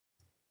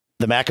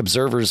The Mac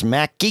Observer's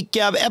Mac Geek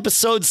Gab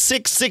episode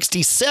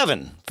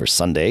 667 for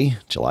Sunday,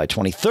 July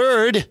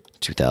 23rd,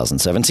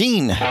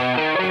 2017.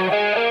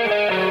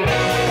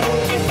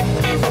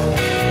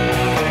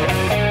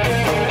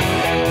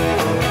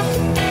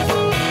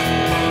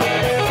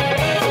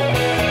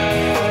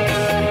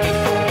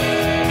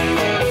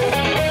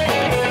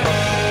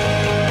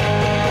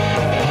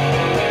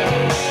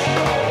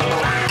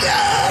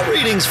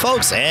 Greetings,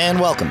 folks, and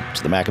welcome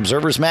to the Mac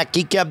Observer's Mac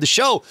Geek Gab, the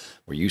show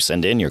where you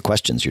send in your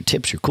questions, your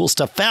tips, your cool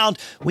stuff found.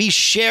 We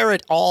share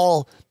it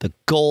all. The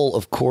goal,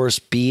 of course,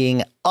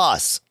 being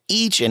us,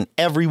 each and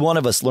every one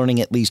of us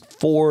learning at least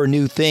 4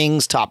 new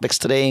things. Topics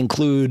today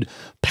include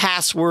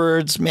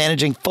passwords,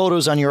 managing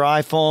photos on your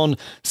iPhone,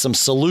 some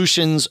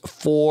solutions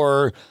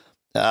for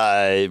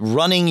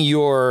running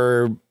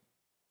your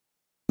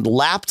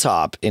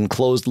laptop in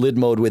closed lid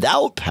mode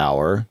without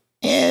power,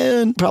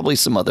 and probably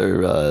some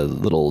other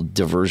little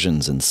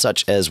diversions and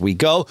such as we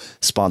go.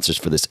 Sponsors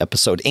for this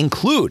episode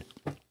include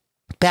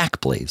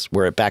Backblaze.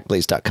 We're at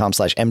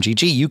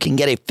backblaze.com/MGG. You can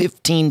get a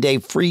 15-day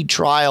free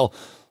trial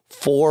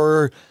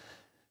for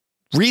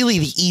really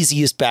the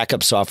easiest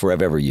backup software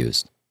I've ever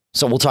used.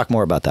 So we'll talk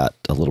more about that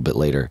a little bit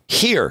later.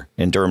 Here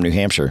in Durham, New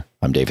Hampshire,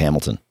 I'm Dave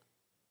Hamilton.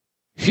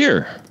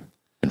 Here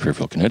in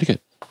Fairfield,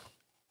 Connecticut,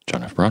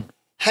 John F. Braun.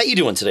 How you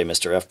doing today,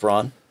 Mr. F.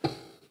 Braun?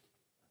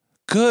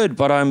 Good,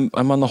 but I'm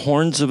on the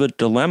horns of a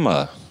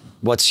dilemma.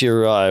 What's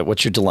your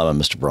dilemma,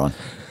 Mr. Braun?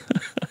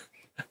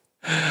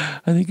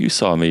 I think you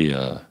saw me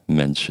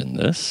mention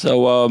this.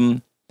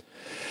 So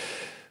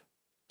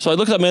I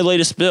looked at my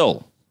latest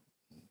bill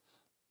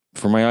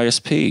for my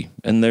ISP,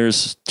 and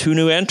there's 2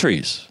 new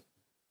entries.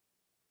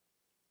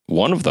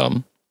 One of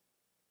them,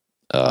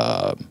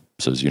 so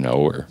as you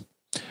know,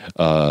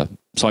 so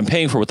I'm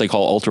paying for what they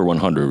call Ultra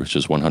 100, which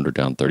is 100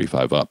 down,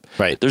 35 up.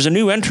 Right. There's a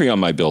new entry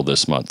on my bill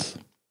this month.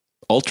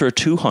 Ultra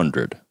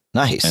 200.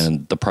 Nice.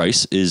 And the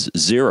price is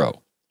 $0.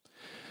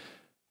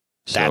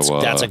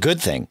 That's a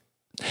good thing.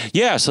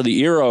 Yeah. So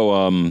the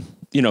Eero,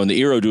 in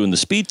the Eero doing the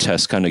speed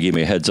test kind of gave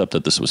me a heads up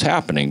that this was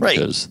happening, right,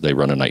 because they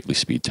run a nightly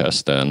speed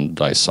test,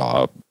 and I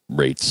saw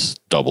rates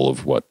double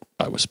of what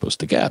I was supposed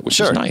to get, which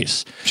is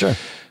nice. Sure.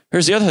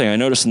 Here's the other thing. I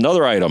noticed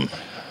another item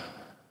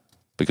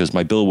because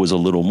my bill was a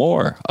little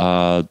more.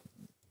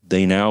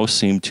 They now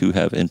seem to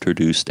have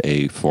introduced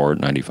a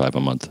 $4.95 a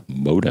month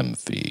modem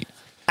fee.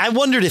 I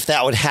wondered if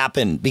that would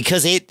happen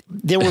because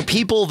there were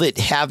people that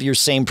have your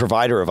same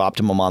provider of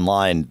Optimum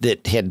Online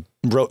that had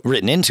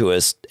written into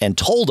us and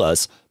told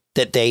us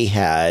that they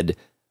had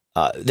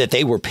that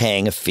they were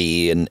paying a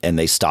fee and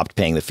they stopped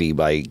paying the fee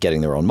by getting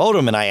their own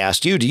modem. And I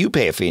asked you, do you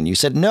pay a fee? And you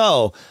said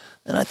no.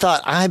 And I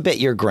thought, I bet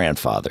you're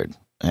grandfathered.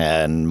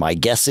 And my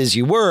guess is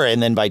you were.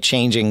 And then by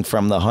changing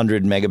from the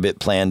 100 megabit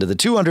plan to the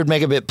 200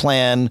 megabit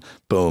plan,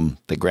 boom,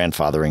 the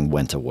grandfathering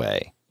went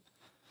away.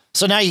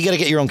 So now you got to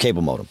get your own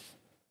cable modem.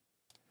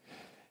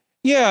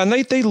 Yeah, and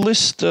they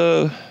list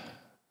a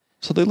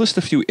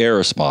few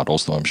Aorus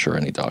models, though I'm sure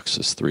any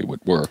DOCSIS 3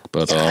 would work.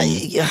 But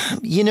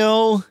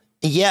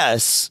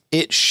yes,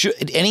 it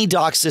should. Any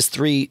DOCSIS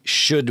 3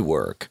 should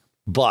work,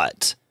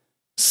 but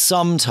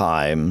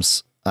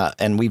sometimes,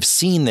 and we've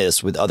seen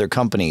this with other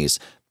companies,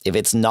 if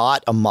it's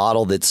not a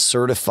model that's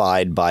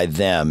certified by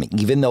them,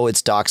 even though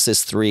it's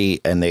DOCSIS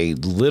 3 and they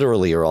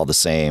literally are all the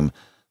same,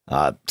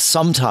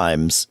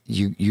 sometimes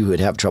you would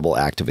have trouble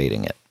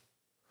activating it.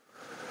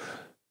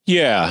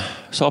 Yeah,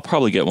 so I'll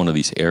probably get one of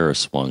these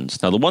Aorus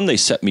ones. Now, the one they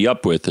set me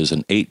up with is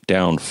an 8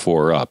 down,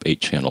 4 up, 8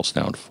 channels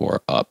down,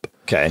 4 up.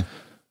 Okay.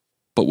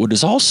 But what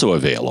is also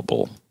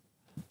available,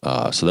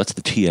 so that's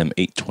the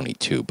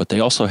TM822, but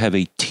they also have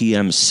a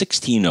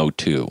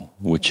TM1602,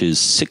 which is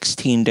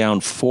 16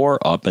 down, 4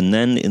 up. And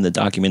then in the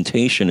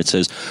documentation, it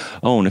says,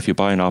 oh, and if you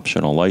buy an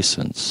optional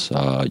license,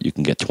 you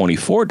can get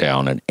 24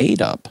 down and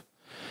 8 up.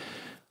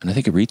 And I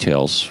think it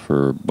retails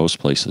for most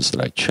places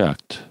that I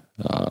checked.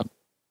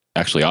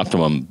 Actually,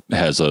 Optimum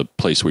has a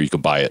place where you can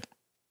buy it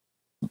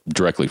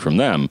directly from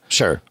them.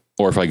 Sure.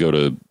 Or if I go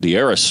to the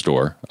Aorus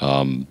store,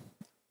 and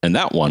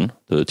that one,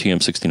 the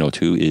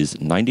TM1602, is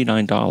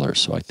 $99.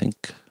 So I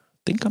think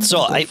I'm.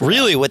 So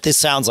what this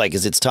sounds like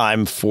is it's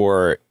time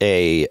for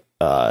you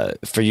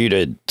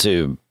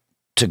to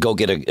go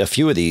get a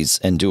few of these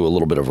and do a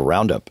little bit of a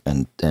roundup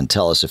and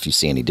tell us if you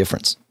see any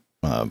difference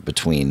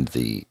between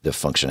the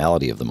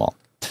functionality of them all.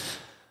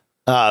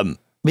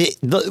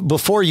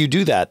 Before you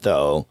do that,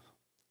 though,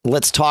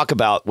 let's talk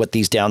about what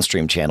these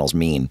downstream channels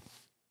mean,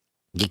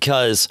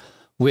 because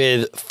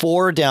with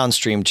 4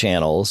 downstream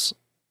channels,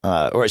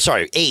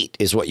 8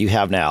 is what you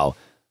have now.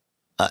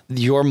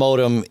 Your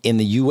modem in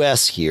the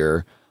US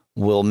here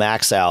will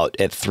max out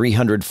at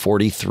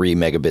 343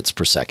 megabits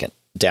per second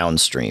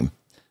downstream.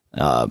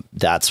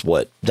 That's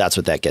what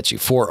that gets you.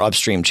 4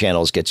 upstream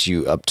channels gets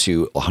you up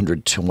to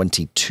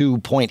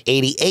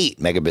 122.88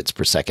 megabits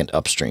per second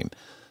upstream.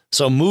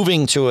 So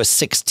moving to a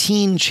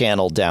 16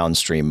 channel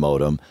downstream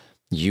modem,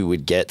 you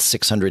would get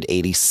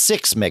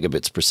 686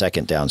 megabits per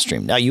second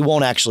downstream. Now, you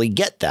won't actually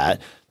get that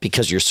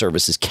because your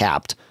service is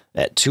capped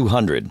at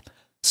 200.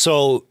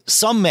 So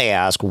some may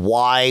ask,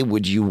 why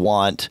would you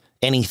want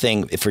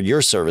anything for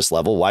your service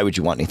level. Why would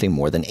you want anything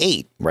more than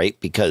 8, right?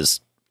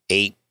 Because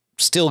 8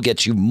 still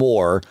gets you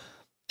more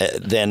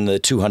than the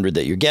 200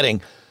 that you're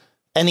getting.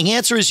 And the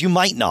answer is you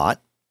might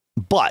not.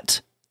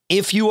 But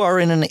if you are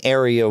in an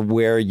area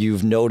where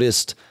you've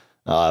noticed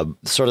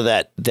sort of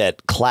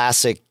that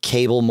classic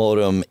cable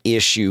modem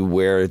issue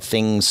where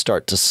things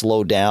start to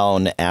slow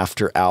down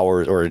after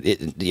hours or,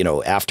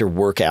 after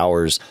work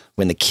hours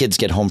when the kids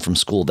get home from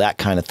school, that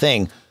kind of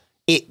thing,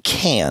 it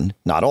can,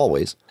 not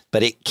always,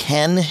 but it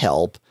can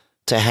help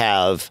to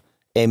have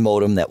a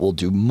modem that will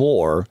do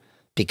more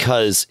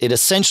because it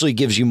essentially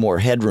gives you more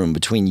headroom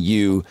between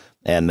you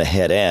and the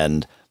head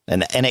end.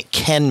 And it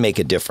can make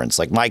a difference.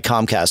 Like my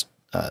Comcast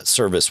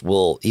service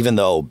will, even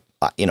though,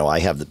 I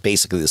have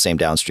basically the same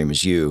downstream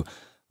as you,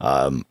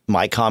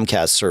 my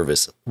Comcast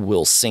service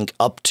will sync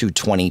up to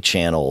 20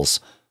 channels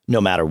no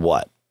matter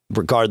what,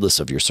 regardless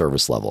of your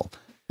service level.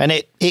 And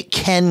it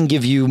can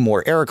give you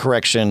more error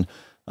correction,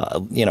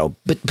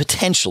 but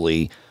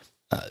potentially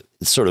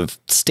sort of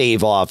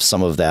stave off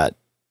some of that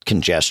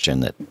congestion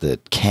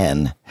that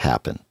can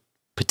happen,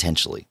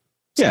 potentially.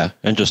 Yeah,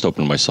 and just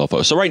open myself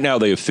up. So right now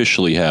they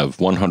officially have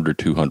 100,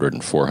 200,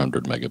 and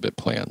 400 megabit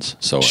plans.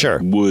 So sure.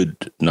 I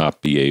would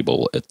not be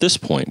able at this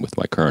point with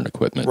my current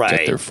equipment to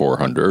get their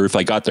 400. Or if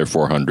I got their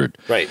 400,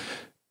 right?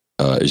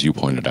 As you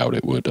pointed out,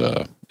 it would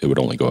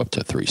only go up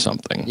to 3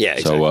 something. Yeah.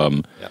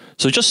 Exactly.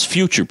 So just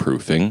future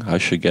proofing, I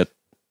should get.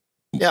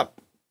 Yeah.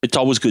 It's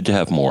always good to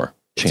have more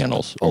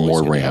channels or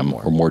more RAM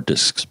or more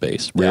disk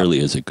space. Rarely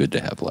is it good to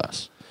have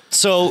less.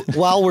 So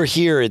while we're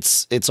here,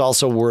 it's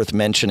also worth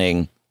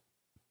mentioning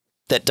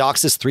that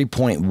DOCSIS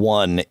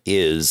 3.1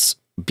 is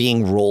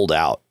being rolled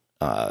out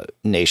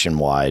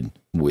nationwide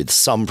with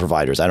some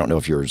providers. I don't know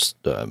if yours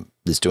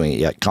is doing it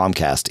yet.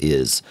 Comcast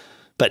is,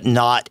 but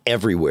not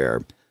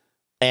everywhere.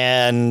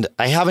 And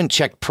I haven't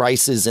checked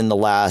prices in the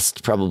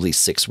last probably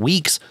 6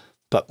 weeks,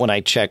 but when I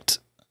checked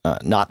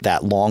not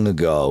that long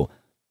ago,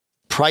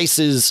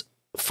 prices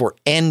for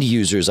end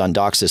users on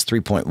DOCSIS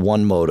 3.1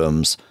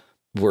 modems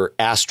were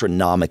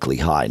astronomically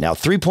high. Now,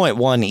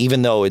 3.1,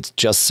 even though it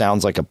just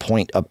sounds like a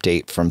point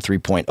update from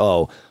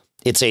 3.0,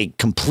 it's a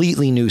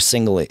completely new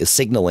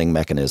signaling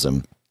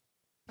mechanism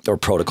or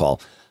protocol.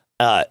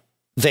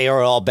 They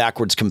are all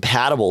backwards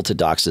compatible to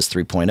DOCSIS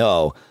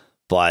 3.0,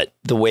 but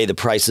the way the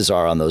prices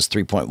are on those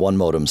 3.1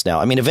 modems now,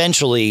 I mean,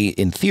 eventually,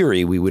 in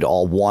theory, we would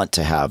all want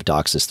to have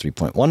DOCSIS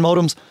 3.1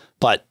 modems,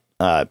 but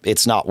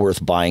it's not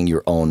worth buying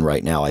your own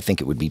right now. I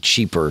think it would be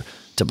cheaper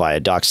to buy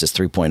a DOCSIS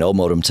 3.0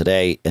 modem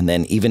today. And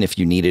then even if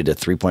you needed a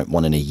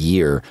 3.1 in a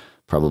year,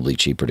 probably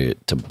cheaper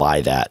to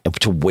buy that,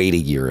 to wait a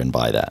year and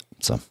buy that.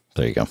 So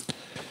there you go.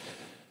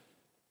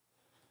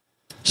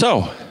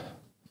 So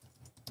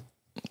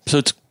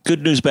it's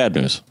good news, bad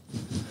news.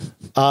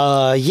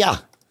 Yeah.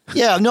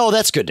 No,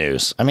 that's good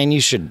news. I mean, you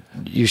should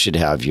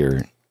have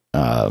your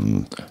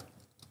own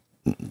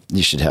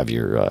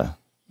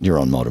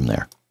modem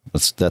there.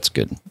 That's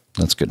good.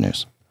 That's good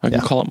news. I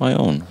can call it my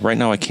own. Right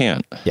now I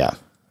can't. Yeah.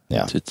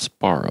 Yeah. It's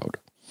borrowed.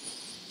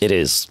 It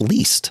is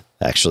leased,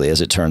 actually,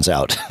 as it turns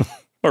out.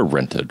 Or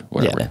rented,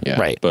 whatever. Yeah.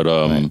 Right. But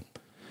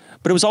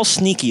but it was all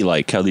sneaky,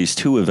 like how these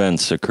two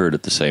events occurred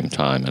at the same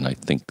time, and I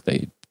think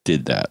they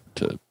did that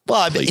to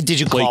did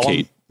you call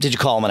him? Did you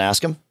call him and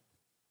ask him?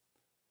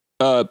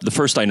 The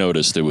first I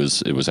noticed it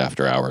was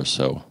after hours,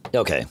 so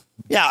okay.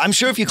 Yeah, I'm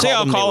sure if you call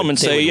I'll call them and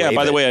say, yeah,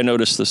 by the way, I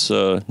noticed this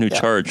new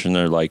charge, and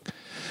they're like,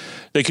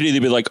 they could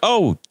either be like,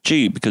 oh,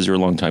 gee, because you're a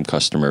longtime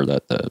customer,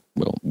 that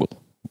we'll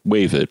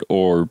waive it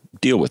or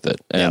deal with it.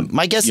 And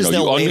my guess is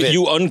they'll waive it.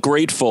 You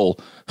ungrateful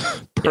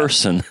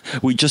person,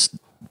 we just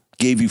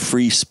gave you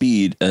free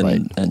speed,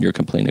 and you're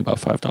complaining about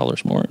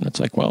 $5 more, and it's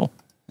like, well,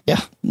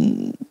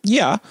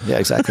 yeah,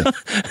 exactly.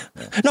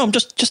 No, I'm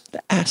just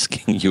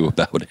asking you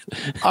about it.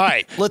 All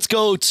right, let's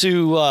go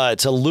to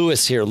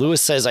Lewis here.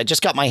 Lewis says, I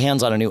just got my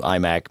hands on a new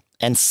iMac,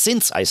 and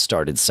since I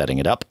started setting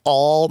it up,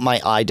 all my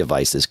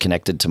iDevices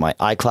connected to my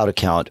iCloud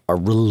account are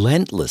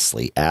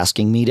relentlessly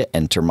asking me to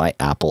enter my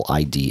Apple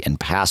ID and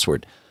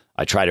password.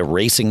 I tried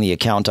erasing the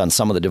account on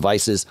some of the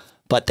devices,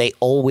 but they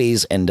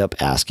always end up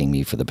asking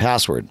me for the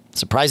password.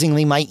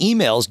 Surprisingly, my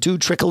emails do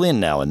trickle in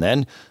now and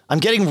then. I'm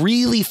getting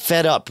really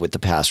fed up with the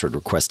password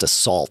request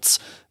assaults.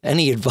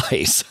 Any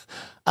advice?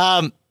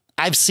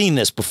 I've seen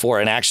this before,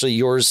 and actually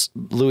yours,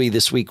 Louis,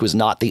 this week was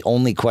not the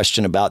only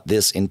question about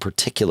this in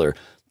particular,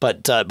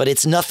 but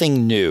it's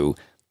nothing new.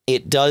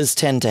 It does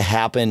tend to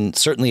happen,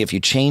 certainly if you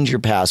change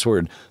your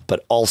password,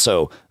 but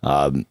also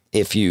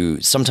if you,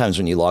 sometimes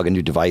when you log a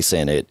new device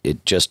in,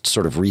 it just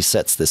sort of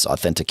resets this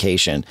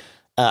authentication.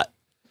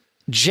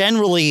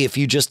 Generally, if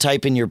you just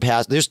type in your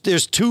password,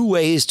 there's two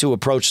ways to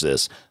approach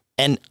this.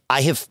 And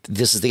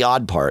this is the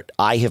odd part,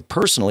 I have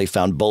personally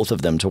found both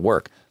of them to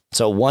work.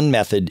 So one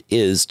method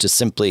is to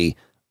simply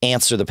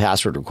answer the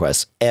password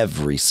requests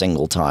every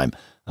single time.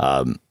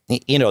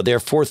 They're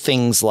for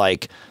things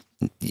like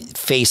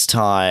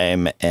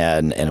FaceTime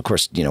and of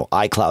course,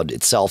 iCloud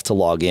itself to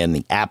log in,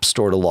 the App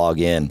Store to log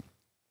in,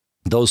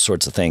 those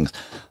sorts of things.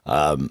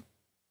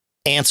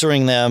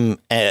 Answering them,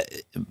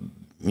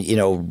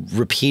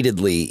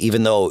 repeatedly,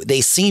 even though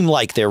they seem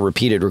like they're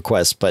repeated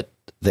requests, but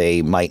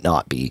they might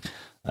not be.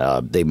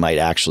 They might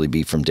actually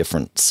be from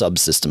different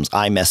subsystems.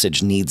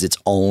 iMessage needs its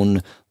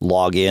own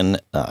login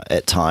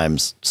at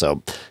times.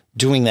 So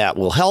doing that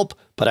will help.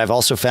 But I've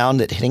also found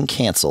that hitting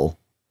cancel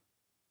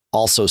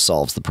also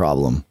solves the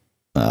problem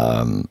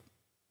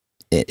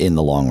in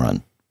the long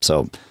run.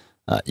 So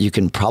you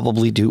can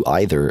probably do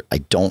either. I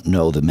don't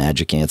know the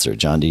magic answer.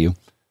 John, do you?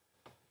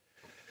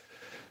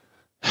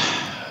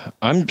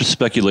 I'm just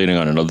speculating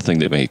on another thing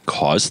that may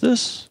cause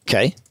this.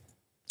 Okay.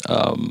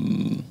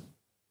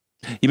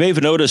 You may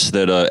have noticed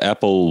that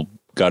Apple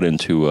got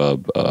into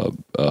a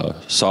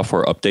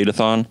software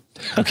update-a-thon.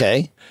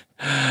 Okay.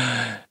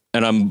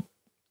 And I'm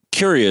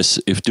curious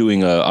if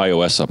doing an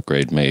iOS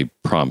upgrade may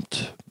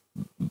prompt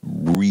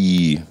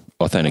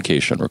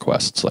re-authentication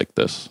requests like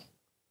this.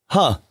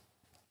 Huh.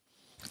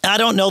 I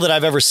don't know that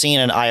I've ever seen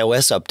an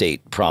iOS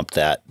update prompt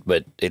that,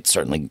 but it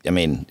certainly,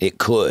 it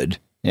could.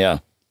 Yeah.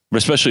 But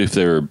especially if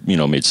they're,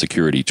 made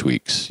security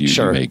tweaks, you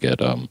may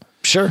get...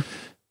 Sure.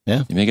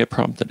 Yeah. You may get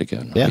prompted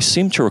again. Yeah. I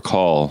seem to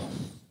recall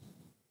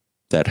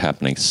that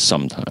happening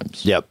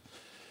sometimes. Yep.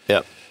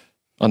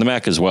 On the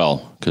Mac as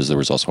well, because there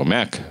was also a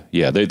Mac.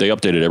 Yeah, they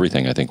updated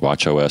everything. I think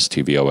watchOS,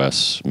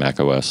 tvOS,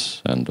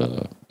 macOS, and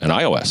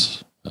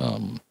iOS.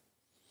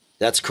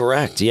 That's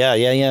correct.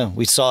 Yeah.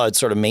 We saw it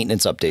sort of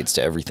maintenance updates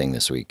to everything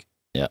this week.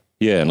 Yeah.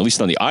 Yeah, and at least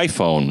on the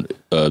iPhone,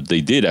 they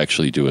did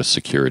actually do a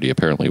security.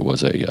 Apparently, it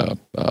was a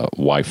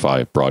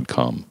Wi-Fi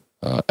Broadcom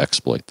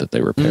exploit that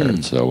they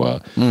repaired. So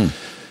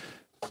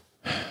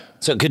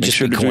it could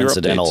just be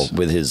coincidental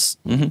with his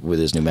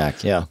new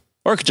Mac. Yeah.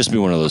 Or it could just be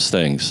one of those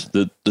things.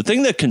 The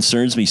thing that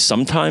concerns me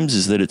sometimes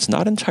is that it's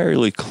not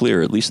entirely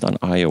clear, at least on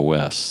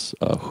iOS,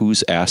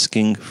 who's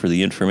asking for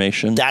the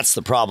information. That's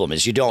the problem,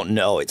 is you don't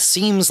know. It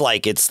seems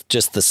like it's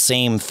just the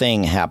same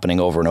thing happening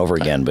over and over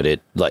again, but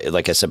it,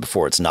 like I said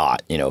before, it's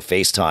not.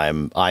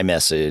 FaceTime,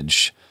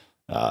 iMessage,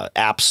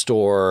 App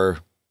Store,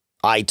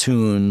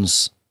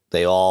 iTunes,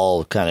 they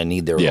all kind of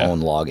need their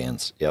own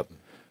logins. Yep.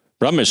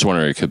 But I'm just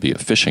wondering, it could be a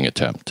phishing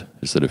attempt.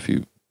 Is that if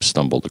you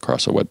stumbled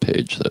across a web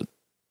page that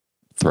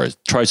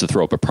tries to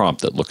throw up a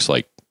prompt that looks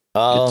like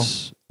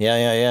it's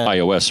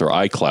iOS or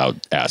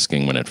iCloud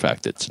asking, when in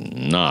fact it's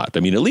not.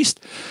 At least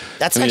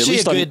that's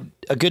actually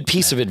a good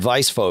piece of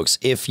advice, folks.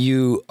 If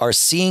you are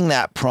seeing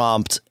that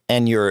prompt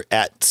and you're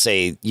at,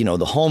 say,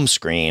 the home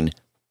screen,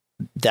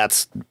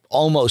 that's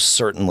almost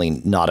certainly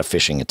not a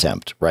phishing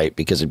attempt, right?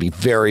 Because it'd be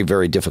very,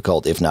 very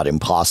difficult, if not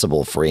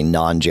impossible, for a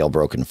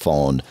non-jailbroken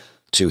phone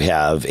to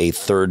have a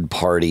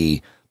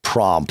third-party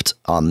prompt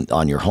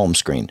on your home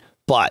screen.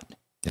 But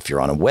if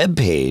you're on a web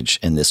page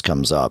and this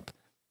comes up,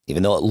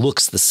 even though it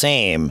looks the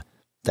same,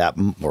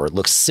 or it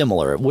looks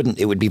similar,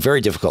 it would be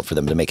very difficult for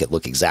them to make it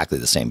look exactly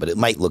the same, but it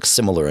might look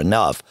similar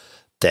enough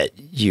that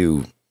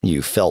you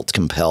felt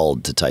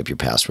compelled to type your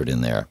password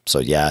in there. So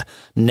yeah,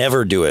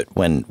 never do it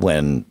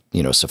when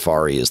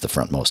Safari is the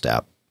frontmost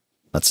app.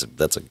 That's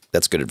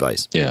good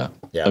advice. Yeah.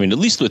 At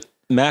least with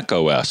Mac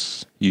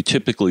OS, you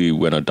typically,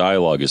 when a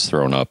dialog is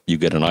thrown up, you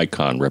get an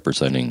icon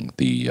representing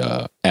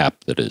the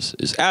app that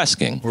is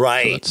asking.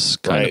 Right. So that's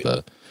kind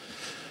of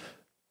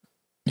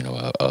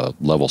a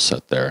level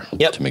set there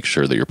to make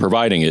sure that you're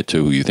providing it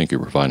to who you think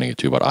you're providing it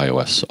to. But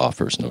iOS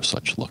offers no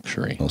such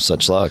luxury. No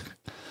such luck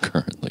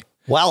currently.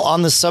 Well,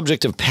 on the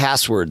subject of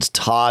passwords,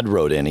 Todd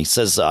wrote in. He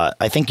says,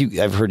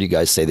 I've heard you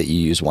guys say that you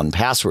use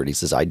 1Password. He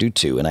says, I do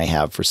too, and I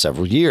have for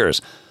several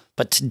years.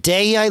 But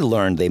today I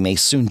learned they may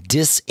soon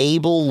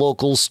disable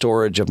local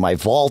storage of my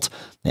vault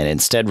and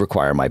instead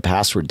require my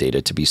password data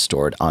to be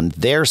stored on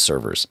their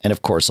servers. And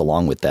of course,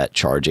 along with that,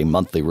 charge a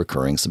monthly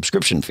recurring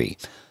subscription fee.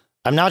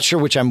 I'm not sure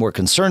which I'm more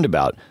concerned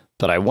about,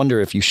 but I wonder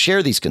if you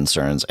share these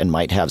concerns and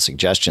might have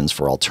suggestions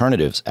for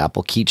alternatives.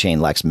 Apple Keychain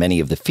lacks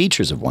many of the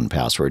features of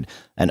 1Password,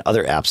 and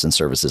other apps and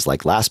services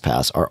like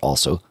LastPass are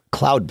also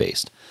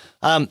cloud-based.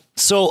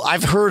 So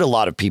I've heard a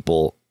lot of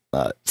people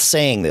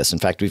saying this. In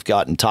fact, we've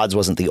gotten, Todd's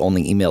wasn't the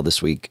only email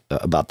this week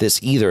about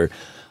this either.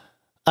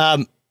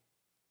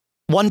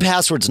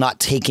 1Password's not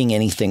taking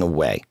anything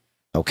away.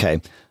 Okay.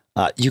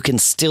 You can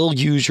still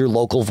use your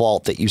local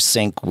vault that you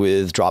sync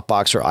with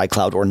Dropbox or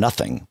iCloud or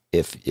nothing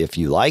if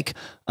you like.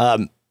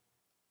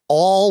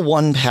 All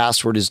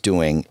 1Password is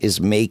doing is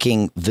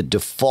making the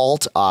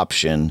default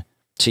option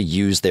to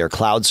use their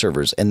cloud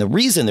servers. And the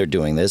reason they're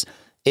doing this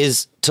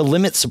is to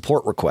limit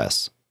support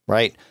requests,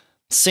 right?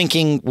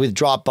 Syncing with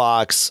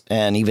Dropbox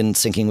and even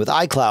syncing with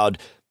iCloud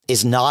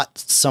is not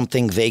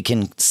something they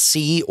can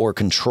see or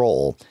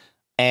control.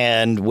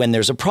 And when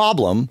there's a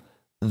problem,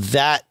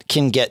 that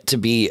can get to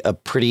be a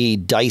pretty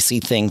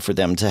dicey thing for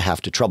them to have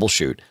to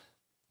troubleshoot.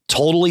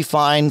 Totally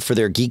fine for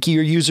their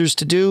geekier users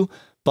to do,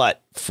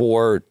 but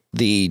for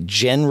the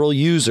general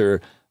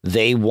user,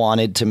 they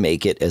wanted to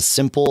make it as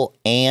simple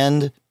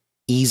and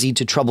easy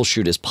to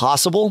troubleshoot as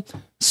possible.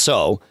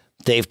 So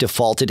they've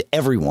defaulted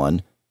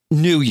everyone,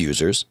 new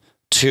users,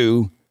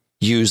 to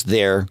use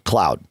their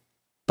cloud.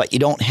 But you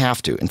don't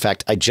have to. In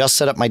fact, I just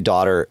set up my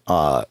daughter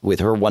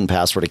with her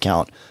 1Password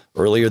account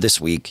earlier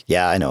this week.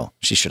 Yeah, I know.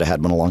 She should have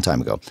had one a long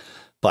time ago.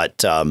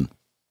 But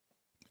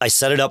I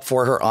set it up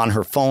for her on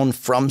her phone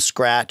from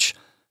scratch.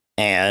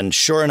 And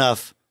sure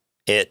enough,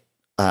 it,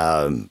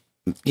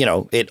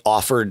 it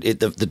offered it.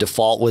 The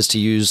default was to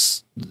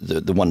use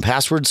the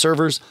 1Password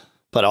servers.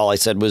 But all I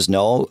said was,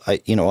 no, I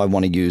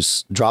want to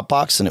use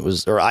Dropbox, and it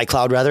was, or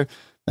iCloud rather.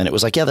 And it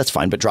was like, yeah, that's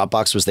fine. But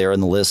Dropbox was there in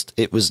the list.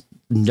 It was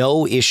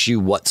no issue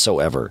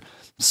whatsoever.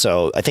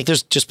 So I think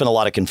there's just been a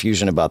lot of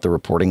confusion about the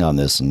reporting on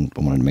this, and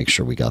I wanted to make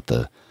sure we got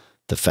the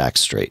facts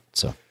straight.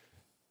 So,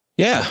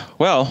 yeah,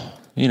 well,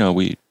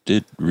 we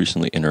did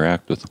recently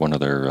interact with one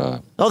of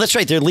their. Oh, that's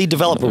right. Their lead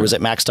developer was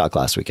at Max Talk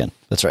last weekend.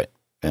 That's right.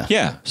 Yeah.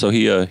 Yeah. So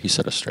he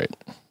set us straight.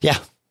 Yeah.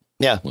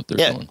 Yeah. What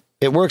they're doing.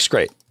 It works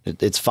great.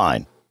 It's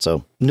fine.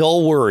 So no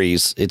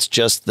worries. It's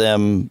just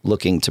them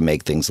looking to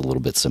make things a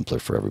little bit simpler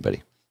for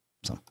everybody.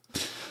 So,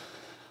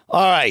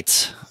 all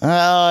right.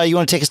 You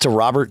want to take us to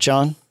Robert,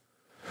 John?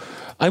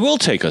 I will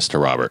take us to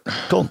Robert.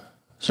 Cool.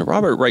 So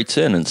Robert writes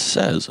in and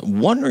says,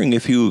 wondering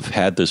if you've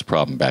had this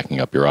problem backing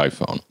up your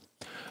iPhone.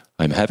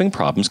 I'm having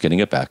problems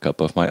getting a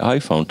backup of my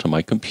iPhone to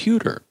my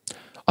computer.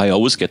 I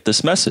always get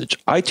this message.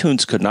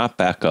 iTunes could not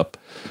back up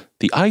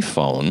the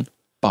iPhone,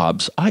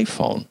 Bob's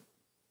iPhone,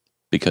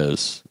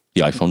 because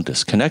the iPhone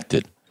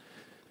disconnected.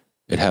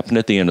 It happened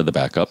at the end of the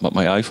backup, but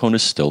my iPhone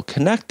is still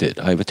connected.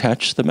 I've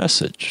attached the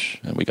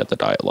message, and we got the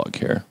dialogue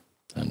here.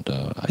 And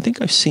I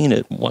think I've seen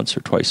it once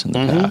or twice in the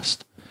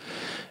past.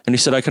 And he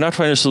said, I cannot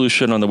find a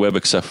solution on the web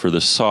except for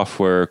this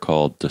software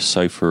called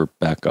Decipher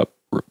Backup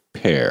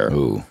Repair.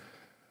 Ooh.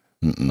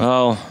 Well,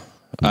 no.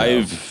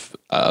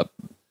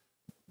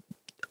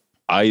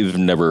 I've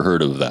never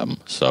heard of them.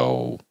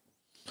 So,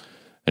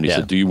 and he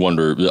said,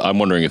 I'm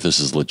wondering if this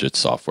is legit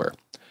software.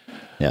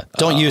 Yeah.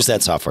 Don't use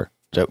that software.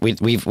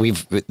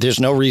 There's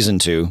no reason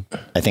to.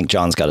 I think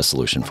John's got a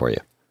solution for you.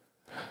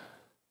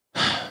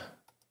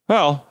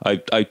 Well,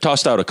 I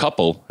tossed out a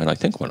couple, and I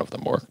think one of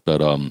them worked,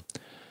 but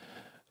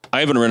I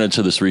haven't run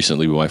into this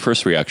recently, but my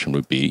first reaction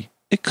would be,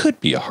 it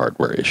could be a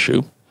hardware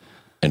issue.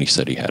 And he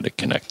said he had it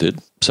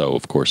connected. So,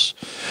 of course,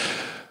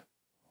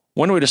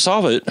 one way to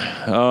solve it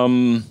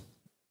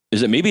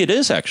is that maybe it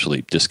is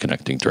actually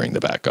disconnecting during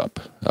the backup,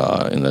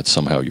 and that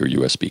somehow your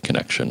USB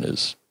connection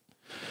there's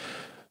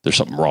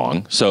something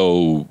wrong.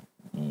 So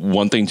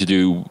one thing to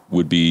do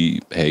would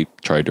be, hey,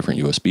 try a different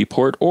USB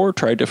port or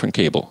try a different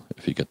cable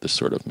if you get this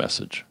sort of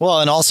message.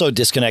 Well, and also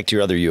disconnect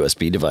your other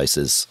USB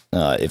devices.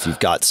 If you've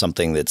got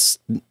something that's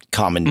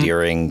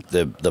commandeering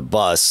the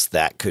bus,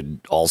 that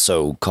could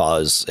also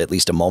cause at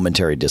least a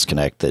momentary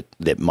disconnect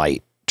that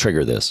might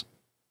trigger this.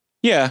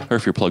 Yeah, or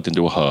if you're plugged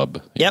into a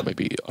hub,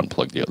 maybe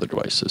unplug the other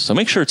devices. So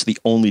make sure it's the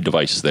only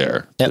device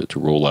there to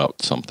roll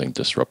out something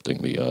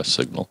disrupting the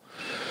signal.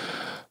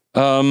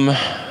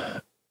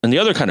 And the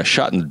other kind of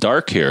shot in the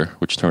dark here,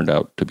 which turned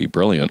out to be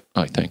brilliant,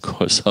 I think,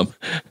 was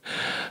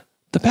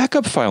the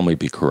backup file may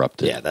be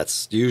corrupted. Yeah,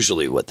 that's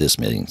usually what this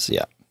means.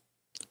 Yeah.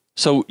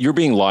 So you're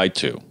being lied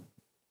to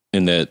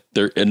in that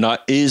there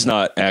is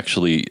not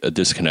actually a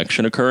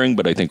disconnection occurring,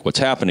 but I think what's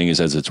happening is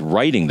as it's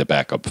writing the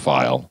backup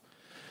file,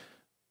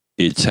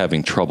 it's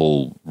having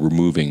trouble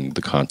removing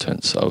the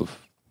contents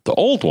of the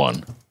old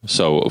one.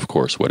 So, of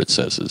course, what it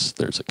says is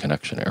there's a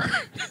connection error.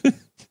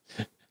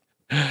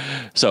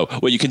 So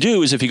what you can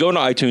do is if you go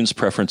into iTunes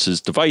Preferences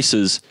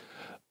Devices,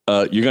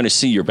 you're going to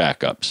see your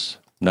backups.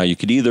 Now, you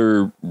could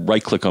either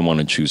right-click on one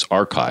and choose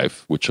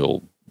Archive, which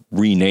will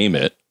rename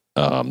it.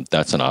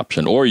 That's an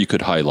option. Or you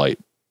could highlight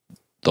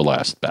the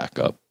last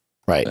backup.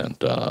 Right.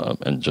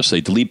 And just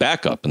say Delete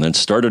Backup and then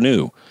start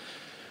anew.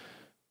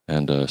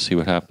 And see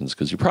what happens.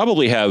 Because you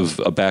probably have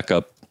a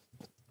backup.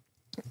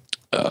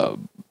 I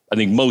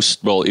think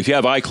if you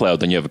have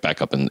iCloud, then you have a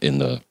backup in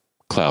the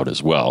cloud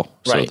as well.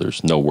 So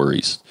there's no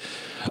worries.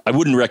 I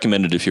wouldn't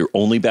recommend it if your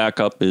only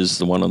backup is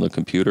the one on the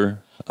computer.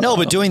 No,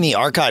 but doing the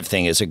archive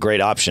thing is a great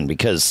option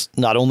because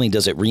not only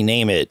does it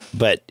rename it,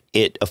 but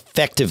it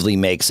effectively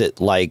makes it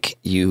like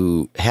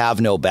you have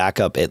no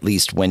backup, at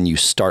least when you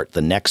start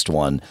the next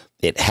one.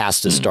 It has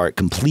to start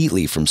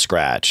completely from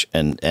scratch,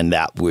 and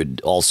that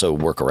would also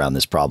work around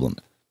this problem.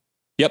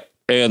 Yep.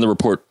 And the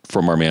report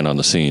from our man on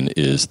the scene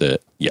is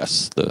that,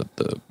 yes, the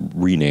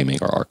renaming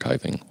or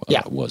archiving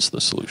was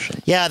the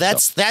solution. Yeah,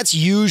 that's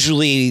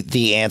usually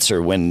the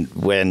answer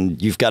when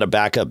you've got a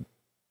backup,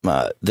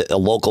 a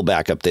local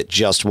backup that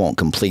just won't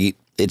complete.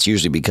 It's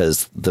usually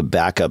because the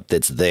backup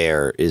that's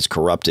there is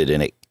corrupted,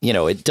 and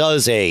it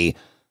does a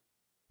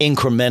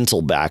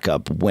incremental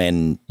backup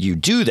when you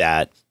do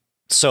that.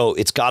 So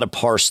it's got to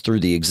parse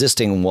through the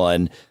existing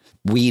one,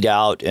 weed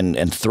out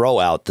and throw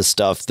out the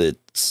stuff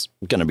that's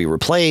going to be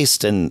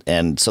replaced.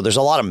 And so there's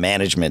a lot of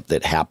management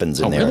that happens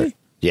in there. Really?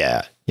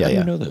 Yeah. Yeah. I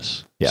didn't know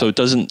this. Yeah. So it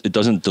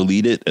doesn't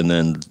delete it and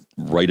then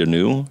write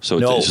anew. So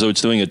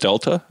it's doing a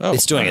delta. Oh,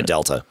 it's doing a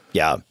delta.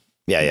 Yeah.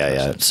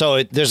 Yeah.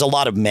 So there's a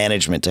lot of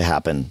management to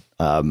happen.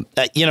 And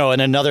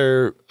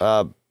another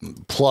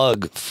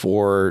plug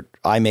for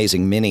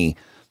iMazing Mini,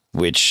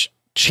 which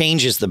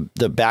changes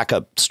the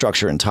backup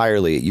structure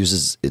entirely. It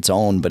uses its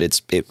own, but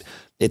it's a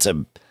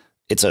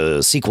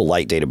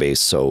SQLite database,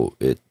 so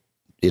it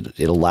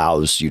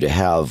allows you to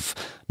have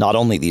not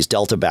only these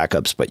Delta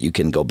backups, but you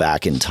can go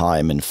back in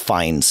time and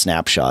find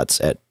snapshots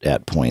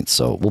at points.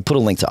 So we'll put a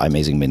link to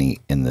iMazing Mini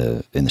in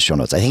the show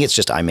notes. I think it's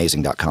just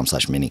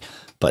imazing.com/mini,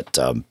 but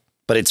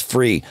it's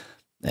free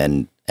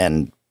and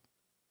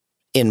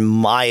in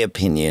my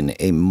opinion,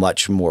 a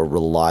much more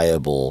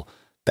reliable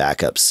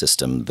backup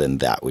system than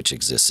that which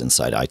exists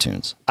inside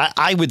iTunes.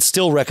 I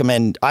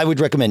would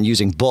recommend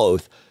using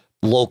both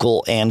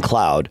local and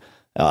cloud.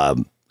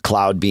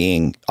 Cloud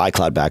being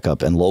iCloud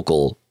backup, and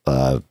local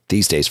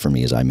these days for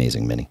me is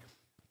iMazing Mini.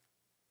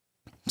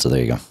 So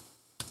there you go.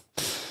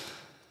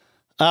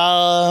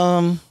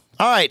 All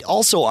right.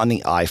 Also on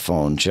the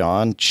iPhone,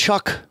 John,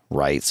 Chuck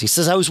writes, he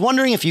says, I was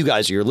wondering if you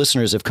guys or your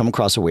listeners have come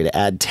across a way to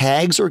add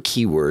tags or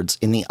keywords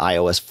in the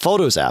iOS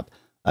Photos app.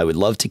 I would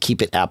love to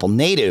keep it Apple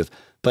native,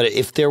 but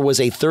if there was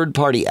a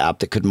third-party app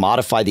that could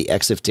modify the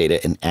EXIF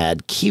data and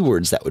add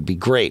keywords, that would be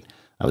great.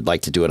 I would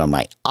like to do it on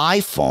my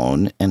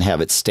iPhone and have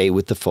it stay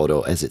with the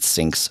photo as it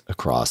syncs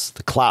across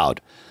the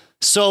cloud.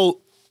 So,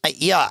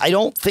 yeah, I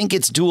don't think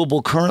it's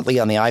doable currently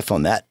on the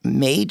iPhone. That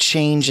may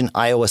change in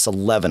iOS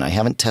 11. I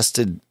haven't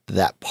tested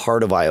that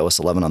part of iOS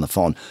 11 on the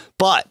phone,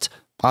 but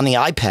on the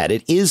iPad,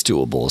 it is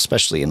doable,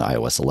 especially in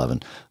iOS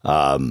 11.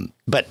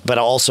 But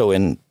also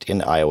in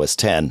iOS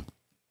 10,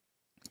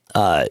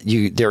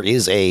 there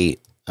is a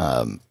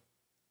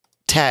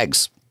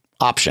tags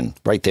option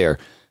right there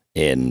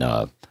in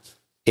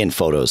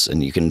Photos,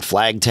 and you can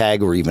flag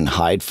tag or even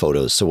hide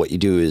photos. So what you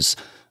do is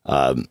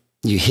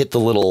you hit the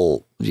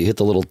little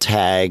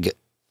tag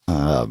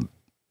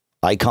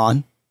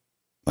icon,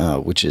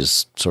 which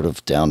is sort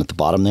of down at the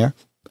bottom there,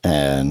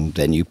 and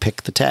then you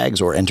pick the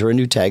tags or enter a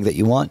new tag that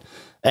you want.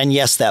 And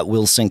yes, that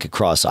will sync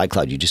across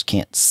iCloud. You just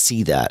can't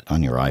see that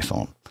on your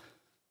iPhone.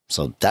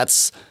 So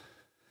that's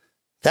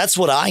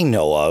what I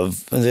know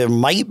of. There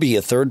might be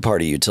a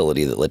third-party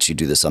utility that lets you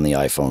do this on the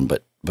iPhone,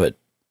 but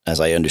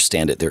as I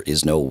understand it, there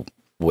is no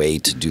way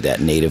to do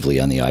that natively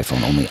on the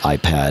iPhone, only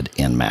iPad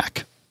and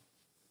Mac.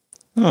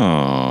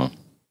 Oh.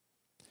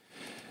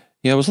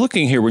 Yeah, I was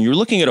looking here. When you're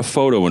looking at a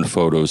photo in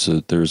Photos,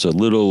 there's a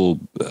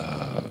little...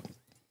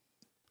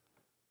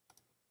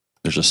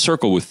 there's a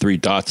circle with 3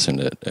 dots in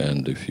it,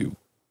 and if you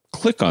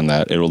click on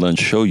that, it'll then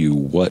show you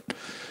what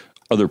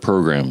other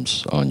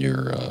programs on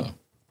your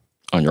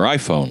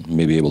iPhone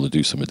may be able to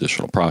do some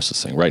additional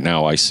processing. Right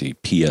now, I see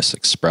PS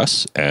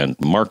Express and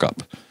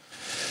Markup.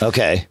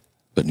 Okay.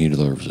 But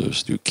neither of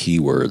those do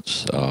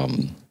keywords.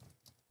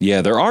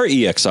 Yeah, there are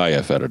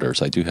EXIF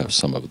editors. I do have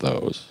some of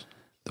those.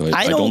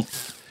 I don't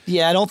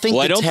think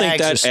the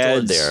tags are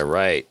stored there,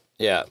 right?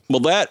 Yeah.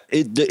 Well,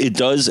 it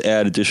does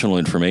add additional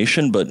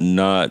information, but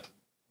not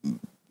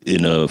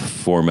in a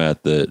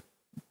format that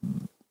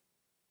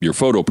your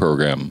photo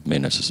program may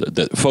necessarily,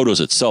 that Photos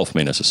itself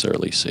may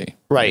necessarily see.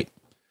 Right.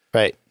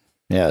 Right.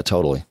 Yeah,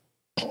 totally.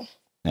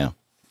 Yeah.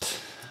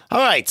 All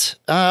right.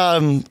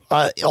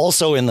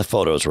 Also in the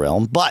Photos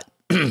realm, but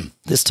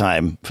this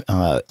time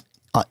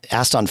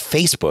asked on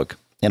Facebook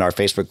in our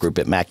Facebook group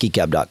at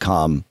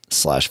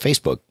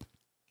macgeekgab.com/Facebook.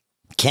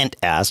 Kent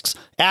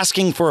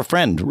asking for a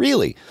friend.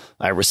 Really?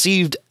 I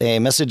received a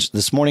message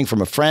this morning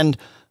from a friend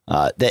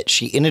that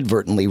she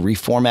inadvertently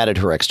reformatted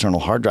her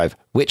external hard drive,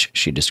 which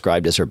she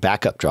described as her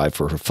backup drive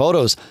for her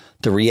photos.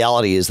 The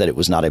reality is that it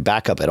was not a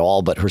backup at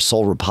all, but her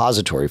sole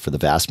repository for the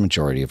vast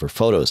majority of her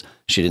photos.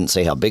 She didn't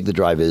say how big the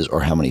drive is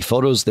or how many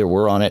photos there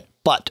were on it,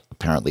 but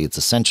apparently it's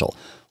essential.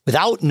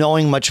 Without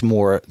knowing much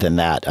more than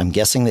that, I'm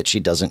guessing that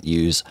she doesn't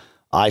use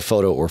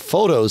iPhoto or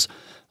Photos.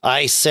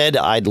 I said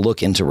I'd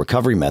look into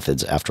recovery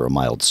methods after a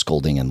mild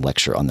scolding and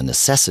lecture on the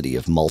necessity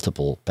of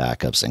multiple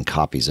backups and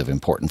copies of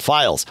important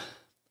files.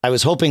 I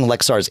was hoping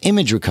Lexar's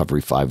Image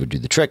Recovery 5 would do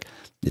the trick.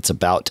 It's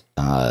about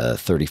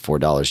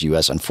 $34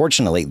 US.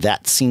 Unfortunately,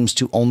 that seems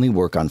to only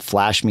work on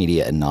flash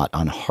media and not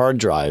on hard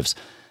drives.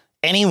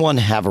 Anyone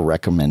have a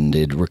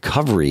recommended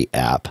recovery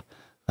app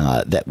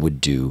that would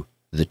do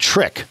the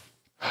trick?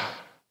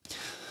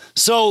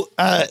 So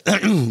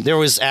there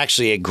was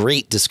actually a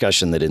great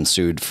discussion that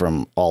ensued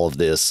from all of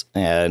this.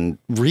 And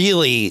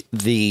really,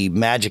 the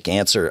magic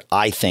answer,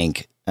 I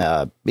think,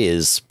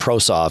 is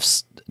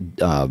ProSoft's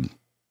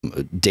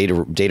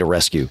data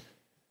rescue.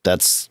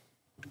 That's,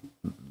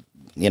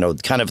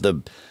 kind of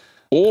the...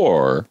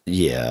 Or...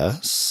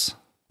 Yes.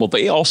 Well,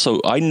 they also...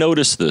 I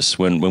noticed this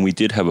when we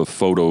did have a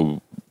photo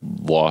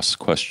loss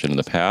question in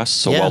the past.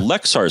 So while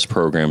Lexar's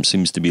program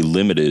seems to be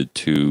limited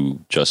to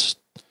just...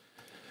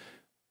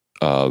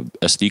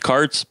 SD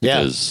cards,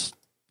 because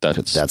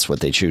that's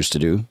what they choose to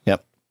do.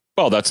 Yep.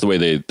 Well, that's the way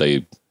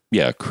they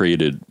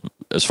created.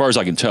 As far as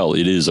I can tell,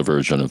 it is a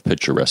version of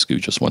Picture Rescue,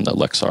 just one that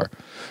Lexar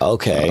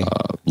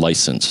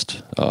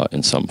licensed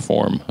in some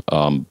form.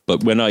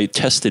 But when I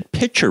tested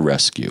Picture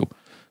Rescue,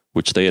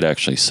 which they had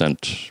actually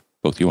sent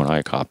both you and I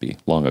a copy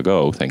long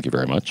ago, thank you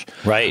very much.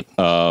 Right.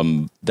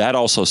 That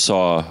also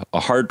saw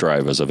a hard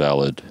drive as a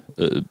valid.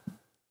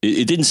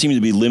 It didn't seem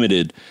to be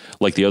limited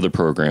like the other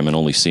program and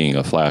only seeing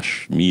a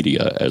flash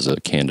media as a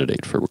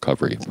candidate for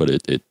recovery, but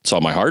it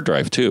saw my hard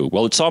drive too.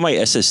 Well, it saw my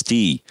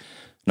SSD,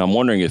 and I'm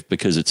wondering if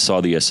because it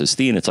saw the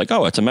SSD and it's like,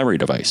 oh, it's a memory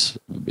device.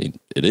 I mean,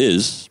 it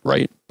is,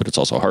 right? but it's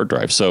also a hard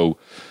drive. So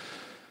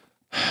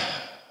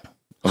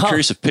I'm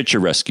curious if Picture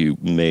Rescue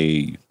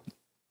may...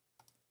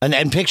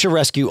 And Picture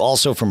Rescue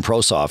also from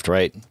ProSoft,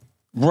 right?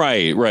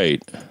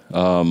 Right.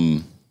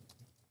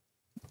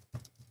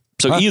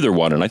 So either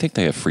one, and I think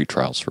they have free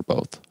trials for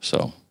both.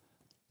 So,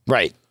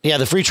 right, yeah,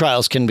 the free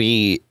trials can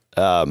be,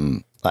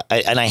 and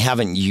I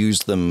haven't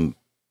used them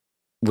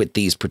with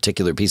these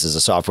particular pieces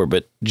of software,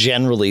 but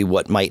generally,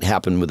 what might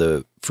happen with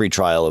a free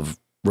trial of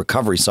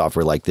recovery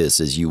software like this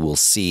is you will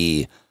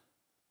get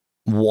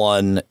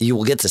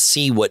to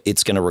see what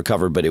it's going to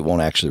recover, but it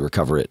won't actually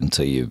recover it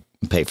until you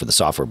pay for the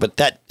software. But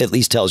that at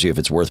least tells you if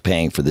it's worth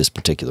paying for this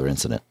particular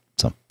incident.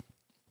 So,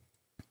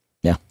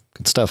 yeah,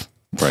 good stuff.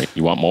 Right,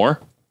 you want more?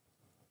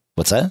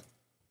 What's that?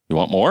 You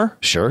want more?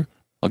 Sure.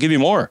 I'll give you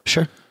more.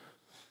 Sure.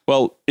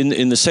 Well,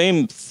 in the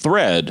same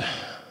thread,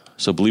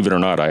 so believe it or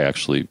not, I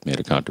actually made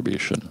a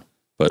contribution.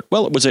 But,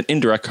 well, it was an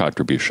indirect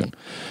contribution.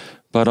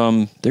 But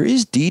there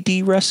is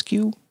DD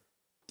Rescue.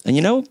 And,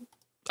 you know,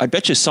 I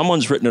bet you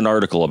someone's written an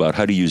article about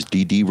how to use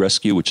DD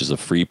Rescue, which is a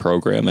free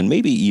program, and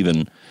maybe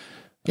even...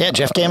 Yeah,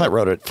 Jeff Gamet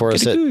wrote it for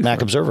us at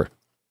Mac Observer.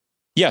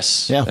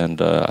 Yes. Yeah. And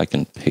I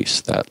can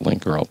paste that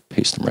link, or I'll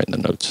paste them right in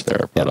the notes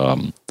there. But,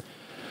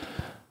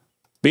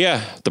 But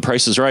yeah, the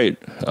price is right.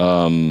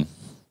 Can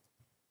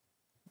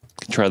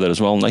try that as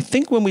well. And I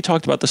think when we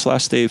talked about this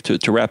last, Dave,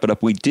 to wrap it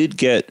up, we did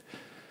get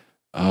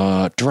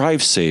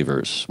drive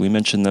savers. We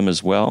mentioned them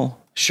as well.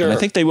 Sure. And I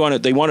think they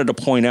wanted to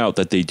point out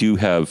that they do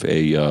have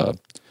a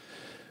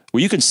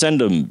well, you can send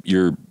them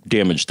your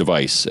damaged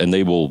device, and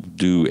they will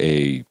do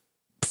a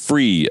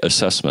free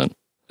assessment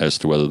as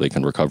to whether they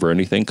can recover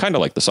anything, kind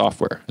of like the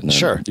software. And then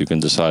sure. You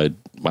can decide,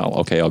 well,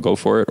 okay, I'll go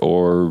for it,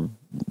 or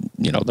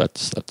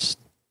that's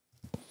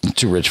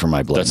too rich for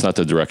my blood. That's not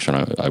the direction I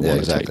want to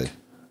exactly. take.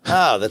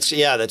 Oh, that's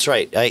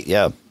right.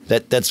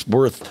 That's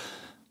worth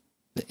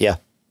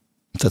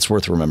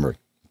remembering.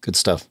 Good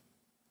stuff.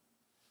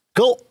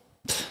 Cool.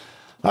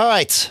 All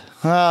right.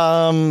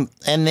 And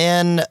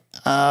then,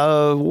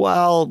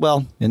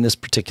 well, in this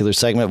particular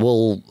segment,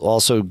 we'll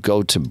also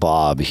go to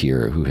Bob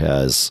here, who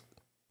has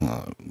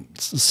a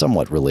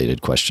somewhat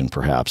related question,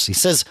 perhaps. He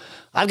says,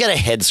 I've got a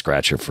head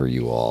scratcher for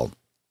you all.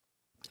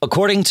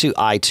 According to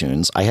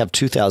iTunes, I have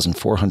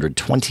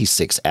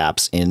 2,426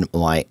 apps in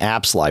my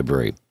apps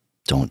library.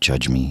 Don't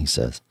judge me, he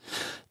says.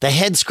 The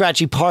head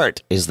scratchy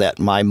part is that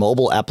my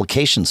mobile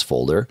applications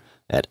folder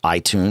at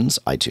iTunes,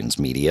 iTunes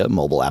Media,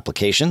 mobile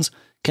applications,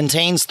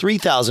 contains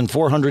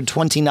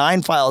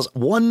 3,429 files,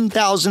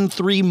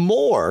 1,003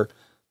 more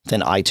than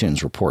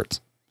iTunes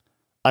reports.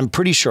 I'm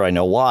pretty sure I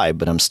know why,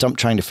 but I'm stumped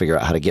trying to figure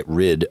out how to get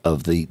rid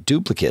of the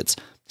duplicates.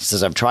 He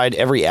says, I've tried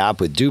every app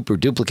with dupe or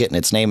duplicate in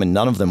its name, and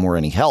none of them were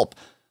any help.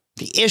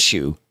 The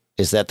issue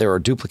is that there are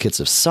duplicates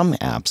of some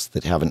apps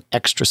that have an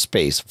extra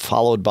space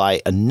followed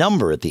by a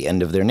number at the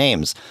end of their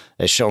names,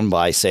 as shown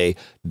by, say,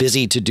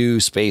 busy to do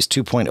space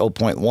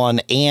 2.0.1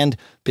 and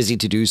busy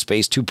to do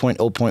space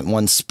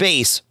 2.0.1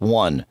 space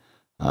 1.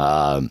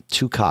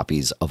 Two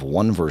copies of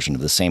one version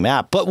of the same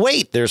app. But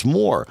wait, there's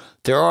more.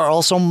 There are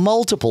also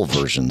multiple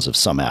versions of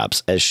some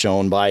apps, as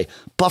shown by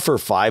buffer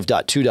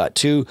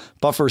 5.2.2,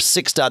 buffer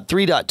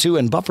 6.3.2,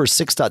 and buffer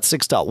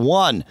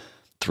 6.6.1.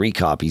 3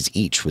 copies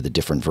each with a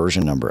different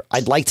version number.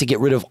 I'd like to get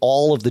rid of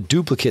all of the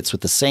duplicates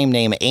with the same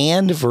name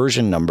and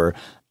version number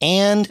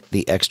and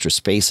the extra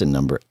space and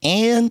number,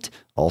 and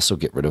also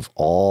get rid of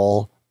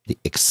all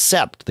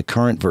except the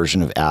current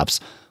version of apps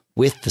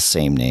with the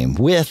same name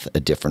with a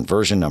different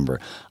version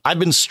number. I've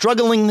been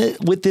struggling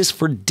with this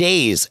for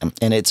days,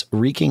 and it's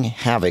wreaking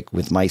havoc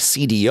with my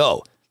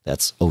CDO.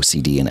 That's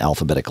OCD in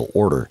alphabetical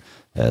order,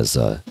 as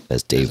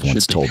Dave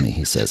once told me.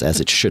 He says,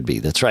 as it should be.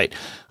 That's right.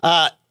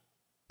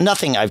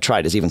 Nothing I've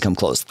tried has even come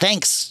close.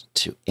 Thanks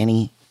to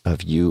any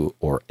of you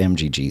or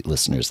MGG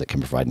listeners that can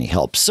provide any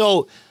help.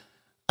 So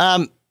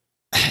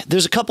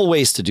there's a couple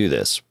ways to do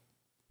this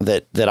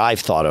that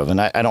I've thought of,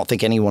 and I don't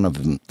think any one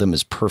of them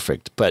is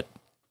perfect. But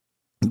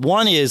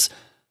one is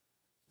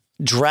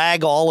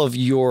drag all of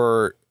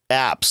your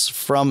apps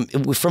from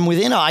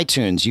within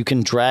iTunes. You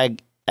can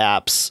drag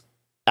apps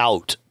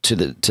out to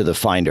the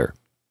Finder,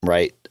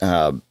 right?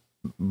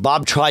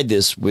 Bob tried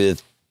this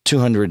with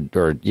 200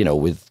 or,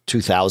 with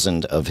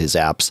 2,000 of his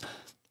apps,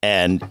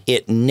 and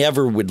it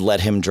never would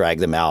let him drag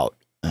them out.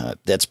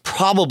 That's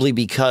probably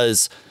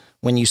because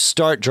when you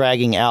start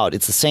dragging out,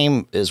 it's the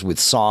same as with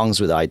songs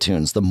with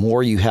iTunes. The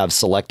more you have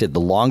selected, the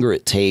longer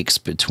it takes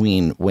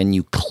between when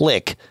you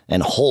click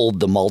and hold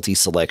the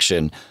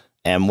multi-selection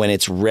and when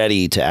it's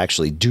ready to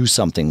actually do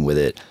something with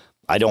it.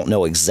 I don't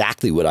know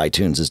exactly what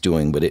iTunes is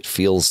doing, but it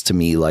feels to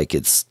me like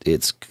it's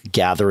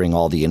gathering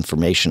all the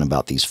information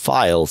about these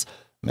files,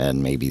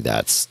 and maybe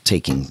that's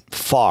taking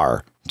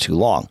far too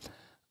long.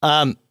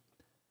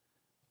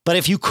 But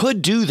if you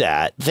could do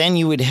that, then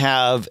you would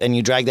have, and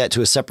you drag that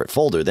to a separate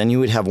folder, then you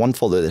would have one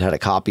folder that had a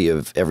copy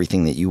of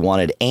everything that you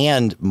wanted,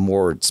 and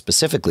more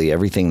specifically,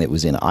 everything that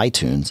was in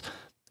iTunes.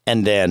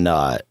 And then,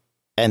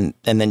 and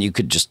then you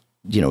could just,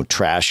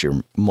 trash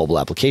your mobile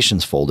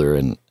applications folder,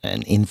 and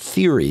in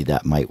theory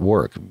that might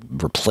work.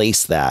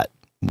 Replace that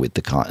with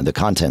the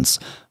contents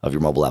of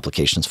your mobile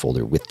applications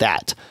folder with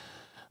that.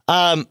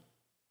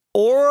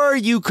 Or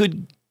you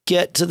could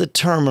get to the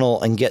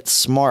terminal and get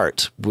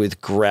smart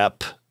with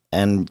grep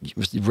and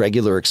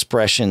regular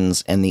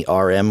expressions and the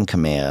rm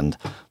command.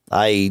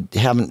 I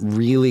haven't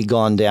really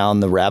gone down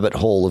the rabbit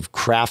hole of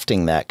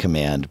crafting that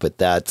command, but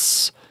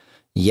that's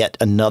yet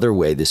another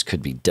way this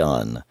could be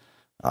done.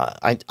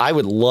 I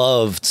would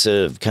love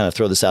to kind of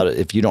throw this out,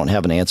 if you don't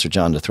have an answer,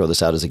 John, to throw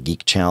this out as a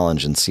geek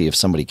challenge and see if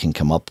somebody can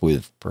come up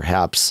with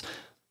perhaps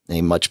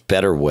a much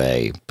better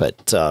way.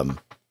 But,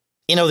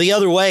 the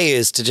other way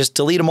is to just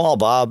delete them all,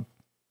 Bob.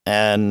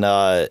 And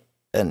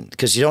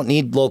because you don't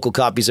need local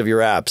copies of your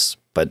apps,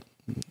 but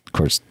of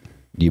course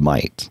you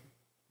might,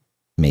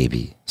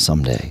 maybe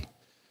someday.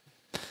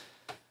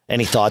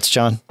 Any thoughts,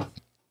 John?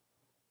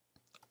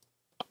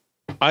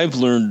 I've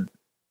learned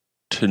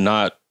to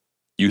not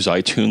use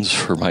iTunes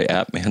for my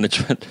app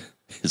management.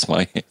 Is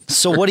my answer.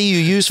 So what do you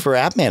use for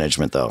app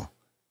management, though?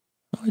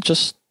 I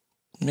just,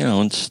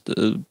 it's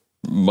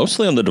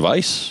mostly on the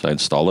device. I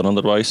install it on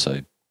the device.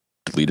 I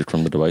delete it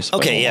from the device.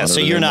 Okay, yeah. So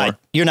you're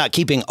not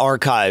keeping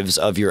archives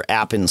of your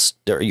app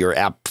your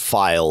app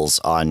files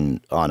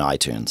on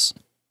iTunes.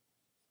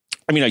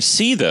 I mean, I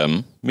see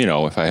them.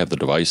 If I have the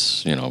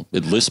device,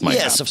 it lists my apps.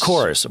 Yes, of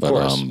course.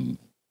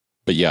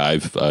 But yeah,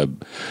 I've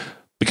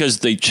because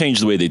they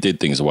changed the way they did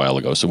things a while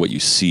ago. So what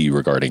you see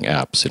regarding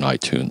apps in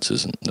iTunes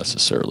isn't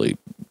necessarily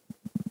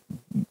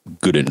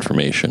good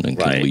information and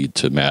can lead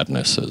to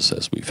madness,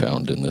 as we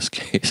found in this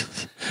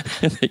case.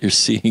 That you're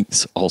seeing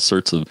all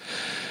sorts of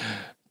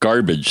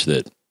garbage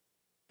that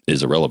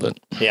is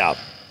irrelevant. Yeah.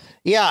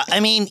 Yeah. I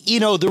mean,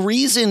 the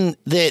reason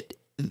that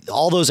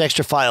all those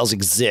extra files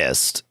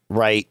exist,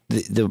 right?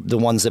 The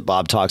ones that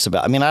Bob talks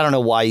about. I mean, I don't know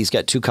why he's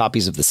got 2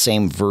 copies of the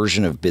same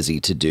version of Busy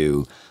To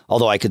Do.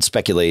 Although I could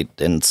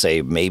speculate and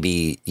say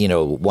maybe,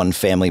 one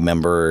family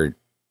member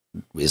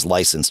is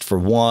licensed for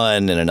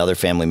one and another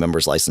family member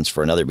is licensed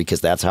for another, because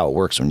that's how it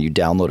works. When you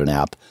download an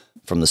app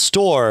from the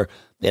store,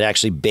 it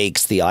actually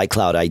bakes the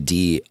iCloud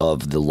ID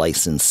of the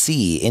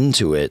licensee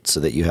into it so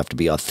that you have to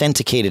be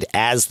authenticated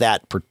as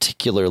that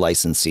particular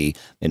licensee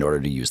in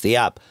order to use the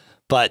app.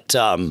 But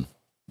the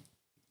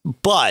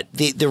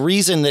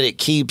reason that it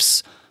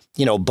keeps,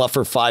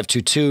 buffer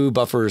 522,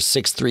 buffer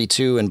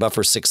 632, and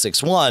buffer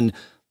 661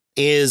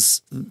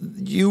 is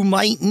you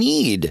might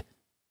need,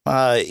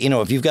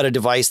 if you've got a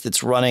device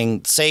that's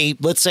running,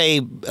 let's say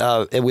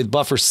with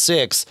buffer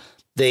 6,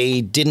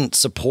 they didn't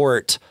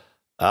support,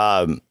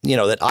 that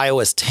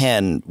iOS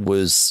 10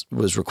 was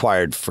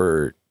required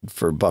for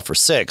buffer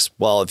 6.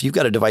 Well, if you've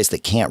got a device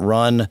that can't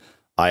run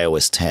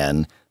iOS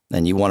 10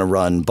 and you want to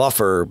run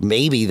buffer,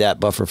 maybe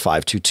that buffer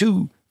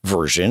 522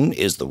 version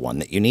is the one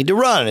that you need to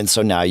run. And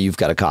so now you've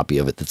got a copy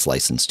of it that's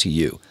licensed to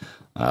you.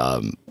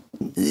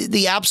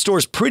 The App Store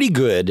is pretty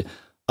good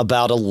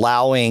about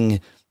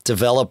allowing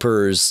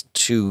developers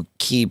to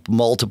keep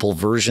multiple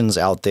versions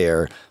out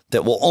there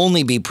that will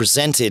only be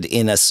presented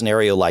in a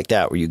scenario like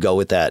that, where you go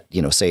with that,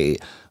 say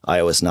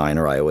iOS 9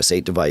 or iOS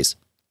 8 device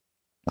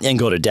and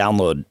go to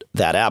download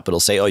that app. It'll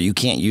say, oh, you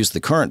can't use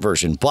the current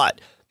version, but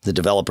the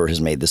developer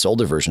has made this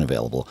older version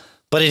available.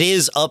 But it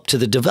is up to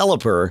the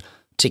developer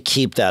to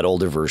keep that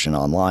older version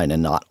online,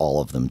 and not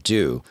all of them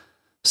do.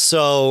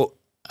 So,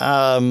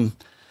 the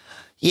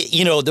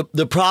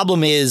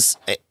problem is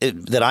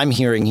that I'm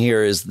hearing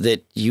here is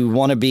that you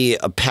want to be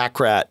a pack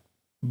rat,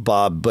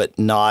 Bob, but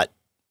not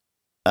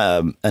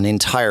an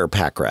entire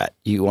pack rat.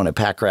 You want to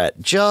pack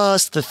rat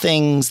just the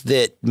things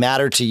that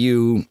matter to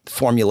you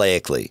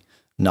formulaically,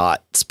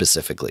 not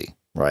specifically,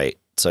 right?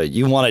 So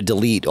you want to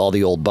delete all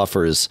the old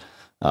buffers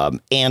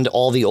and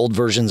all the old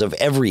versions of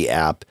every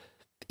app,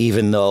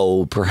 even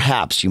though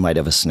perhaps you might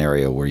have a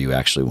scenario where you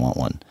actually want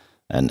one.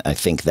 And I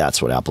think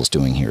that's what Apple's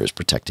doing here, is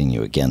protecting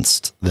you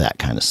against that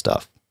kind of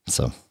stuff.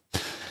 So,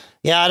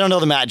 yeah, I don't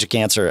know the magic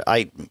answer.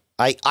 I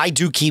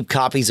do keep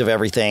copies of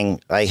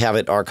everything. I have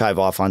it archive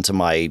off onto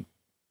my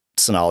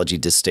Synology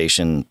disk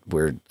station,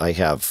 where I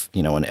have,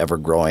 an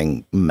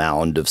ever-growing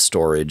mound of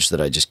storage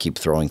that I just keep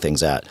throwing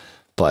things at.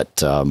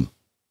 But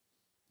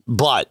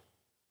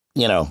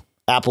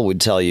Apple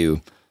would tell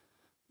you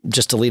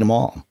just delete them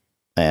all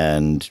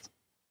and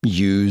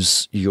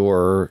use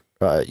your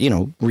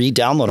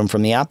re-download them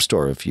from the App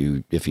Store if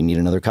you need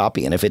another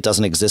copy. And if it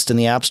doesn't exist in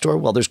the App Store,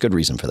 well, there's good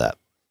reason for that.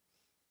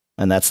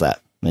 And that's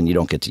that. And you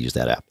don't get to use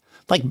that app.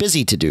 Like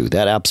Busy To Do,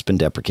 that app's been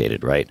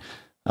deprecated, right?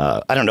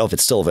 I don't know if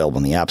it's still available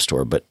in the App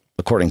Store, but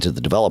according to the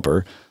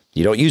developer,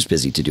 you don't use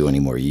Busy To Do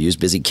anymore. You use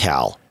Busy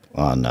Cal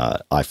on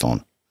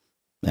iPhone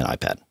and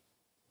iPad.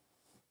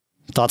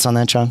 Thoughts on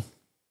that, John?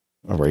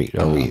 Are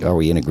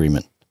we in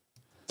agreement?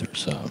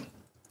 There's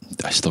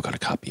I still got a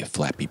copy of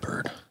Flappy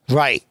Bird.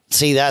 Right.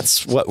 See,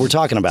 that's what we're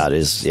talking about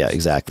is, yeah,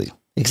 exactly.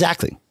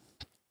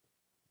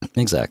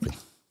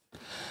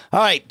 All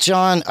right,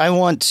 John, I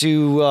want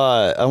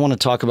to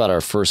talk about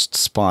our first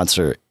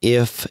sponsor,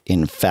 if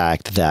in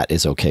fact that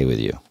is okay with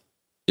you.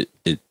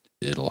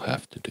 It'll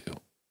have to do.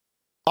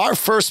 Our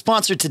first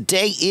sponsor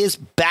today is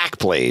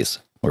Backblaze.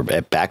 or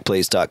at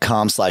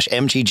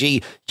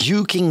backblaze.com/MGG,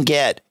 you can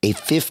get a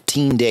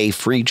 15-day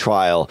free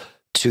trial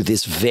to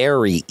this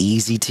very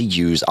easy to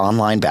use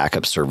online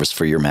backup service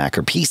for your Mac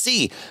or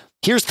PC.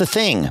 Here's the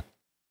thing.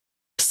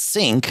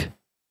 Sync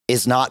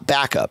is not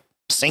backup.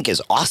 Sync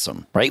is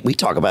awesome, right? We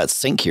talk about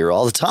sync here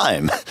all the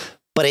time,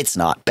 but it's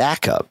not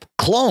backup.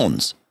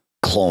 Clones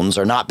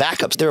are not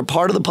backups. They're a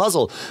part of the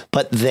puzzle,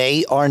 but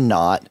they are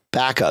not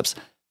backups.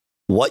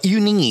 What you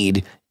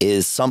need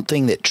is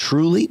something that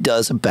truly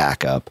does a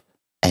backup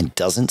and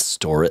doesn't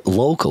store it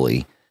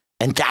locally.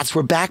 And that's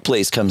where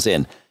Backblaze comes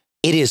in.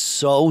 It is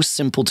so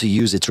simple to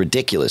use. It's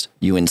ridiculous.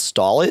 You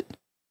install it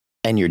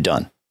and you're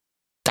done.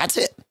 That's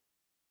it.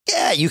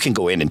 Yeah, you can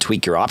go in and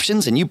tweak your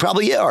options, and you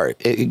probably are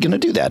going to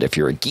do that if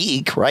you're a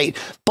geek, right?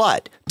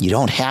 But you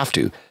don't have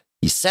to.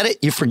 You set it,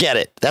 you forget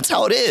it. That's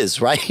how it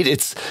is, right?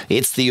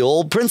 It's the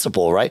old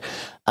principle, right?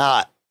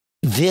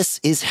 This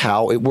is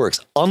how it works.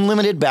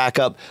 Unlimited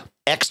backup.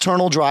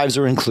 External drives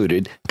are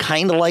included,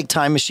 kind of like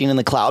Time Machine in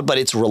the cloud, but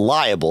it's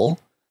reliable.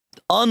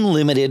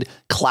 Unlimited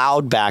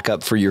cloud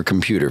backup for your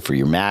computer, for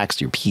your Macs,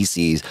 your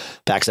PCs,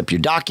 backs up your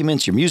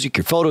documents, your music,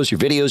 your photos, your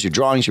videos, your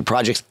drawings, your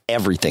projects,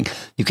 everything.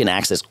 You can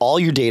access all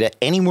your data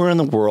anywhere in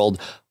the world,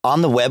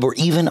 on the web, or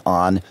even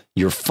on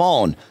your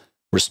phone.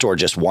 Restore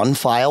just one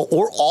file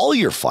or all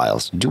your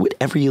files. Do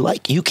whatever you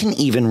like. You can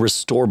even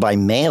restore by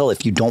mail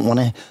if you don't want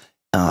to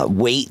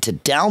wait to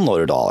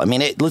download it all. I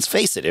mean, let's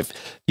face it, if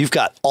you've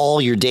got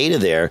all your data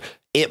there,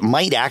 it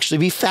might actually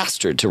be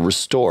faster to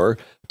restore,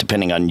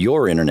 depending on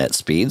your internet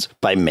speeds,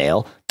 by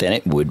mail than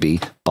it would be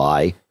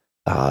by,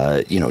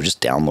 just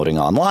downloading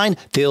online.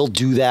 They'll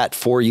do that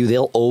for you.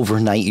 They'll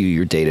overnight you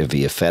your data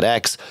via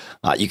FedEx.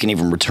 You can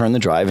even return the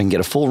drive and get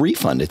a full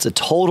refund. It's a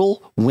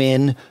total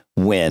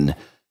win-win.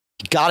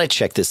 You got to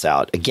check this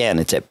out. Again,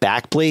 it's at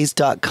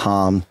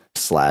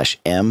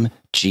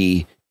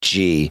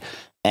backblaze.com/MGG.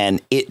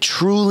 And it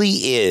truly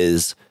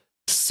is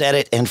set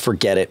it and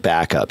forget it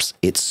backups.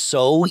 It's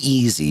so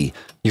easy.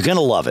 You're going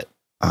to love it.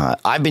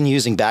 I've been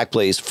using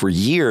Backblaze for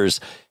years,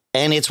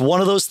 and it's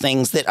one of those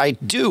things that I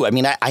do. I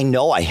mean, I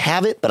know I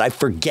have it, but I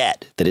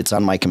forget that it's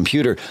on my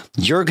computer.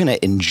 You're going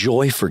to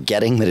enjoy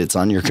forgetting that it's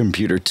on your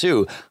computer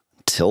too,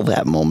 till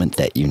that moment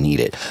that you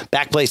need it.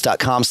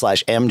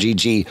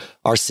 Backblaze.com/MGG.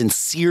 Our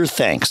sincere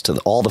thanks to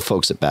all the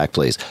folks at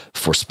Backblaze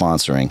for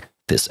sponsoring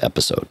this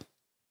episode.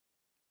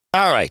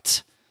 All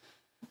right.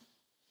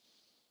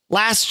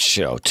 Last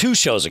show, 2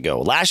 shows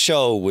ago, last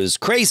show was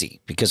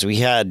crazy because we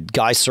had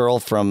Guy Searle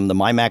from the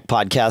My Mac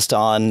podcast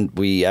on.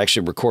 We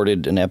actually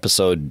recorded an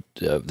episode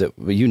that,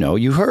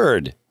 you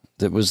heard.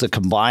 That was the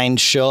combined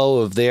show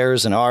of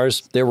theirs and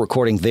ours. They're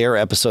recording their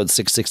episode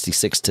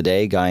 666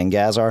 today, Guy and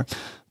Gaz are.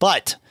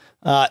 But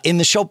in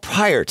the show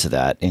prior to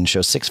that, in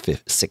show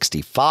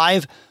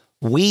 665,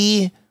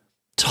 we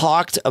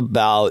talked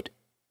about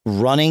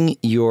running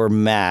your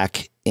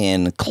Mac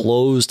in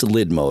closed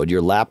lid mode,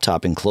 your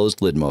laptop in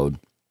closed lid mode,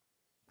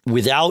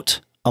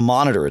 without a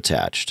monitor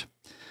attached.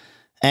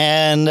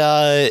 And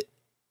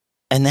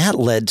that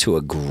led to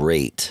a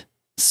great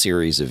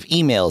series of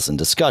emails and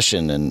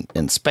discussion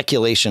and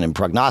speculation and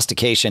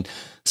prognostication.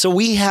 So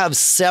we have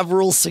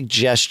several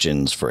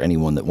suggestions for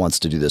anyone that wants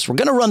to do this. We're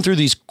going to run through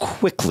these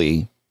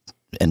quickly.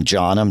 And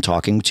John, I'm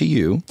talking to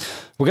you.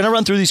 We're going to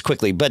run through these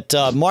quickly. But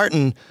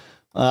Martin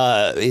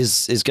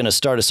is going to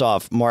start us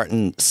off.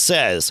 Martin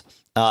says,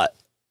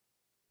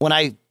 when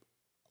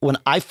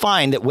I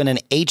find that when an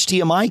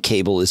HDMI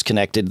cable is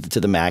connected to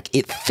the Mac,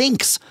 it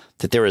thinks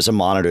that there is a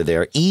monitor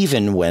there,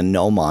 even when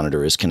no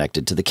monitor is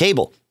connected to the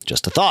cable.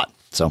 Just a thought.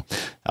 So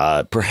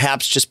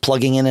perhaps just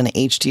plugging in an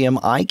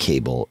HDMI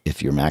cable,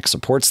 if your Mac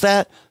supports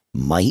that,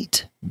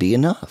 might be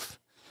enough.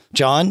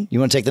 John, you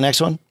want to take the next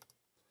one?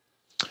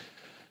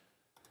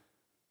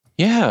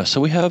 Yeah.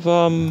 So we have,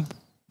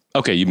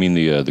 okay, you mean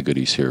the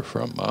goodies here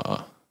from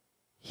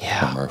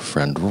our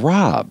friend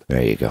Rob.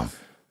 There you go.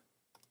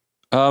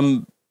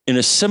 In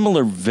a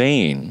similar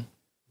vein,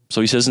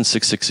 so he says in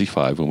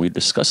 665, when we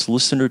discussed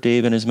listener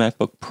Dave and his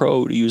MacBook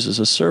Pro to use as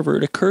a server,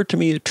 it occurred to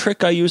me a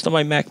trick I used on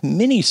my Mac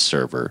Mini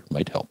server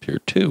might help here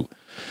too.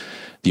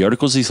 The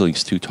articles these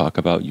links to talk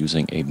about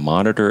using a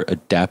monitor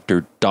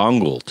adapter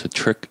dongle to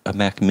trick a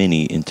Mac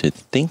Mini into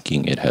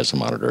thinking it has a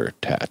monitor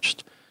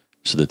attached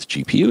so that the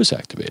GPU is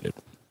activated.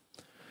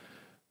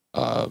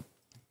 And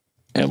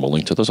we'll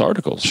link to those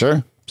articles.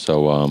 Sure.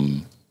 So,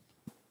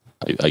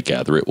 I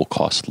gather it will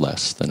cost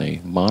less than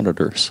a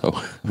monitor. So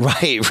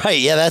Right.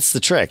 Yeah, that's the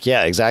trick.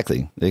 Yeah,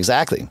 exactly.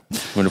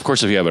 And of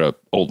course, if you have an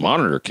old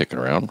monitor kicking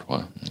around,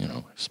 well,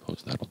 I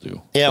suppose that'll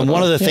do. Yeah, but,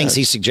 one of the things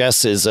he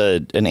suggests is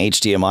an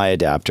HDMI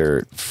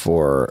adapter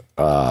for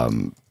a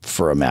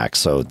Mac.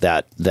 So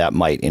that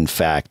might in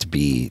fact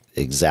be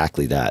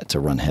exactly that, to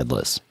run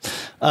headless.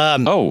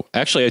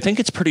 Actually, I think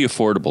it's pretty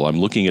affordable.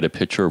 I'm looking at a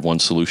picture of one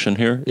solution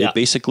here. Yeah. It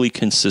basically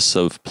consists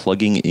of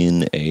plugging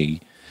in a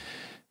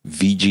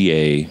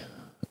VGA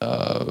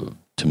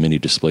to mini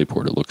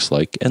DisplayPort, it looks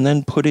like, and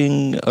then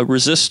putting a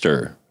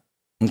resistor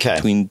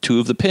between 2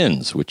 of the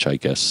pins, which I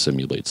guess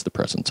simulates the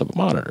presence of a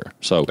monitor.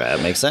 So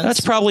that makes sense. That's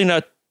probably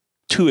not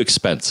too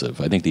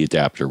expensive. I think the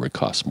adapter would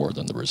cost more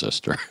than the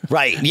resistor.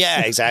 Right.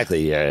 Yeah,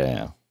 exactly.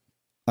 Yeah.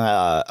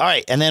 All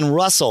right. And then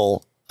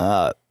Russell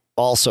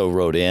also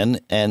wrote in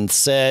and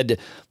said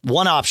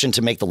one option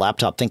to make the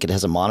laptop think it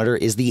has a monitor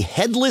is the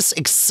Headless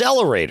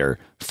Accelerator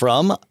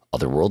from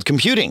Otherworld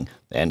Computing.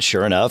 And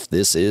sure enough,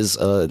 this is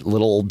a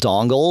little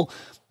dongle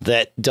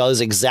that does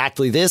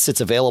exactly this.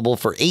 It's available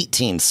for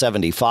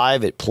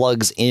 $18.75. It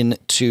plugs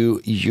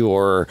into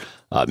your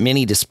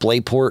mini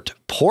DisplayPort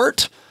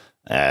port.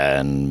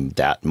 And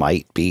that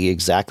might be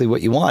exactly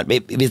what you want.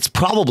 It's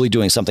probably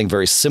doing something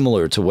very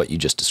similar to what you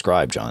just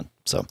described, John.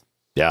 So,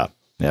 yeah,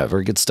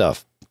 very good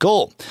stuff.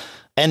 Cool.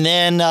 And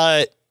then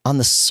on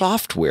the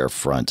software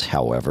front,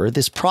 however,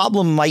 this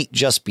problem might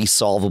just be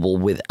solvable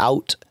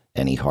without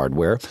any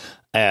hardware.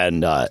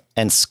 And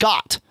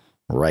Scott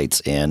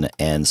writes in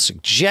and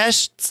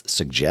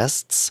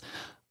suggests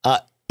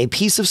a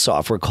piece of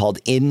software called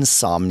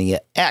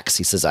Insomnia X.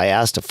 He says, I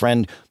asked a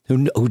friend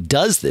who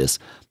does this,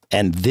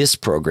 and this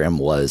program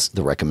was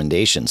the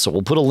recommendation. So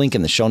we'll put a link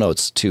in the show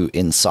notes to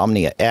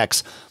Insomnia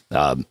X,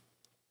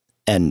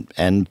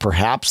 and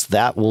perhaps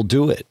that will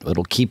do it.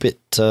 It'll keep it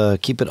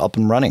up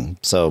and running.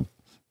 So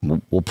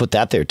we'll put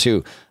that there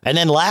too. And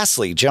then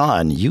lastly,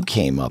 John, you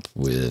came up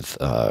with,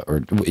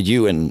 or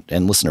you and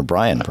listener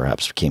Brian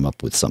perhaps came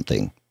up with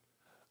something.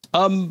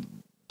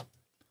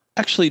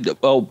 Actually,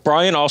 well,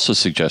 Brian also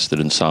suggested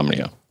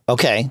Insomnia.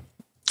 Okay.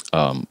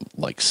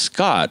 Like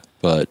Scott,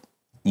 but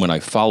when I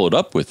followed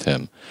up with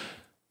him.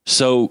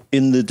 So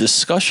in the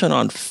discussion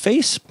on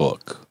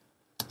Facebook,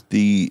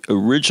 the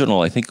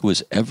original, I think it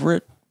was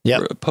Everett,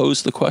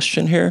 posed the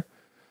question here.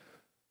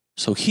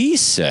 So he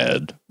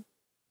said,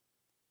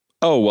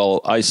 oh, well,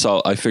 I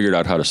figured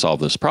out how to solve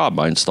this problem.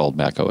 I installed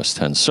Mac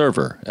OS X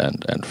server.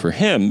 And for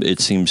him, it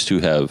seems to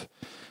have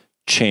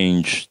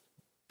changed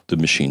the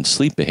machine's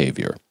sleep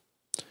behavior.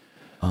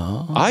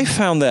 Oh. I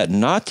found that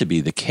not to be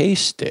the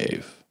case,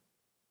 Dave.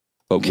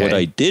 But what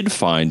I did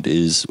find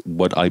is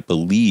what I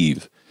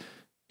believe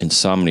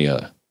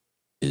Insomnia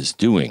is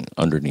doing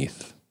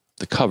underneath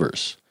the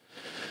covers.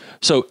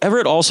 So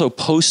Everett also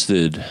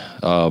posted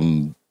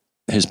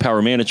his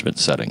power management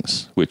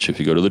settings, which if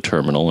you go to the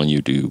terminal and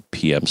you do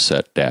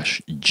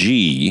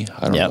pmset-G, I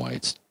don't know why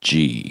it's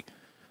G.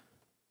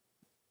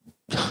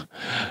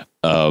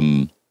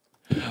 The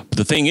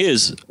thing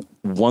is,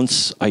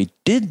 once I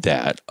did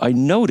that, I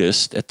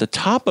noticed at the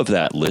top of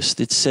that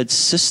list, it said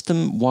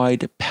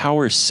system-wide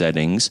power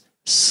settings,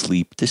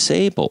 sleep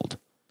disabled.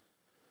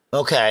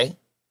 Okay.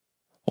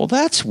 Well,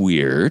 that's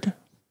weird.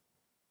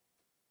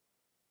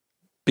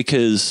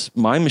 Because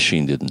my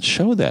machine didn't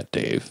show that,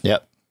 Dave.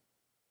 Yep.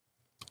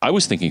 I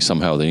was thinking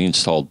somehow they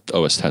installed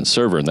OS X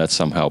server and that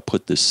somehow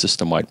put this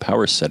system-wide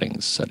power setting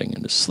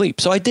into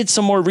sleep. So I did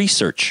some more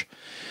research.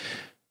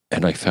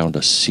 And I found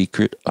a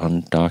secret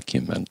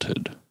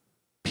undocumented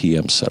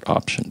pmset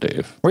option,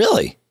 Dave.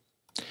 Really?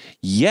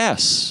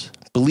 Yes.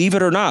 Believe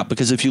it or not,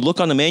 because if you look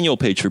on the manual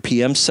page for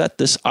pmset,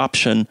 this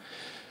option,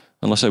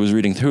 unless I was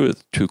reading through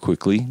it too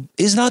quickly,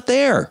 is not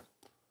there.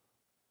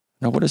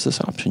 Now, what is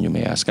this option, you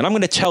may ask? And I'm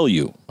going to tell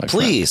you, my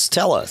Please, friend.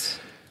 tell us.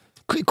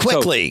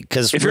 Quickly,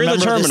 because if you're in the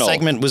terminal, this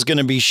segment was going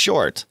to be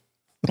short.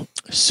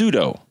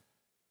 Sudo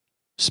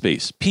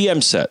space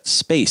pmset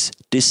space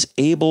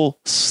disable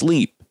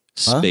sleep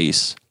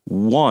space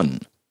 1.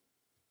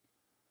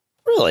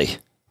 Really?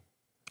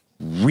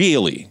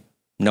 Really?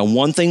 Now,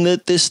 one thing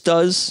that this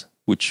does,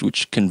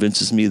 which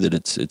convinces me that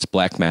it's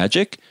black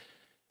magic,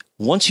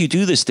 once you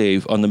do this,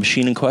 Dave, on the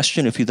machine in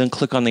question, if you then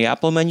click on the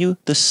Apple menu,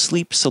 the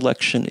sleep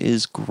selection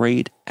is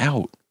grayed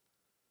out.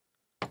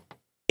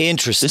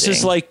 Interesting. This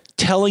is like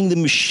telling the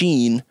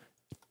machine,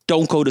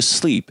 don't go to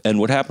sleep. And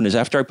what happened is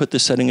after I put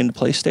this setting into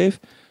place, Dave,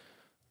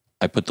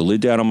 I put the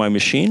lid down on my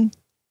machine,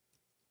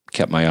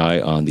 kept my eye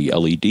on the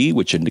LED,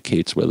 which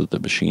indicates whether the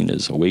machine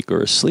is awake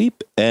or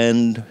asleep.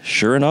 And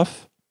sure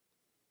enough,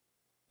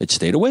 it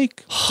stayed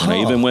awake. And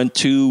I even went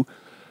to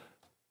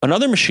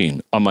another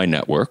machine on my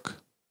network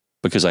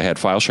because I had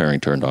file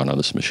sharing turned on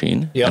this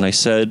machine. Yep. And I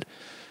said,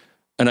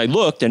 and I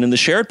looked, and in the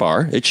shared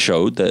bar, it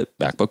showed that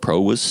MacBook Pro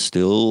was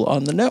still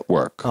on the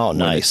network. Oh,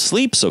 nice. When it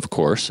sleeps, of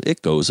course,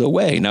 it goes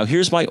away. Now,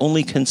 here's my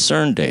only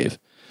concern, Dave.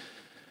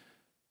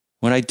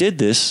 When I did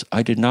this,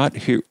 I did not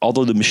hear,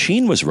 although the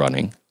machine was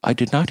running, I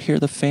did not hear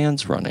the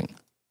fans running.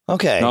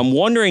 Okay. Now, I'm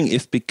wondering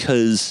if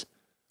because,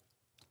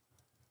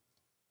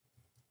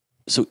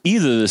 so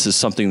either this is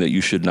something that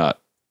you should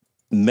not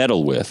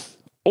meddle with,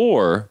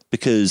 or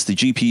because the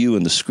GPU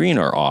and the screen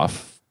are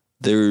off,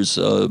 there's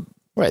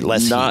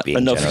less not heat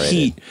enough generated.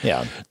 heat.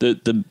 Yeah.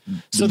 The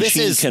so this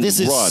machine is can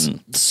this is run.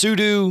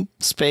 sudo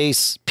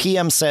space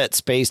pmset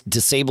space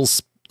disable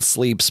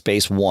sleep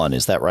space 1.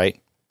 Is that right?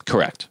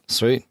 Correct.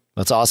 Sweet.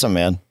 That's awesome,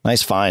 man.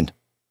 Nice find.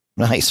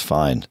 Nice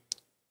find.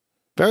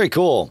 Very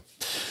cool.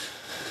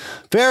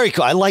 Very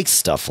cool. I like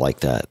stuff like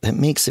that. It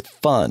makes it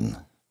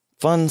fun.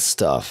 Fun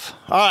stuff.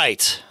 All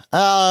right.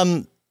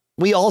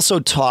 We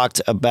also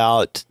talked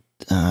about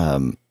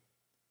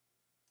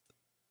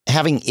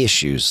having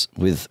issues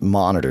with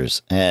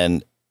monitors,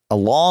 and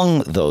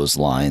along those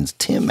lines,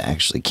 Tim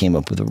actually came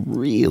up with a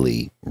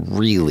really,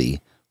 really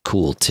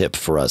cool tip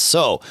for us.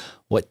 So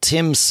what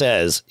Tim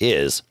says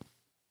is,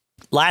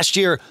 last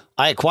year,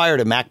 I acquired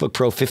a MacBook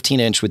Pro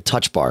 15-inch with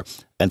Touch Bar,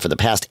 and for the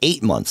past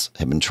 8 months,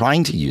 have been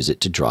trying to use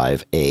it to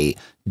drive a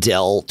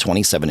Dell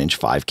 27-inch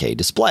 5K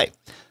display.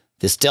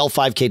 This Dell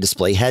 5K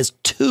display has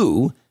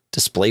 2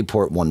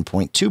 DisplayPort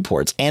 1.2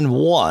 ports and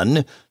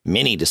 1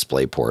 mini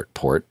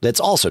DisplayPort that's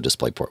also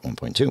DisplayPort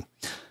 1.2.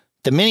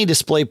 The mini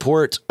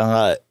DisplayPort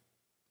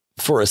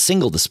for a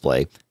single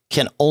display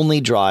can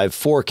only drive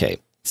 4K.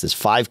 This is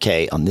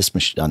 5K on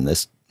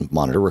this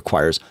monitor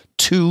requires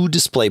 2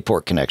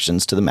 DisplayPort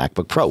connections to the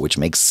MacBook Pro, which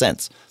makes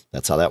sense.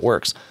 That's how that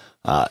works.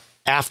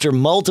 After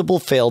multiple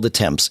failed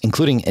attempts,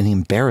 including an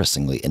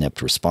embarrassingly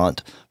inept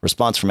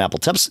response from Apple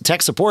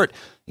tech support,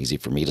 easy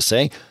for me to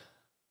say,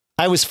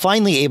 I was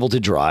finally able to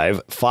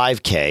drive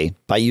 5K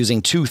by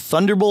using 2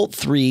 Thunderbolt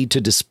 3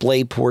 to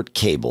DisplayPort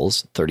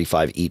cables,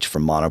 35 each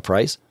from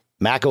Monoprice.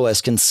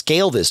 macOS can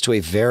scale this to a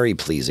very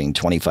pleasing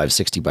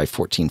 2560 by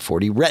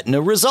 1440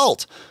 Retina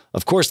result.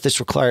 Of course, this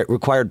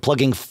required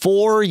plugging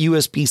 4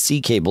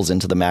 USB-C cables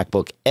into the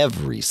MacBook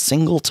every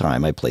single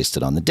time I placed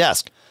it on the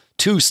desk,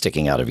 2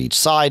 sticking out of each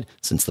side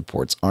since the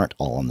ports aren't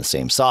all on the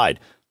same side.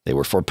 They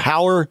were for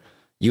power,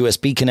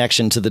 USB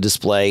connection to the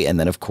display, and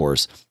then, of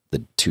course,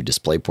 the 2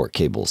 DisplayPort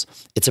cables.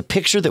 It's a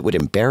picture that would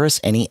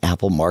embarrass any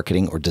Apple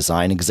marketing or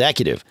design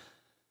executive.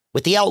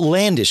 With the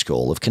outlandish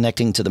goal of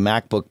connecting to the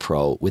MacBook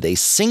Pro with a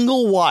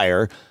single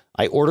wire,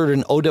 I ordered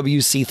an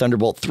OWC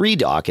Thunderbolt 3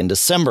 dock in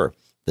December.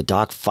 The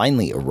dock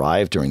finally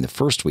arrived during the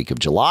first week of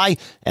July,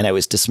 and I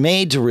was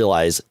dismayed to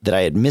realize that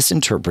I had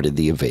misinterpreted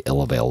the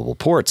available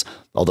ports.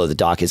 Although the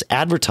dock is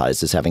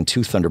advertised as having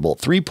 2 Thunderbolt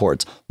 3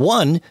 ports,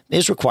 1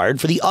 is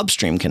required for the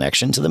upstream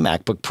connection to the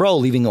MacBook Pro,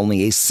 leaving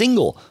only a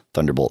single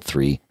Thunderbolt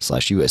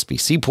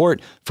 3/USB-C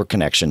port for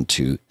connection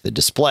to the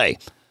display.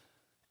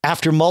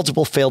 After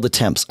multiple failed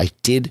attempts, I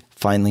did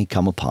finally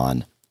come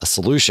upon a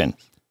solution.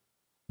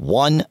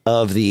 One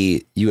of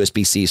the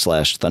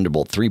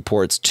USB-C/Thunderbolt 3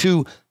 ports,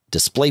 2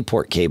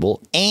 DisplayPort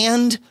cable,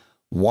 and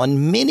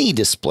 1 mini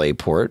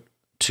DisplayPort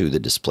to the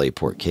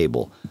DisplayPort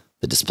cable.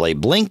 The display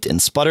blinked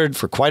and sputtered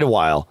for quite a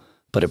while,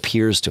 but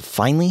appears to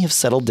finally have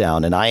settled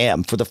down, and I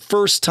am, for the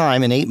first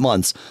time in 8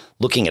 months,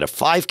 looking at a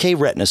 5K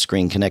Retina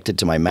screen connected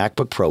to my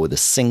MacBook Pro with a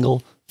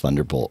single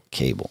Thunderbolt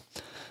cable.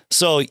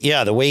 So,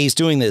 yeah, the way he's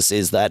doing this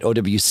is that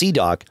OWC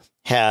dock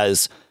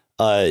has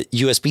a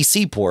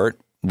USB-C port,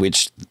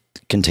 which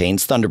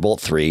contains Thunderbolt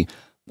 3,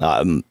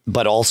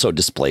 but also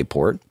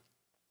DisplayPort,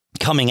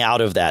 coming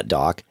out of that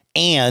dock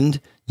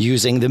and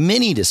using the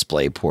mini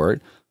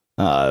DisplayPort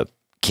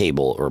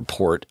cable or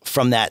port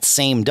from that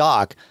same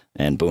dock,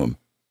 and boom,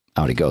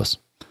 out it goes.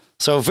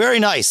 So very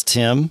nice,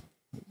 Tim.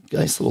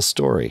 Nice little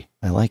story.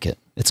 I like it.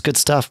 It's good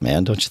stuff,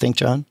 man. Don't you think,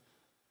 John?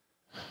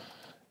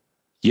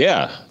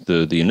 Yeah,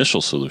 the initial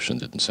solution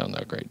didn't sound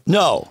that great.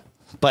 No,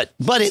 but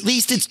at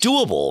least it's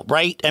doable,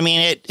 right? I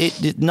mean,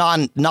 it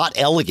not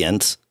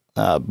elegant,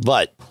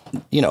 but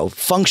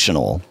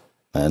functional,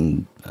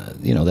 and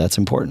that's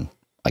important,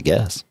 I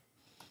guess.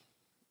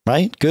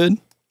 Right? Good.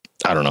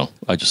 I don't know.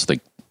 I just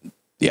think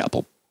the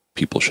Apple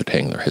people should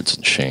hang their heads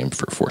in shame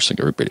for forcing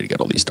everybody to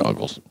get all these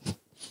dongles.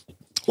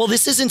 Well,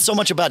 this isn't so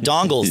much about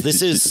dongles.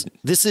 This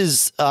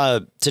is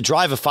to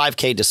drive a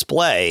 5K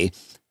display.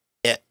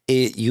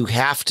 You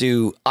have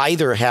to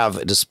either have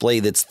a display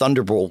that's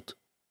Thunderbolt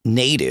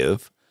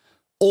native,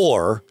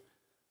 or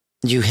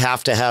you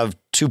have to have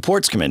 2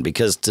 ports come in,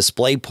 because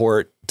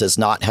DisplayPort does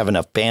not have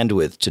enough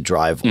bandwidth to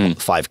drive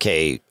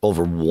 5K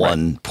over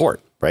one port,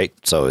 right?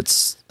 So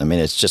it's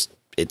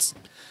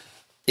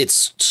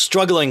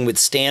struggling with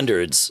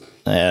standards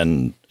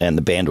and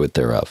the bandwidth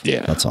thereof.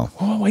 Yeah, that's all.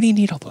 Oh, why do you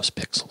need all those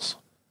pixels?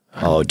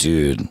 Oh,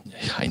 dude,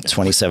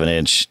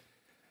 27-inch.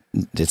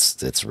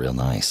 It's real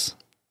nice.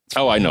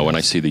 Oh, I know. When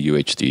I see the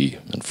UHD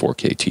and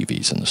 4K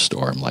TVs in the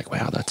store, I'm like,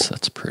 wow,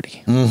 that's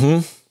pretty.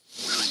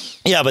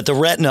 Mm-hmm. Yeah, but the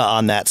Retina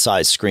on that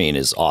size screen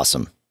is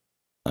awesome.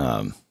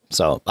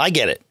 So I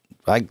get it.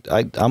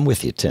 I'm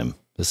with you, Tim.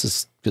 This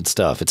is good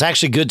stuff. It's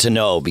actually good to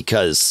know,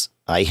 because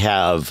I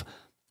have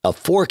a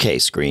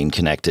 4K screen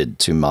connected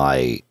to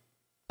my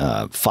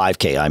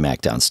 5K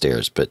iMac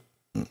downstairs, but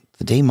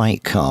the day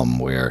might come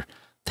where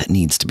that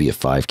needs to be a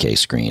 5K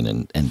screen,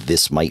 and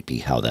this might be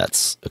how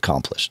that's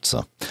accomplished.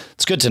 So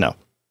it's good to know.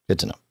 Good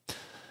to know.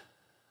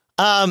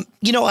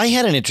 I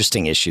had an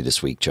interesting issue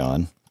this week,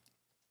 John.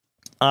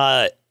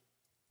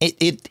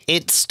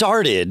 It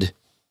started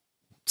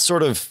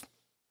sort of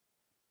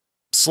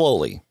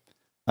slowly.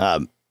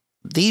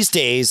 These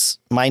days,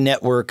 my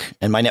network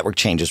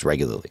changes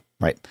regularly,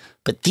 right?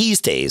 But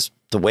these days,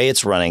 the way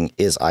it's running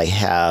is I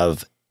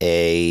have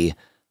I've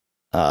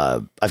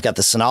got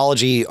the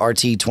Synology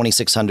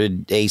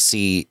RT2600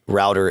 AC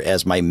router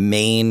as my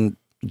main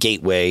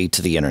gateway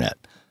to the internet.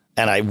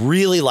 And I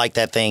really like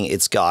that thing.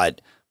 It's got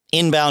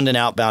inbound and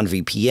outbound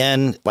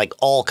VPN, like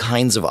all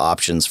kinds of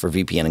options for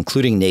VPN,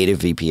 including native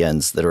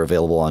VPNs that are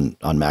available on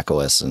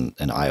macOS and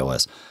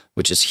iOS,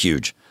 which is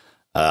huge.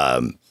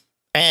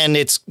 And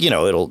it's,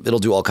 it'll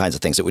do all kinds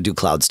of things. It would do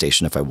Cloud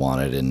Station if I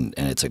wanted, and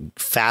it's a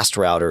fast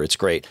router. It's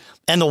great.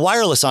 And the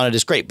wireless on it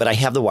is great, but I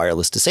have the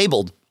wireless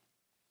disabled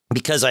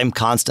because I'm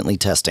constantly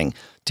testing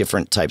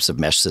different types of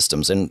mesh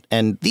systems.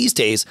 And these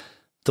days,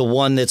 the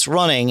one that's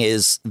running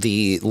is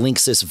the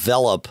Linksys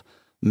Velop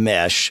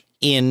mesh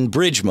in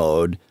bridge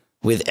mode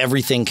with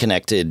everything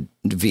connected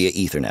via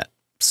Ethernet.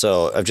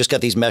 So I've just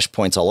got these mesh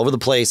points all over the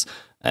place,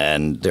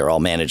 and they're all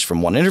managed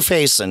from one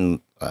interface, and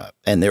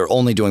they're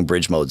only doing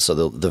bridge mode. So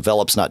the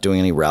Velop's not doing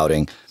any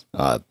routing.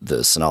 The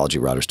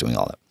Synology router's doing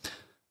all that.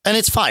 And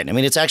it's fine. I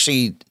mean, it's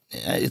actually,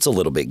 it's a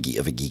little bit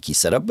of a geeky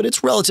setup, but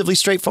it's relatively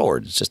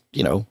straightforward. It's just,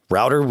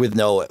 router with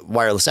no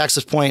wireless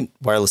access point,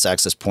 wireless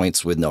access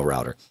points with no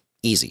router.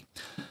 Easy.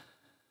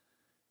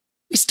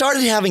 We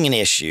started having an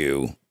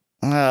issue,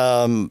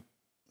 I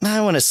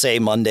want to say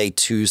Monday,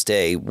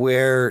 Tuesday,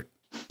 where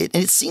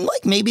it seemed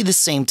like maybe the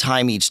same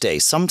time each day,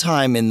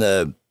 sometime in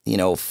the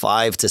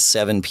 5 to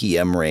 7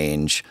 p.m.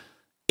 range,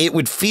 it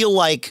would feel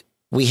like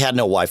we had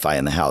no Wi-Fi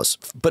in the house,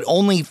 but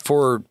only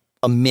for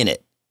a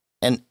minute.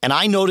 And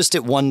I noticed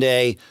it one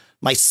day.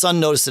 My son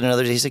noticed it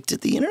another day. He's like,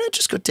 did the internet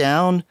just go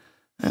down?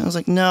 And I was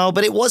like, no,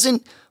 but it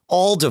wasn't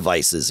all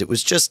devices. It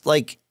was just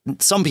like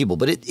some people,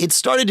 but it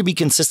started to be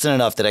consistent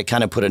enough that I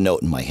kind of put a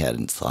note in my head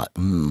and thought,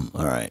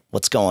 all right,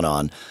 what's going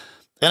on?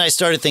 And I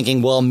started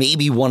thinking, well,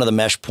 maybe one of the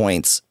mesh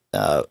points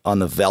on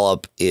the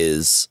Velop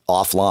is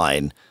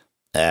offline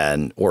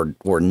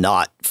or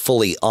not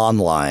fully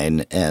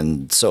online.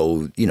 And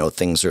so,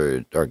 things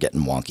are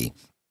getting wonky.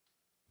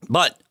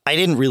 But I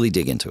didn't really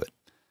dig into it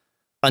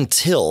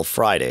until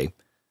Friday.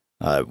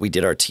 We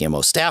did our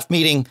TMO staff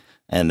meeting,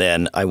 and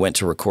then I went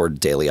to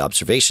record Daily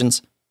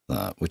Observations,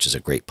 which is a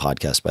great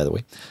podcast, by the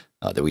way,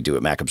 that we do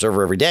at Mac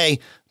Observer every day.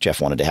 Jeff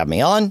wanted to have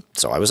me on,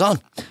 so I was on.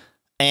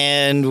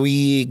 And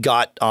we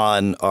got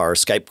on our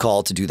Skype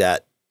call to do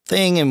that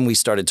thing, and we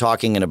started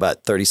talking, and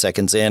about 30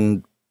 seconds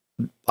in,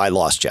 I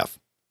lost Jeff.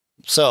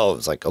 So I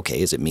was like, okay,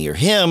 is it me or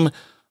him?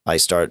 I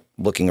start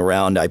looking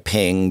around. I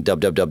ping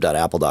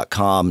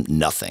www.apple.com,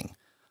 nothing.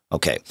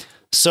 Okay.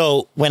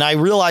 So when I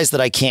realize that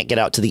I can't get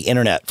out to the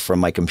internet from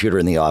my computer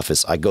in the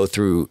office, I go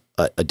through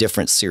a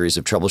different series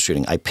of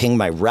troubleshooting. I ping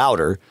my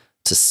router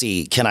to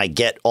see, can I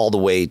get all the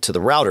way to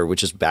the router,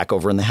 which is back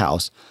over in the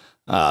house?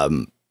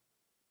 And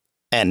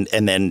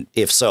then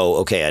if so,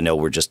 okay, I know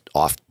we're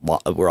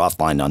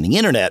offline on the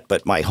internet,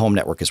 but my home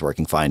network is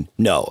working fine.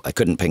 No, I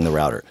couldn't ping the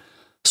router.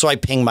 So I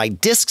ping my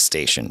disk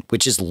station,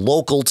 which is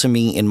local to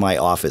me in my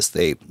office.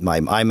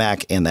 My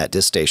iMac and that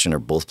disk station are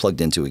both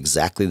plugged into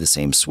exactly the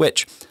same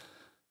switch.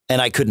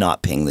 And I could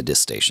not ping the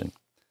disk station.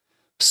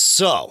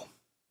 So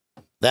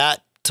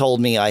that told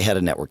me I had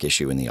a network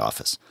issue in the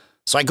office.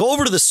 So I go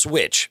over to the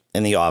switch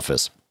in the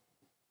office.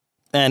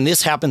 And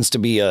this happens to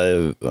be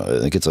I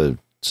think it's a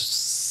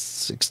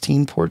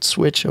 16-port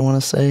switch, I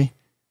want to say.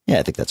 Yeah,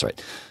 I think that's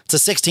right. It's a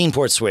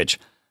 16-port switch.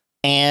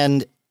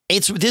 And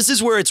this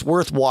is where it's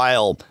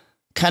worthwhile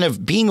kind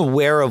of being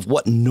aware of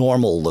what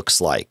normal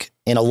looks like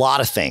in a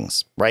lot of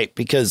things, right?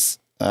 Because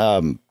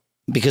then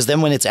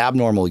when it's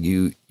abnormal,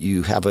 you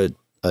have a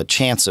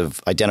chance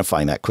of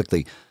identifying that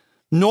quickly.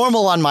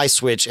 Normal on my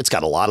switch, it's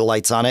got a lot of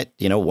lights on it,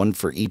 one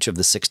for each of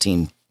the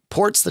 16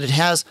 ports that it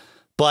has.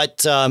 But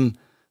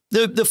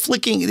the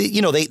flicking,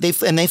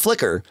 they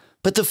flicker.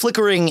 But the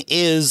flickering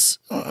is,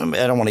 I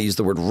don't want to use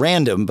the word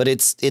random, but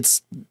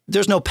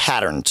there's no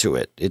pattern to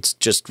it. It's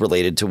just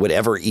related to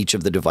whatever each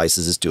of the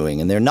devices is doing.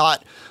 And they're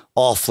not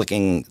all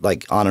flicking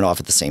like on and off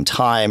at the same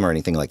time or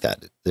anything like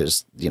that.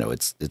 There's,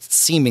 it's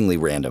seemingly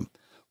random.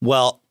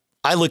 Well,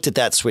 I looked at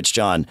that switch,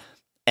 John,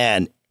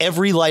 and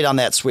every light on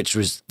that switch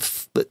was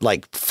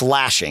like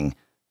flashing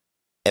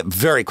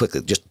very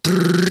quickly, just,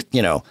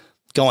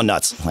 going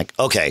nuts. Like,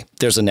 okay,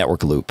 there's a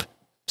network loop.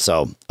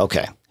 So,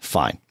 okay,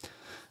 fine.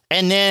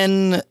 And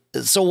then,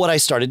 so what I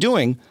started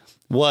doing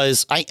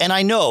was,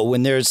 I know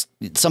when there's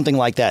something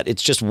like that,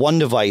 it's just one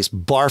device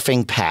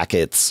barfing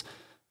packets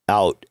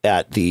out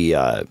at the,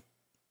 at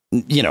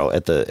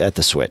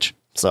the switch.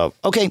 So,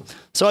 okay.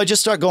 So I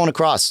just start going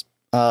across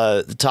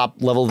the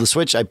top level of the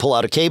switch. I pull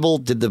out a cable,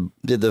 did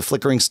the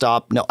flickering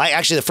stop. No,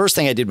 the first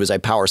thing I did was I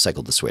power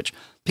cycled the switch,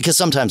 because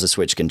sometimes the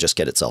switch can just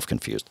get itself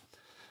confused.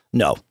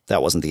 No,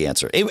 that wasn't the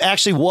answer. It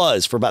actually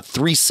was for about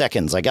 3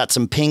 seconds. I got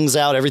some pings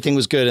out. Everything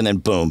was good. And then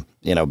boom,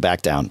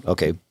 back down.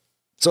 Okay.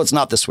 So it's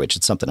not the switch.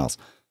 It's something else.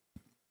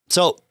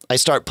 So I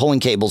start pulling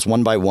cables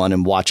one by one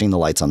and watching the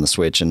lights on the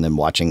switch, and then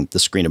watching the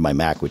screen of my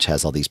Mac, which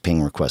has all these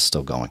ping requests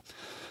still going.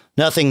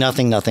 Nothing.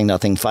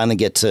 Finally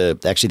get to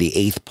actually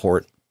the 8th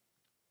port.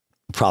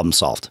 Problem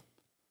solved.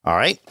 All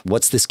right.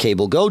 What's this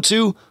cable go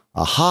to?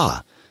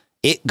 Aha.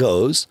 It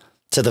goes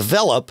to the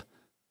Velop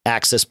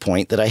access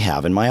point that I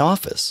have in my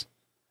office.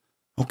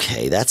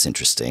 Okay, that's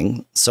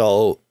interesting.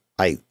 So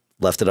I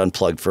left it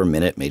unplugged for a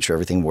minute, made sure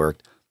everything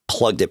worked,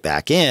 plugged it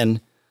back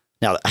in.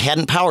 Now, I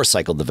hadn't power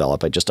cycled the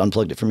Velop. I just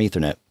unplugged it from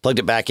Ethernet, plugged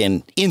it back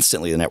in.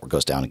 Instantly, the network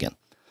goes down again.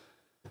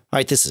 All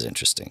right, this is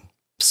interesting.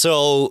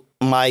 So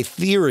my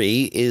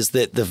theory is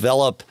that the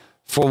Velop,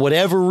 for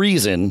whatever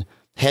reason,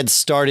 had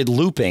started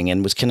looping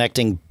and was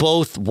connecting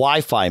both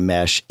Wi-Fi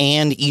mesh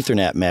and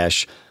Ethernet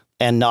mesh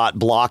and not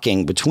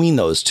blocking between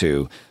those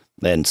two.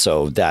 And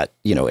so that,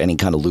 any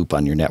kind of loop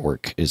on your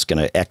network is going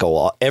to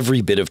echo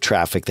every bit of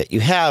traffic that you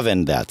have,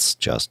 and that's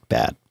just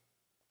bad.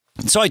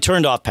 So I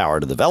turned off power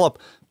to develop,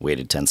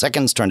 waited 10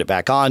 seconds, turned it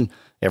back on.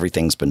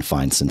 Everything's been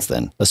fine since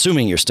then.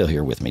 Assuming you're still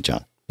here with me,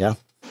 John. Yeah?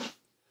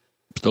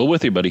 Still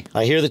with you, buddy.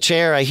 I hear the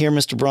chair. I hear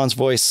Mr. Braun's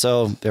voice.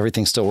 So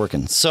everything's still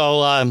working.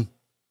 So, and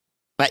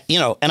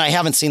I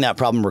haven't seen that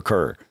problem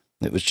recur.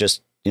 It was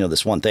just,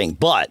 this one thing.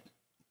 But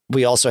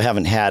we also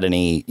haven't had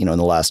any, in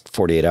the last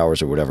 48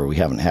 hours or whatever, we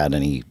haven't had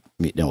any,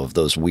 of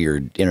those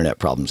weird internet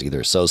problems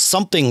either. So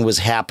something was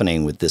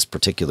happening with this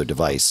particular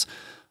device.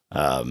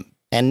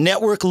 And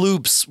network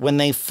loops, when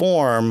they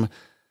form,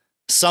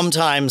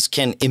 sometimes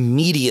can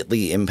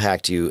immediately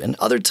impact you, and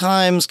other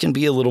times can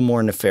be a little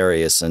more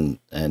nefarious and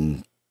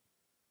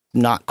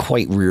not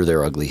quite rear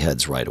their ugly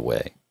heads right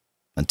away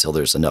until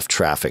there's enough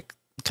traffic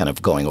kind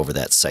of going over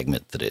that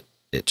segment that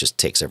it just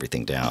takes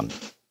everything down.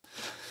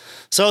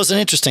 So it was an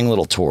interesting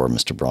little tour,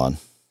 Mr. Braun.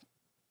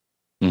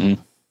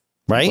 Mm-hmm.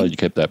 Right? Glad you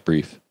kept that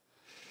brief.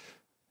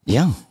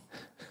 Yeah.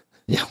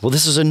 Yeah. Well,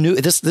 this was a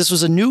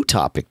new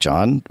topic,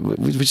 John.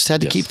 We just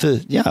had to keep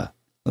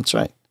that's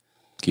right.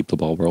 Keep the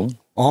ball rolling.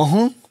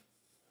 Uh-huh.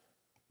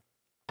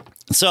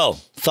 So,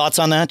 thoughts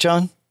on that,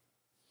 John?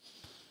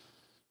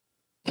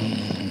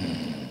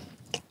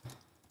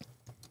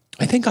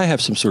 I think I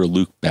have some sort of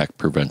loop back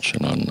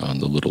prevention on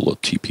the little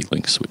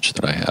TP-Link switch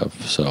that I have.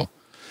 So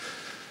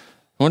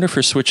I wonder if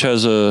your switch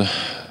has a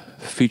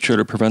feature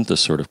to prevent this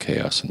sort of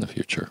chaos in the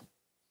future.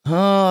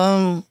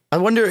 I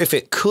wonder if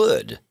it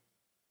could.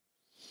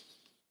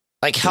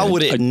 Like, how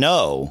would it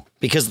know?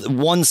 Because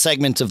one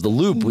segment of the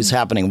loop was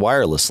happening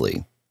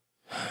wirelessly.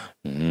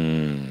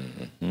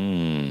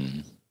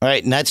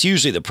 Right, and that's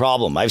usually the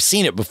problem. I've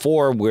seen it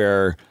before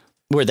where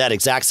that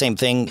exact same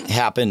thing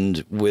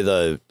happened with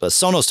a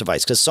Sonos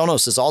device, because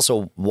Sonos is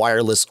also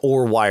wireless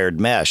or wired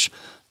mesh,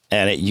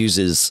 and it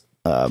uses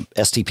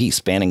STP,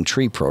 spanning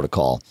tree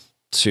protocol,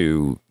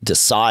 to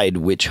decide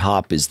which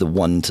hop is the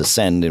one to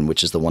send and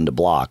which is the one to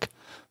block.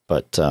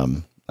 But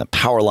a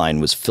power line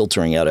was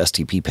filtering out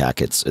STP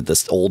packets.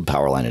 This old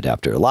power line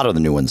adapter. A lot of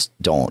the new ones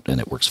don't, and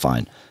it works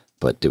fine.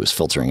 But it was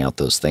filtering out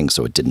those things,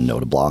 so it didn't know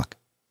to block.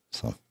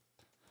 So,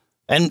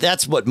 and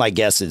that's what my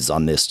guess is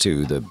on this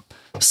too.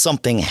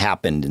 Something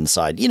happened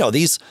inside.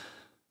 These.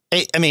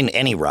 I mean,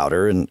 any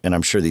router, and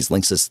I'm sure these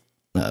Linksys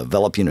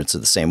Velop units are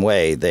the same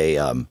way. They,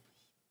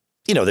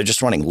 they're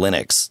just running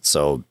Linux,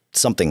 so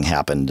something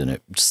happened and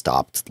it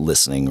stopped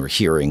listening or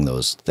hearing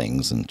those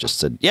things and just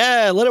said,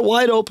 "Yeah, let it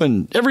wide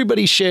open.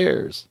 Everybody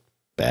shares."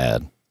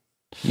 Bad.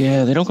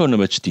 Yeah, they don't go into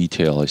much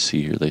detail. I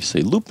see here. They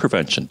say loop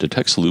prevention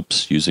detects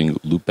loops using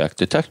loopback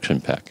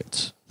detection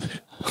packets.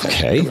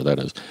 Okay. Whatever that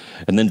is.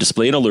 And then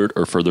display an alert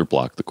or further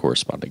block the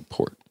corresponding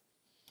port.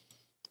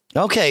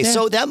 Okay,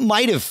 so that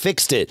might have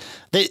fixed it.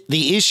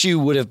 The issue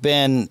would have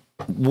been,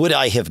 would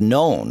I have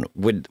known?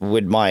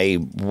 Would my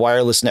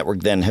wireless network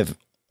then have,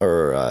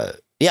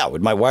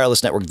 would my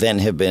wireless network then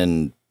have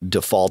been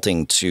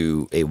defaulting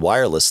to a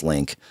wireless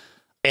link?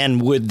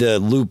 And would the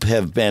loop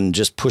have been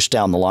just pushed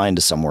down the line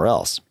to somewhere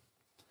else?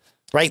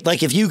 Right?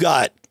 Like if you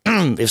got,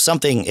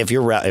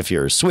 if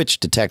your switch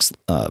detects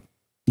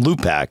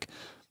loopback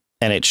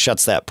and it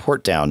shuts that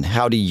port down,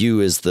 how do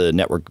you as the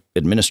network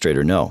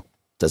administrator know?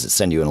 Does it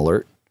send you an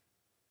alert?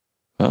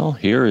 Well,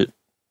 here it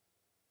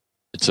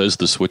says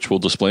the switch will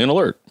display an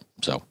alert.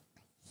 So,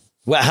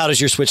 well, how does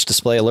your switch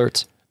display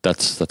alerts?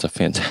 That's a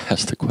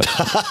fantastic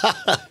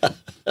question.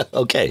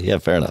 Okay, yeah,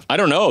 fair enough. I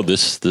don't know.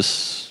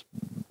 This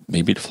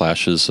maybe it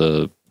flashes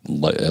a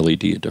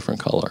LED a different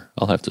color.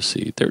 I'll have to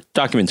see. Their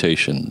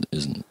documentation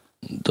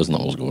doesn't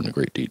always go into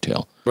great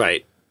detail.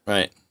 Right.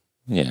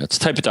 Yeah, it's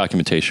the type of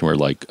documentation where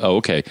like, oh,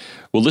 okay,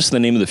 we'll list the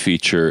name of the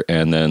feature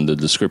and then the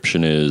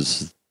description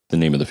is the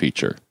name of the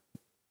feature.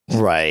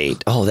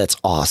 Right. Oh, that's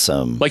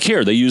awesome. Like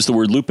here, they use the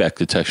word loopback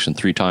detection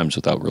 3 times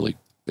without really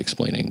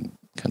explaining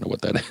kind of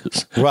what that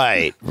is.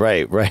 Right.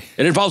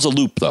 It involves a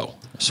loop, though,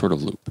 a sort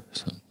of loop.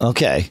 So.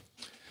 Okay.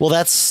 Well,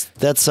 that's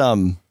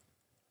isn't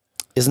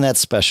that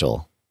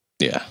special?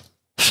 Yeah.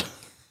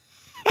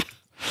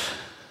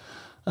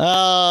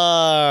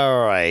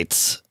 All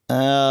right.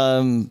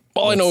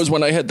 All I know is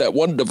when I had that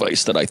one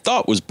device that I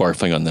thought was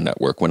barfing on the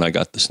network, when I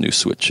got this new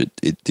switch,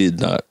 it did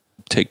not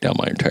take down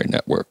my entire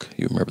network.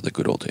 You remember the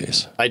good old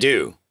days. I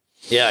do.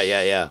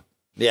 Yeah.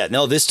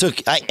 No, this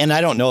took, and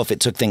I don't know if it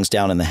took things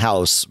down in the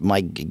house.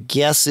 My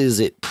guess is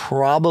it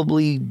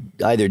probably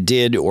either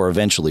did or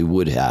eventually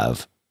would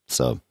have.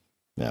 So,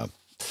 yeah.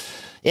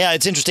 Yeah,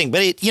 it's interesting.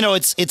 But,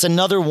 it's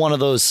another one of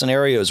those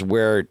scenarios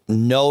where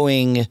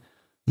knowing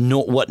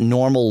what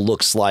normal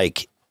looks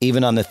like,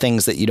 even on the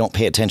things that you don't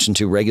pay attention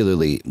to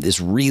regularly,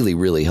 is really,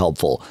 really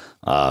helpful.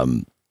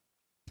 And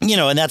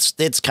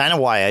it's kind of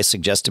why I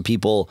suggest to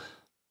people,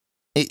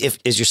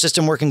 is your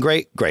system working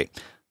great?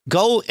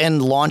 Go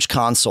and launch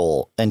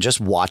console and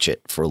just watch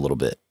it for a little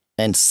bit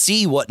and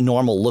see what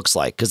normal looks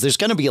like. Because there's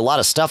going to be a lot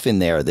of stuff in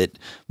there that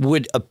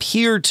would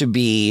appear to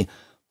be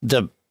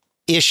the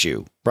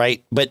issue,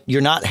 right? But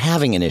you're not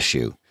having an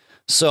issue.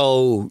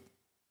 So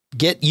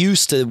get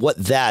used to what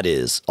that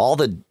is. All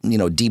the,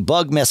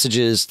 debug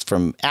messages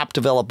from app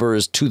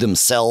developers to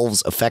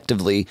themselves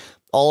effectively,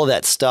 all of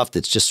that stuff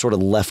that's just sort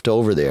of left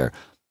over there.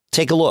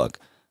 Take a look.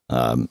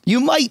 You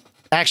might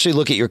actually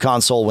look at your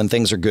console when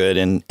things are good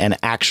and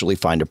actually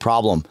find a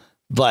problem.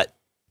 But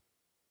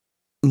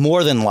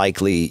more than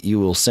likely, you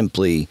will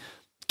simply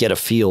get a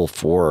feel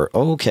for,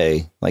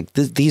 okay, like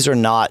these are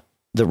not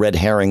the red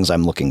herrings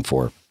I'm looking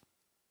for.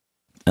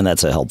 And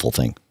that's a helpful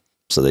thing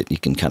so that you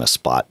can kind of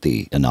spot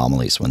the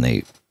anomalies when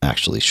they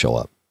actually show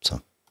up.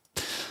 So,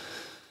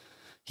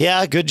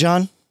 yeah, good,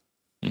 John.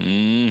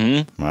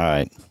 Mm-hmm. All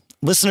right.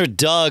 Listener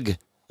Doug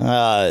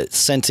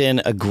sent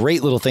in a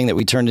great little thing that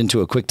we turned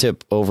into a quick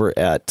tip over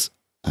at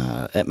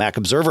Mac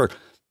Observer.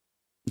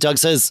 Doug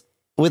says,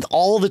 with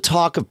all the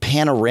talk of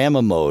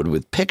panorama mode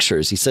with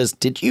pictures, he says,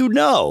 did you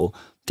know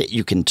that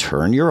you can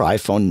turn your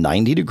iPhone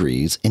 90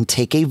 degrees and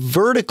take a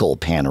vertical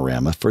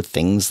panorama for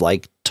things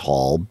like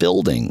tall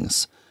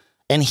buildings?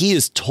 And he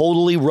is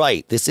totally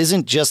right. This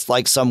isn't just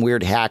like some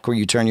weird hack where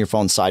you turn your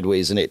phone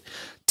sideways and it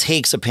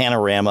takes a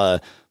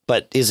panorama,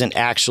 but isn't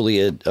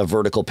actually a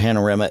vertical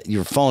panorama.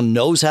 Your phone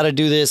knows how to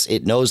do this.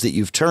 It knows that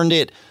you've turned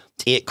it.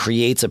 It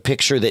creates a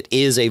picture that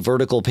is a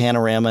vertical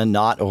panorama,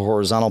 not a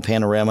horizontal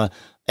panorama.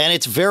 And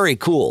it's very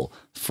cool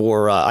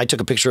for, I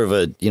took a picture of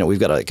we've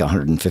got like a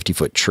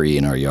 150-foot tree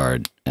in our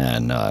yard,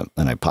 and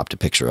I popped a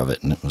picture of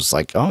it, and it was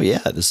like, oh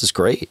yeah, this is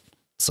great.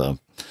 So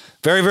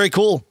very, very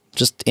cool.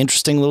 Just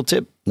interesting little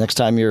tip. Next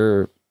time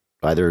you're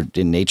either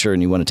in nature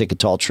and you want to take a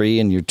tall tree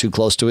and you're too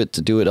close to it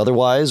to do it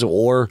otherwise,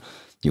 or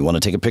you want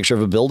to take a picture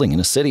of a building in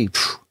a city,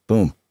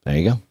 boom, there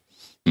you go.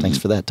 Mm-hmm. Thanks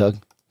for that, Doug.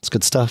 It's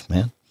good stuff,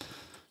 man.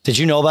 Did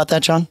you know about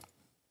that, John?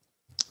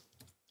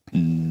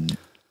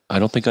 I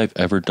don't think I've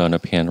ever done a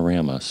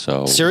panorama,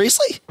 so...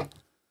 Seriously?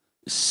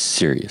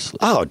 Seriously.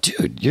 Oh,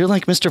 dude, you're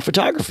like Mr.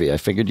 Photography. I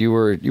figured you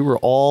were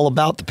all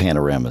about the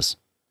panoramas.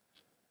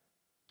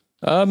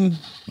 Well,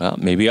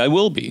 maybe I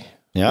will be.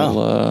 Yeah.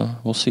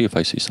 We'll see if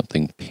I see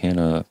something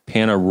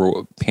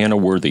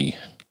pana-worthy.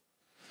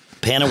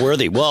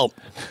 Pana-worthy. Well,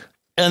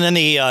 and then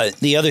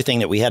the other thing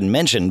that we hadn't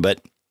mentioned,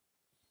 but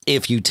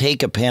if you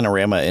take a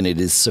panorama and it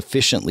is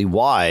sufficiently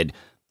wide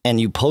and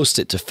you post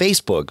it to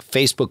Facebook,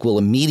 Facebook will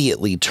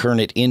immediately turn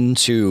it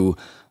into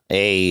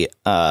a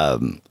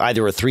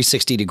either a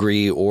 360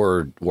 degree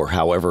or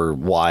however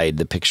wide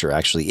the picture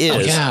actually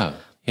is. Oh,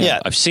 yeah.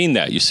 I've seen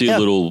that. You see a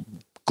little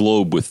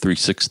globe with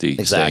 360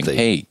 exactly. saying,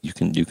 hey, you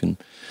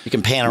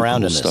can pan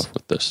around in this stuff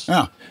with this.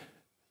 Yeah.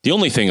 The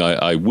only thing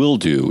I will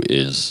do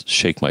is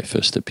shake my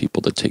fist at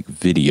people that take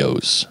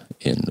videos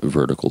in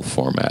vertical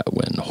format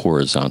when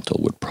horizontal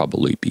would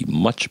probably be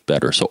much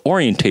better. So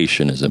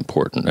orientation is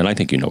important, and I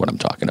think you know what I'm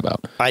talking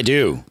about. I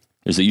do.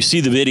 Is that you see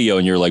the video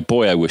and you're like,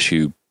 boy, I wish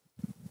you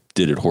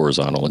did it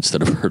horizontal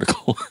instead of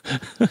vertical.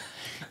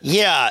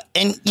 Yeah,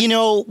 and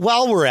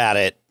while we're at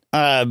it,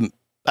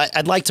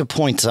 I'd like to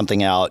point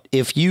something out.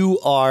 If you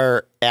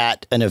are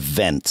at an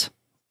event,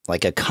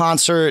 like a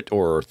concert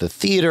or the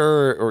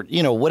theater or,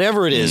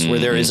 whatever it is, where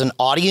there is an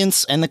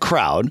audience and the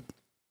crowd,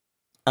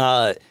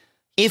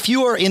 if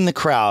you are in the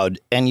crowd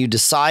and you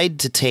decide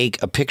to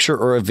take a picture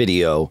or a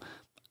video,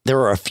 there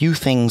are a few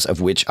things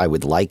of which I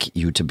would like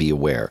you to be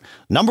aware.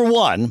 Number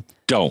one,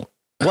 don't.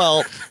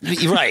 Well,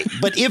 right.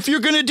 But if you're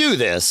going to do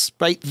this,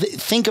 right,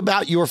 think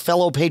about your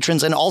fellow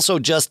patrons and also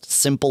just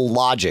simple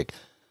logic.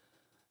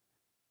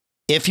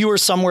 If you are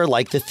somewhere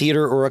like the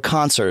theater or a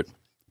concert,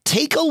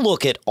 take a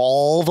look at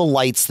all the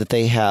lights that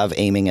they have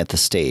aiming at the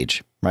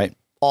stage, right?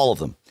 All of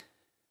them.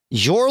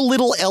 Your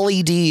little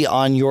LED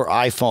on your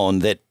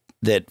iPhone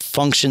that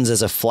functions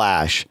as a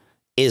flash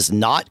is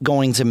not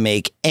going to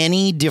make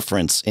any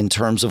difference in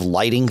terms of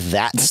lighting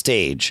that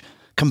stage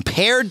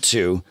compared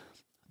to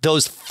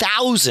those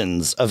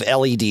thousands of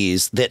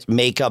LEDs that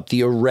make up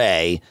the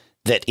array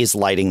that is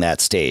lighting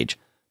that stage.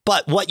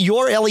 But what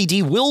your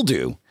LED will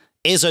do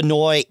is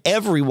annoy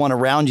everyone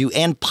around you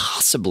and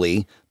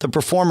possibly the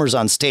performers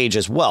on stage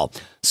as well.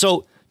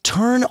 So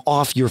turn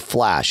off your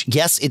flash.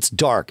 Yes, it's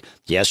dark.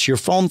 Yes, your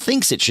phone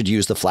thinks it should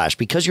use the flash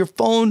because your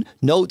phone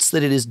notes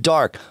that it is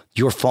dark.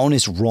 Your phone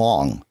is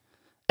wrong,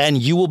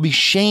 and you will be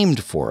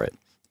shamed for it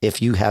if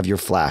you have your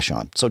flash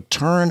on. So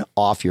turn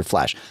off your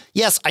flash.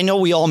 Yes, I know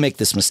we all make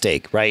this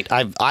mistake, right?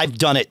 I've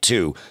done it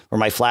too, where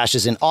my flash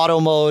is in auto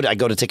mode. I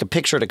go to take a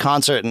picture at a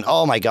concert and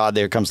oh my God,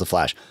 there comes the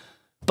flash.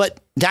 But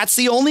that's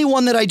the only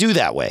one that I do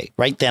that way,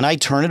 right? Then I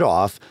turn it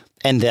off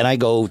and then I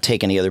go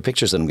take any other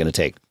pictures that I'm going to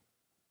take.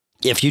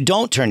 If you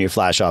don't turn your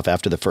flash off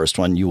after the first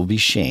one, you will be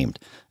shamed,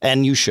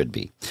 and you should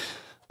be.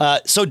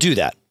 So do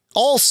that.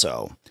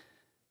 Also,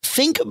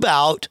 think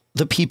about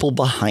the people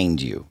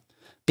behind you.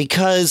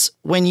 Because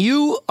when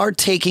you are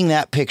taking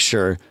that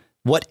picture,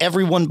 what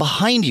everyone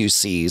behind you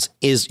sees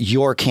is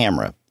your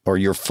camera or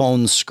your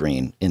phone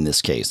screen in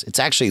this case. It's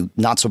actually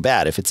not so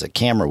bad if it's a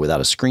camera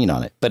without a screen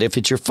on it. But if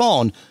it's your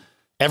phone,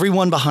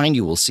 everyone behind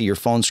you will see your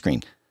phone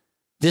screen.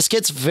 This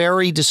gets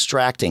very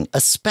distracting,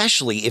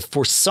 especially if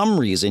for some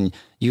reason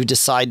you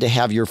decide to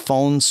have your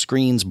phone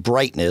screen's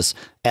brightness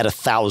at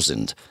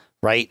 1,000,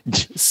 right?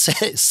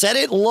 Set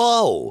it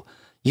low.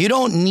 You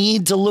don't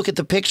need to look at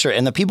the picture,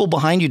 and the people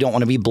behind you don't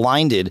want to be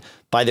blinded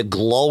by the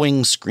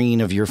glowing screen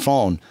of your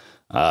phone.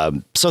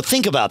 So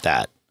think about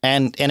that.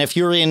 And if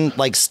you're in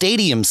like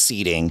stadium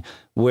seating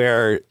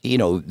where, you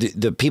know,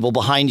 the people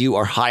behind you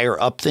are higher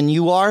up than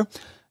you are,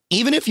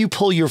 even if you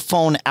pull your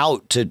phone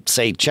out to,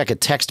 say, check a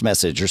text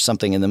message or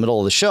something in the middle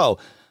of the show,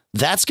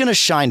 that's going to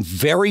shine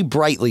very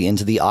brightly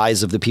into the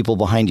eyes of the people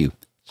behind you.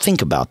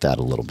 Think about that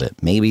a little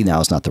bit. Maybe now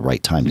is not the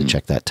right time to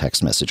check that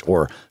text message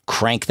or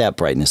crank that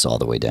brightness all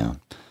the way down.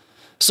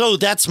 So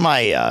that's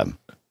my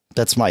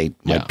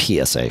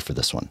PSA for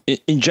this one.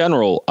 In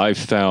general, I've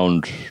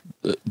found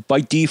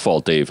by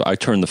default, Dave, I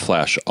turn the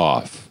flash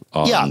off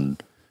on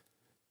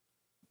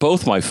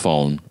both my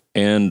phone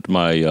and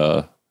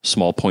my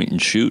small point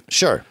and shoot.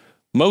 Sure.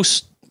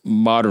 Most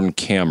modern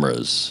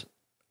cameras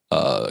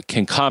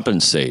can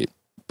compensate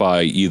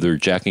by either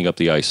jacking up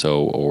the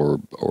ISO or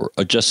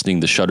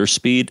adjusting the shutter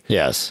speed.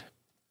 Yes.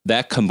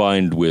 That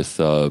combined with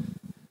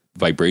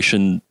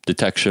vibration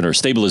detection or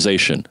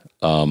stabilization.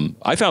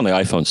 I found the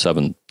iPhone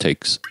 7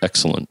 takes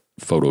excellent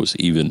photos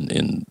even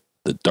in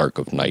the dark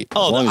of night.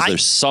 As long as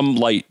there's some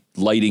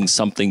lighting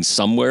something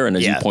somewhere. And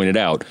as you pointed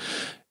out,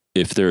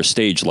 if there are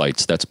stage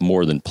lights, that's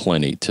more than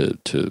plenty to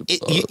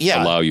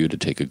allow you to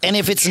take a good And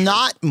if it's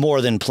not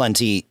more than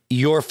plenty,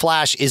 your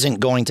flash isn't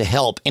going to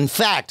help. In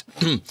fact,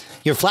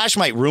 your flash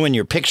might ruin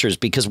your pictures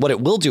because what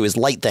it will do is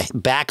light the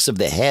backs of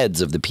the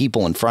heads of the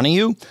people in front of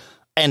you.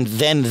 And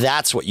then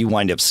that's what you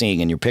wind up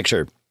seeing in your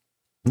picture.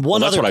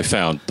 That's what I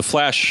found. The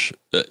flash,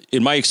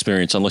 in my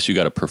experience, unless you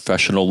got a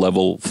professional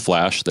level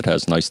flash that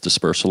has nice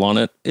dispersal on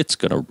it, it's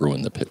going to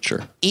ruin the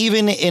picture.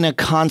 Even in a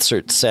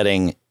concert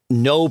setting,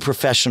 no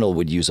professional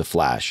would use a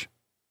flash.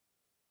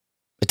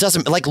 It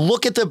doesn't, like,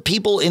 look at the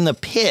people in the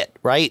pit,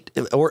 right?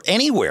 Or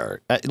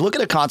anywhere. Look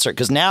at a concert,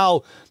 because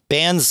now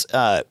bands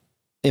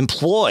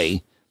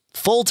employ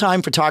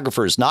full-time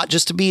photographers, not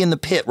just to be in the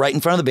pit right in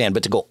front of the band,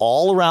 but to go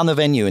all around the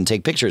venue and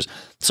take pictures.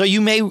 So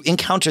you may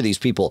encounter these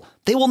people.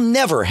 They will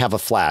never have a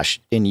flash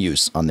in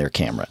use on their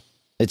camera.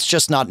 It's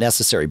just not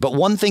necessary. But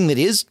one thing that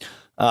is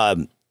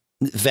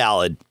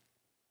valid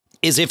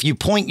is if you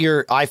point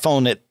your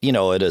iPhone at,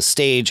 at a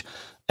stage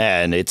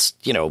and it's,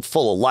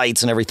 full of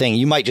lights and everything,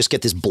 you might just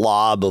get this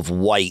blob of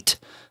white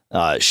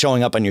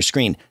showing up on your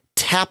screen.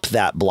 Tap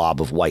that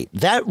blob of white.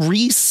 That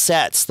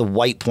resets the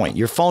white point.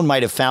 Your phone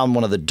might have found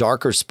one of the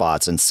darker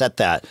spots and set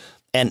that.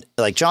 And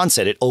like John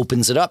said, it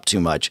opens it up too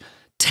much.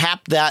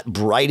 Tap that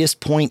brightest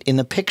point in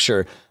the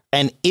picture,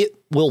 and it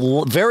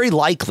will very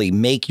likely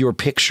make your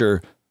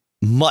picture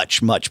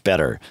much, much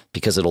better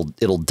because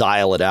it'll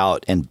dial it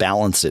out and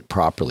balance it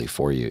properly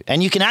for you.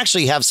 And you can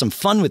actually have some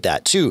fun with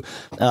that too.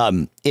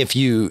 If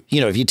you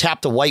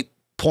tap the white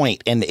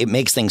point and it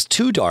makes things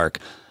too dark,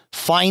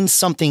 find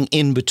something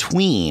in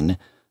between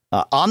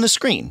on the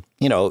screen,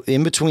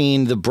 in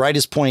between the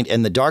brightest point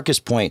and the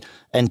darkest point,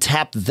 and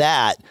tap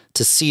that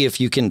to see if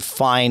you can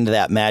find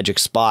that magic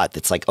spot.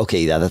 That's like,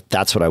 okay,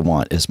 that's what I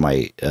want as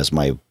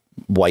my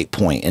white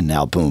point, and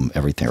now boom,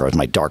 everything, or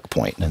my dark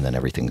point, and then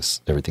everything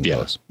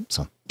goes.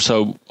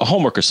 So a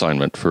homework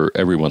assignment for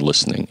everyone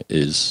listening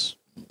is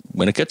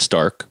when it gets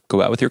dark,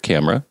 go out with your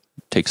camera,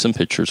 take some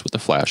pictures with the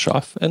flash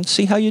off, and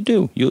see how you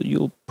do.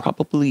 You'll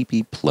probably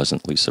be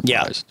pleasantly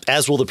surprised. Yeah,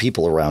 as will the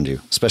people around you,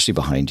 especially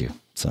behind you.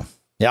 So.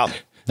 Yeah,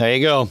 there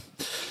you go.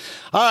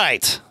 All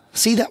right.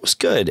 See, that was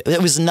good.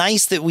 It was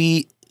nice that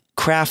we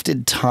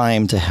crafted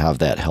time to have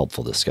that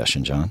helpful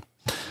discussion, John.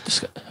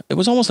 It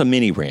was almost a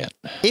mini rant.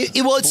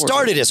 It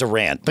started as a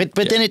rant, but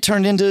then it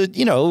turned into,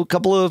 a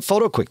couple of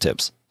photo quick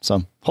tips.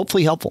 So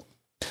hopefully helpful.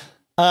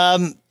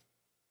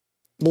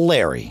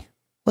 Larry.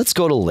 Let's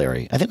go to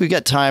Larry. I think we've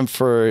got time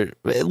for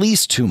at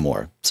least two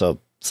more. So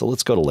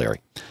let's go to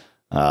Larry.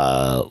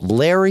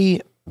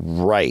 Larry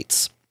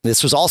writes.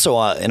 This was also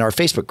in our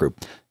Facebook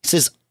group. He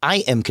says, I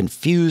am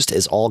confused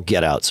as all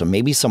get out, so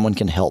maybe someone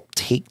can help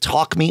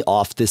talk me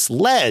off this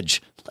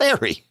ledge.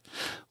 Larry,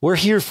 we're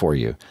here for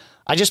you.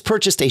 I just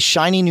purchased a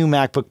shiny new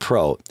MacBook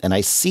Pro, and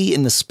I see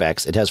in the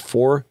specs it has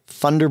 4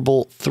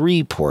 Thunderbolt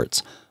 3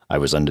 ports. I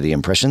was under the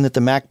impression that the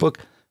MacBook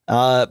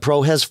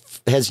Pro has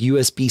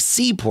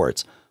USB-C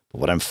ports. But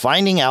what I'm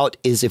finding out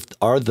is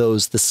are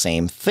those the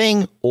same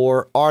thing,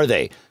 or are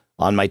they?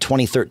 On my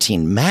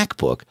 2013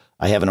 MacBook,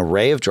 I have an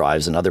array of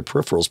drives and other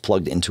peripherals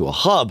plugged into a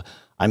hub.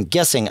 I'm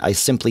guessing I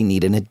simply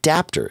need an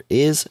adapter.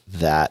 Is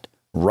that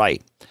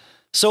right?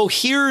 So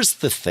here's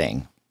the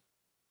thing.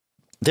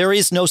 There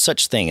is no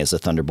such thing as a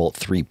Thunderbolt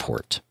 3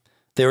 port.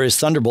 There is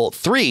Thunderbolt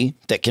 3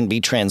 that can be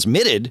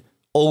transmitted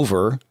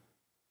over,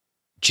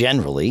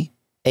 generally,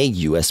 a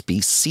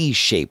USB-C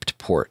shaped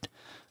port.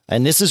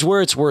 And this is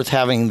where it's worth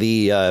having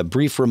the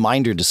brief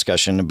reminder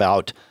discussion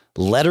about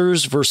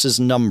letters versus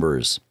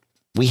numbers.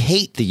 We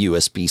hate the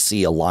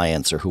USB-C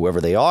Alliance or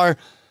whoever they are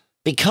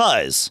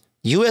because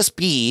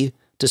USB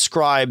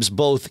describes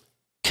both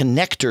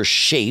connector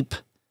shape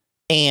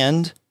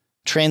and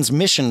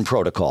transmission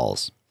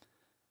protocols.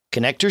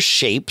 connector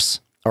shapes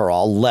are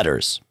all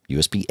letters.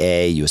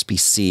 USB-A,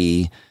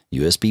 USB-C,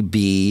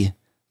 USB-B.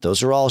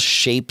 Those are all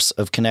shapes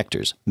of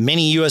connectors.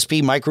 Mini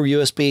USB, micro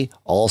USB,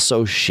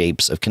 also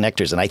shapes of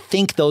connectors. And I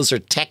think those are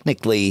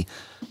technically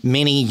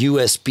mini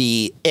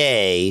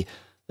USB-A,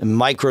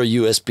 micro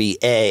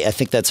USB-A. I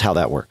think that's how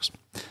that works.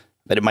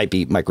 But it might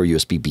be micro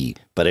USB-B.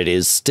 But it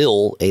is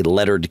still a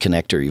lettered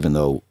connector, even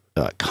though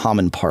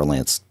common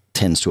parlance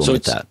tends to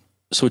omit that.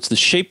 So it's the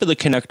shape of the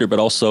connector, but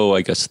also,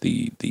 I guess,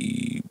 the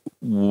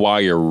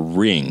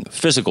wiring,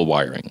 physical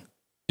wiring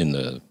in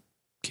the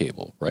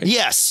cable, right?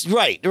 Yes,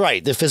 right.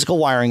 The physical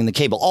wiring in the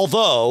cable.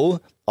 Although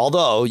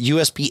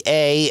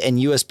USB-A and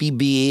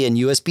USB-B and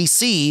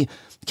USB-C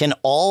can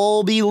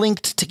all be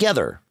linked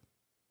together,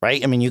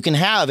 right? I mean, you can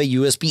have a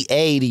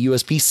USB-A to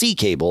USB-C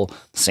cable,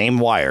 same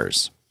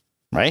wires,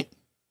 right?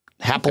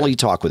 Happily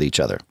talk with each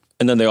other.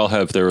 And then they all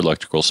have their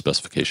electrical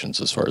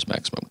specifications as far as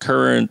maximum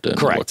current and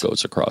what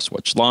goes across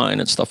which line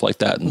and stuff like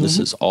that. And this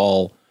is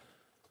all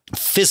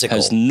physical.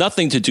 Has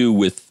nothing to do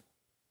with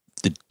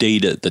the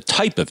data, the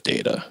type of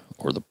data,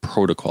 or the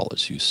protocol,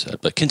 as you said.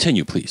 But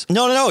continue, please.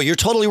 No. You're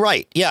totally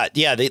right. Yeah.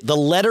 The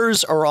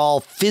letters are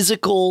all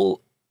physical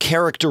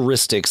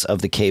characteristics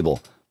of the cable.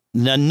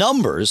 The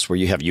numbers, where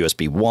you have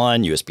USB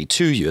 1, USB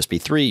 2,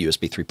 USB 3,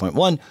 USB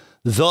 3.1,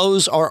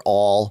 those are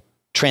all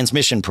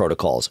transmission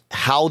protocols,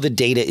 how the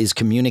data is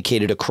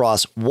communicated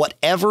across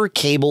whatever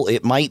cable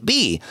it might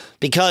be,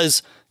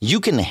 because you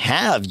can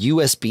have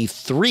USB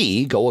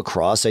 3 go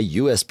across a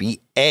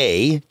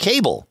USB-A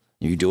cable.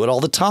 You do it all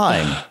the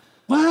time.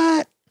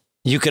 What?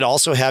 You could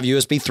also have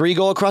USB 3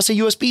 go across a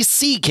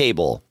USB-C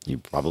cable. You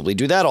probably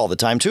do that all the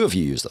time, too, if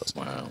you use those.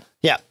 Wow.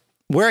 Yeah.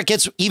 Where it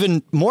gets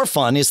even more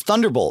fun is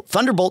Thunderbolt.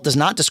 Thunderbolt does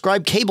not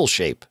describe cable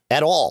shape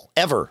at all,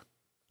 ever.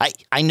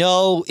 I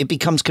know it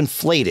becomes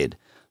conflated,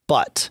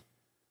 but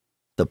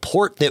the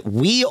port that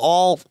we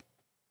all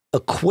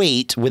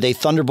equate with a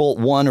Thunderbolt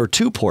 1 or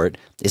 2 port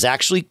is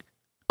actually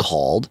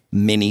called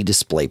mini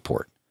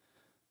DisplayPort.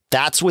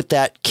 That's what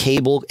that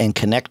cable and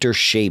connector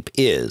shape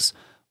is,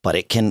 but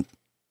it can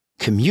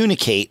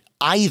communicate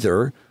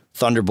either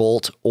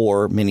Thunderbolt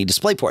or mini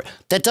DisplayPort.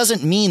 That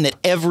doesn't mean that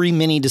every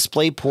mini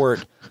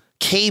DisplayPort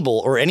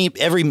cable or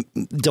every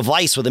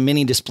device with a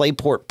mini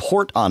DisplayPort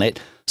port on it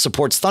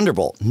supports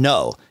Thunderbolt.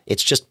 No,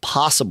 it's just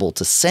possible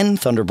to send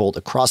Thunderbolt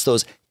across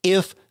those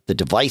if the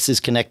devices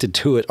connected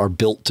to it are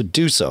built to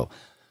do so.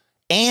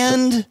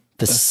 And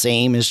the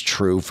same is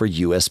true for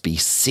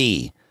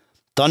USB-C.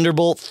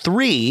 Thunderbolt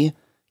 3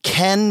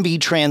 can be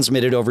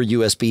transmitted over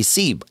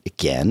USB-C.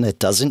 Again, that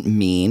doesn't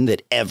mean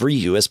that every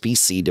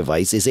USB-C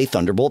device is a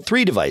Thunderbolt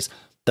 3 device.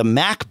 The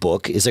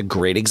MacBook is a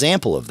great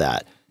example of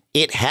that.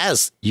 It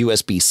has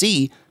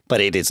USB-C,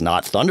 but it is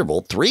not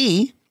Thunderbolt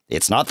 3.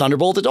 It's not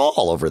Thunderbolt at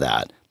all over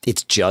that.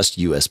 It's just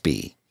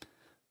USB.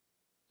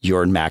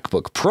 Your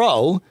MacBook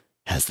Pro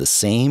has the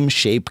same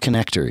shape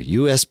connector,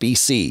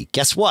 USB-C.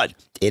 Guess what?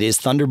 It is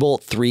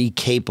Thunderbolt 3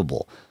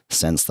 capable.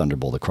 Sends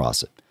Thunderbolt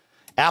across it.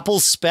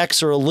 Apple's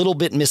specs are a little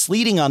bit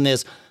misleading on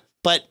this,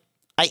 but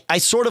I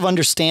sort of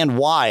understand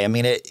why. I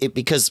mean,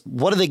 because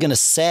what are they going to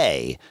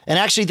say? And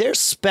actually, there's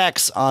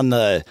specs on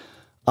the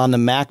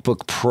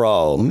MacBook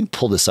Pro. Let me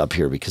pull this up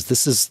here because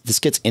this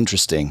gets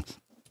interesting.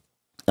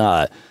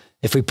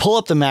 If we pull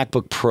up the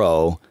MacBook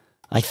Pro,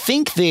 I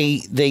think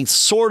they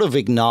sort of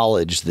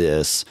acknowledge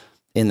this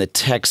in the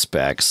tech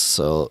specs.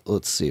 So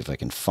let's see if I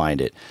can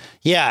find it.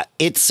 Yeah,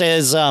 it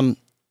says that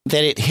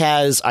it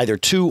has either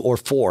 2 or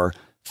 4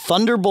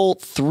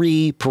 Thunderbolt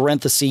 3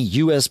 parenthesis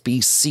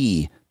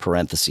USB-C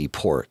parenthesis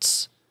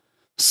ports.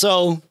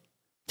 So,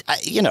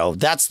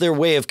 that's their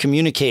way of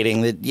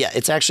communicating that, yeah,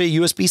 it's actually a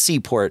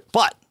USB-C port,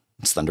 but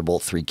it's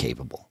Thunderbolt 3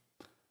 capable.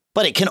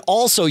 But it can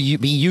also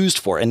be used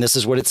for, and this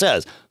is what it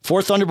says,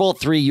 4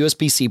 Thunderbolt 3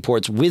 USB-C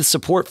ports with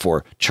support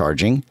for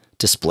charging,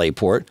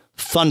 DisplayPort,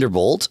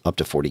 Thunderbolt up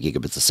to 40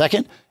 gigabits a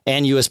second,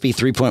 and USB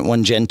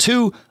 3.1 Gen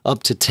 2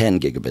 up to 10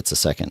 gigabits a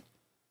second.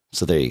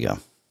 So there you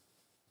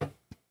go.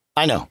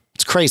 I know.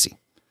 It's crazy.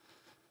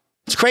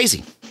 It's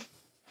crazy.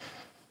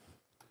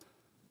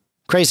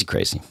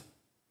 Crazy.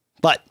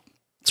 But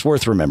it's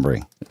worth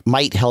remembering. It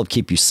might help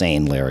keep you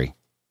sane, Larry.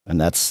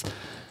 And that's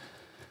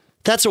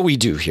what we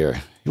do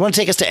here. You want to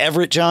take us to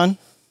Everett, John?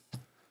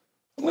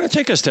 I'm going to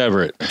take us to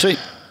Everett. Sweet.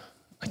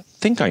 I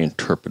think I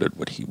interpreted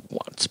what he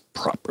wants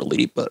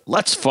properly, but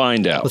let's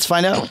find out. Let's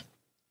find out.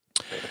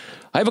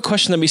 I have a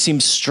question that may seem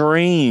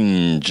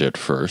strange at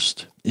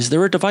first. Is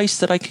there a device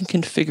that I can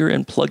configure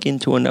and plug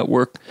into a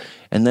network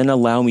and then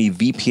allow me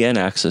VPN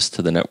access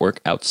to the network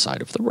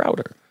outside of the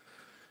router?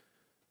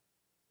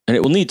 And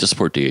it will need to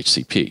support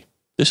DHCP.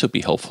 This would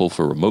be helpful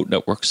for remote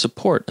network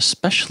support,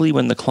 especially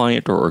when the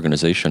client or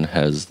organization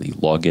has the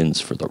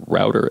logins for the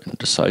router and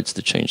decides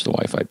to change the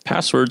Wi-Fi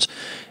passwords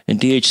and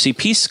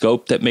DHCP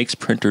scope that makes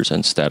printers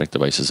and static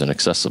devices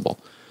inaccessible.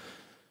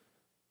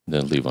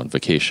 Then leave on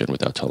vacation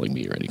without telling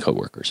me or any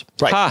coworkers.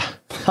 Right.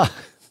 Ha!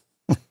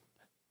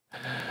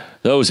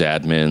 Those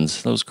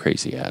admins, those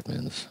crazy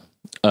admins.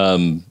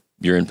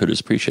 Your input is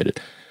appreciated.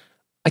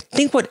 I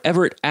think what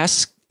Everett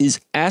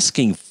is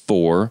asking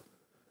for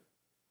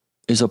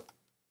is a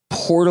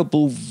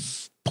portable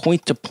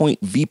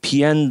point-to-point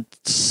VPN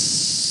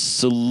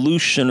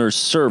solution or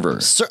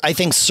server. I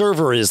think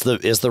server is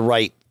the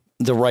right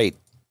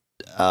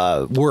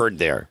word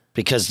there,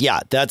 because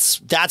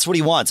that's what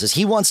he wants. Is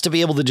he wants to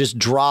be able to just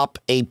drop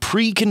a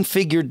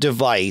pre-configured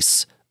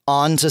device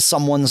onto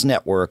someone's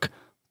network,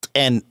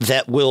 and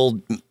that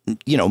will,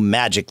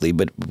 magically,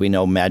 but we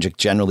know magic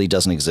generally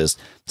doesn't exist.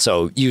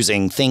 So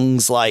using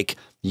things like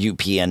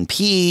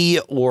UPnP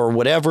or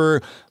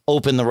whatever,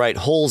 open the right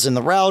holes in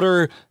the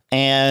router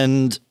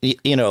and,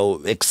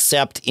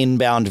 accept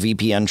inbound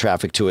VPN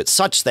traffic to it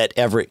such that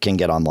Everett can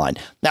get online.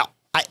 Now,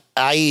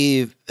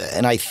 I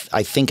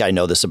think I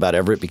know this about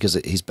Everett because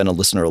he's been a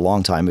listener a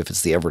long time. If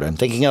it's the Everett I'm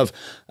thinking of,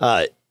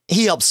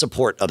 he helps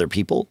support other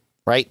people.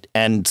 Right.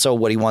 And so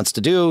what he wants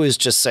to do is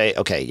just say,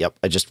 OK, yep,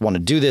 I just want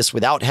to do this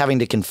without having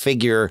to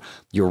configure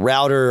your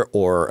router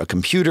or a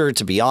computer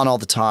to be on all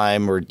the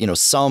time, or,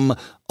 some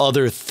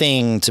other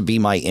thing to be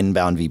my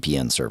inbound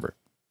VPN server.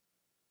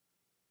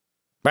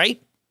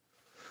 Right.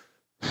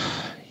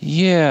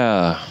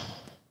 Yeah.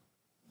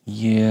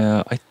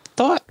 I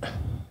thought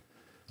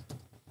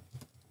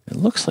it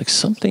looks like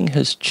something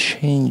has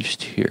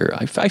changed here.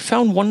 I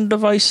found one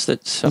device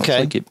that sounds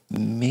like it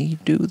may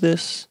do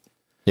this.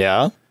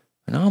 Yeah.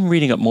 Now I'm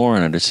reading up more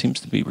on it. It seems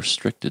to be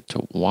restricted to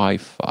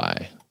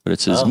Wi-Fi. But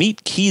it says,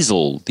 meet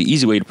Kiesel, the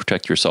easy way to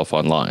protect yourself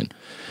online.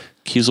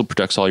 Kiesel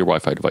protects all your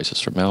Wi-Fi devices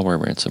from malware,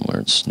 ransomware,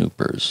 and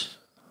snoopers.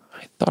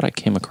 I thought I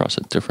came across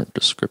a different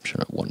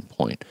description at one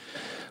point.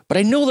 But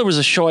I know there was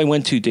a show I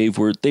went to, Dave,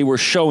 where they were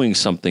showing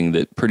something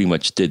that pretty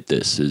much did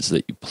this, is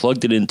that you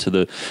plugged it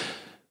into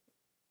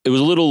it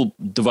was a little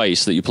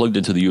device that you plugged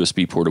into the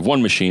USB port of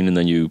one machine, and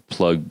then you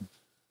plugged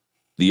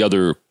the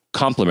other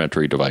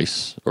complementary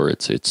device, or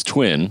its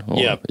twin,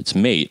 or its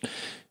mate,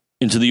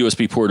 into the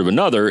USB port of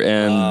another,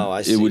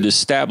 and it would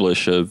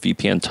establish a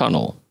VPN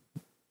tunnel.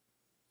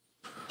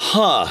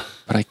 Huh.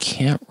 But I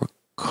can't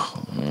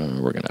recall.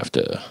 We're going to have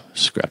to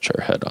scratch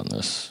our head on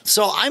this.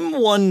 So I'm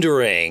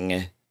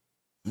wondering,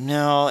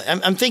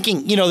 I'm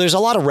thinking, there's a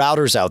lot of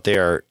routers out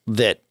there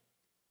that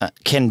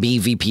can be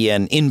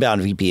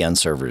inbound VPN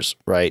servers,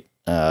 right?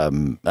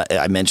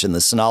 I mentioned the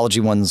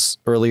Synology ones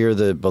earlier,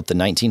 both the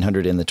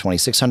 1900 and the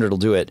 2600 will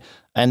do it.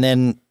 And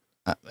then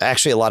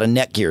actually a lot of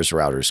Netgear's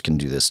routers can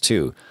do this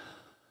too.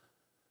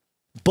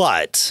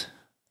 But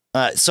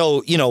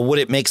so, would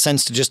it make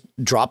sense to just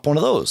drop one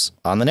of those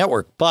on the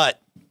network?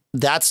 But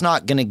that's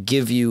not going to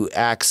give you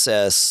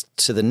access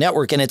to the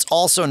network. And it's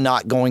also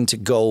not going to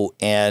go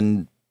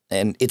and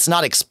it's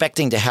not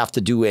expecting to have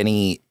to do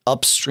any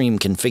upstream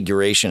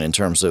configuration in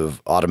terms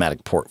of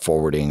automatic port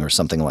forwarding or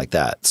something like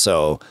that.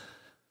 So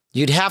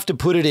you'd have to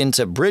put it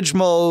into bridge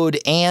mode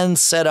and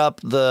set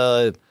up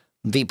the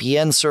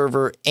VPN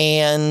server.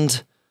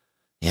 And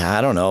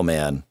I don't know,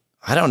 man.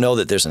 I don't know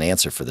that there's an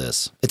answer for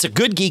this. It's a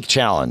good geek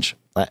challenge.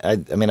 I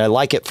mean, I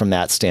like it from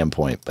that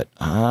standpoint, but,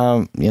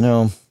 I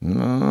don't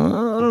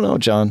know,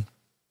 John.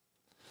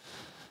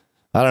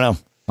 I don't know.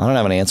 I don't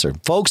have an answer.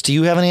 Folks, do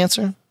you have an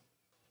answer?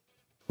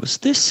 Was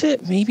this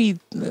it? Maybe.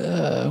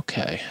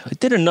 Okay. I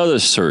did another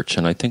search,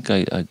 and I think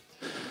again,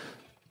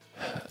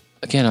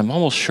 I'm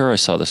almost sure I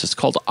saw this. It's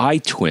called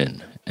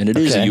iTwin, and it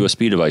is a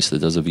USB device that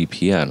does a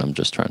VPN. I'm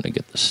just trying to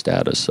get the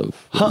status of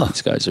whether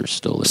these guys are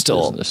still in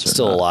business or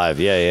still not. Alive.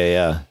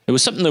 Yeah. It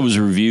was something that was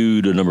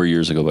reviewed a number of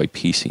years ago by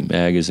PC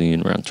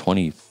Magazine around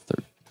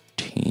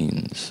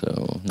 2013.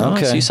 So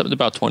I see something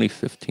about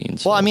 2015.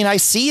 So. Well, I mean, I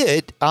see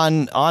it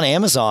on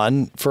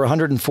Amazon for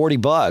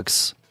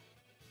 $140.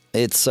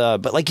 It's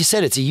but like you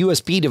said, it's a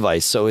USB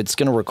device, so it's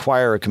going to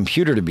require a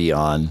computer to be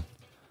on.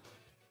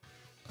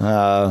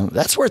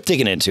 That's worth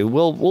digging into.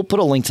 We'll put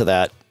a link to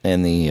that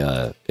in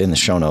the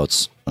show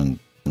notes, and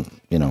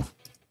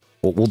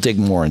we'll dig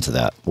more into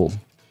that.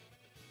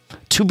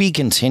 To be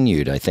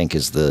continued, I think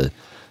is the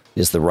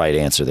right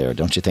answer there,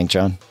 don't you think,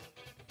 John?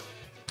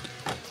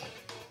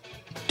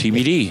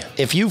 TBD.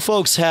 If you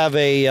folks have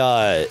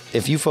a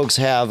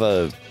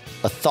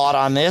thought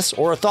on this,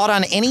 or a thought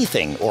on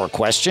anything, or a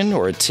question,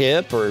 or a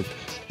tip, or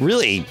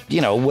really,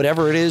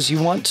 whatever it is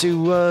you want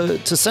to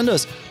send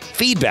us,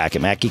 feedback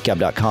at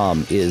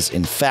MacGeekGab.com is,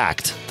 in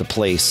fact, the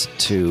place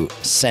to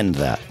send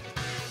that.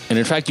 And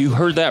in fact, you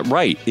heard that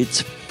right.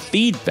 It's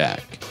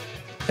feedback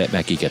at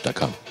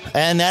MacGeekGab.com.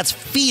 And that's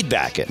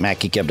feedback at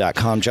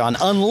MacGeekGab.com, John,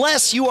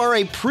 unless you are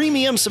a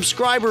premium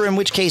subscriber, in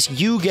which case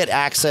you get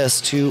access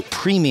to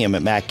premium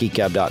at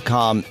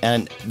MacGeekGab.com.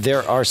 And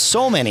there are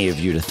so many of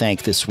you to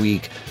thank this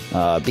week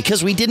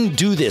because we didn't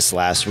do this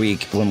last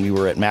week when we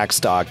were at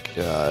MacStock,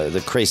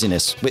 the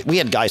craziness. We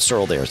had Guy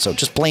Searle there, so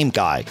just blame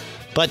Guy.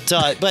 But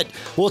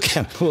we'll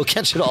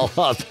catch it all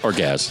up. Or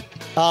Gaz.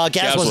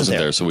 Gaz wasn't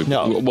there, so we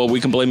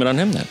can blame it on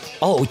him then.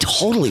 Oh, we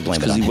totally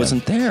blame it on him. Because he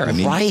wasn't there. I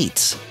mean,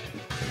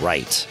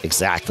 Right,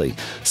 exactly.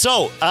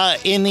 So,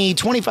 in the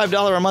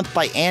 $25 a month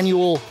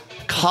biannual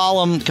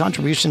column,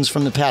 contributions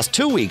from the past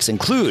 2 weeks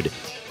include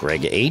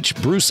Greg H.,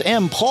 Bruce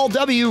M., Paul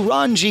W.,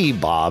 Ron G.,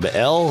 Bob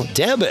L.,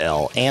 Deb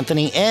L.,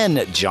 Anthony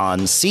N.,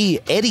 John C.,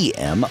 Eddie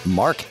M.,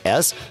 Mark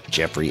S.,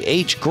 Jeffrey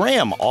H.,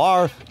 Graham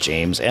R.,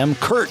 James M.,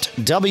 Kurt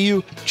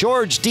W.,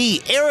 George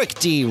D., Eric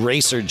D.,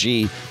 Racer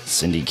G.,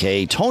 Cindy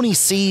K., Tony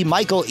C.,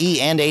 Michael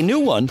E., and a new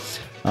one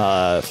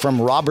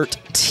from Robert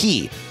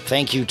T.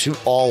 Thank you to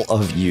all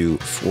of you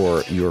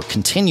for your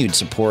continued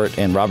support,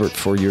 and Robert,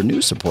 for your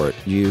new support.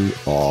 You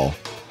all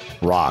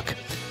rock.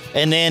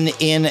 And then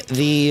in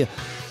the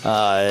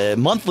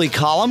monthly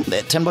column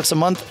at $10 a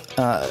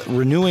month,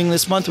 renewing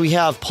this month, we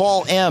have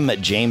Paul M.,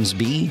 James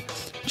B.,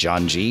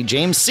 John G.,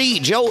 James C.,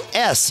 Joe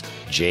S.,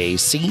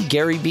 JC,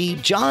 Gary B.,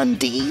 John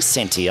D.,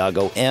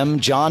 Santiago M.,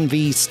 John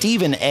V.,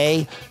 Stephen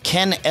A.,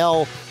 Ken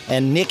L.,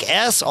 and Nick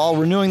S., all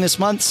renewing this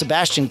month.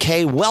 Sebastian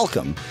K.,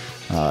 welcome.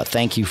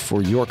 Thank you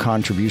for your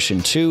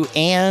contribution too.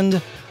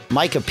 And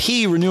Micah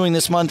P., renewing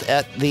this month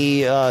at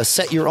the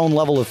set your own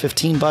level of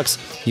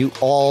 $15. You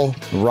all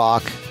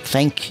rock.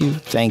 Thank you,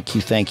 thank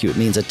you, thank you. It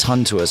means a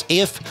ton to us.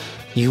 If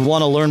you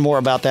want to learn more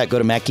about that, go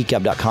to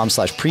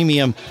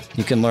macgeekgab.com/premium.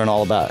 You can learn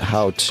all about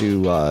how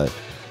to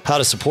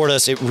support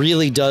us. It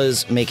really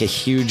does make a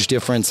huge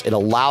difference. It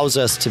allows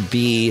us to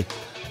be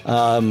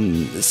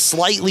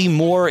slightly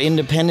more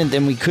independent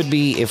than we could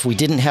be if we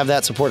didn't have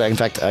that support. In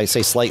fact, I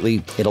say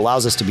slightly. It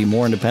allows us to be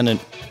more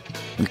independent.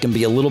 We can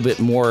be a little bit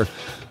more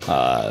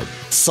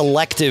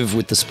selective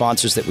with the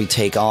sponsors that we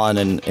take on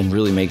and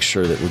really make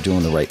sure that we're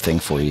doing the right thing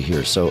for you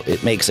here. So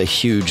it makes a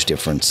huge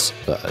difference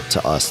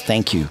to us.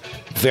 Thank you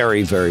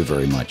very, very,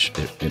 very much.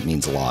 It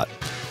means a lot.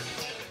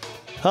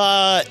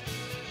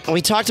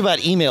 We talked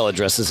about email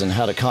addresses and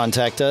how to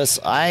contact us.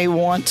 I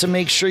want to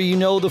make sure you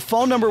know the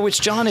phone number,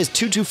 which, John, is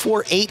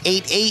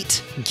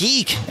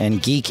 224-888-GEEK.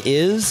 And GEEK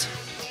is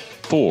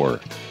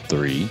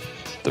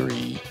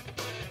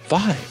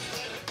 4335.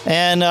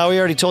 And we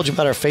already told you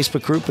about our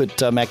Facebook group at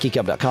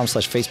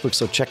macgeekgab.com/Facebook,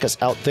 so check us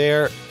out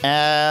there.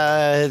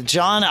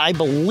 John, I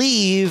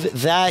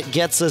believe that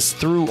gets us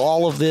through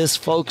all of this,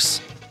 folks.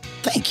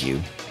 Thank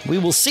you. We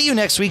will see you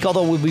next week,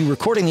 although we'll be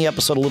recording the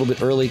episode a little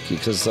bit early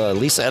because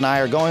Lisa and I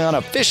are going on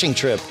a fishing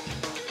trip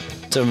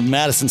to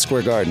Madison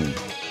Square Garden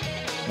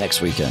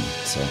next weekend.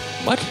 So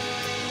what?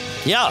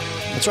 Yeah,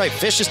 that's right.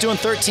 Fish is doing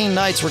 13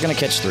 nights. We're going to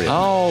catch 3 of them.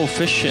 Oh,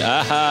 fish.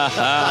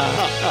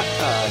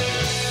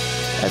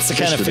 That's the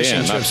kind of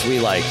fishing trips we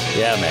like.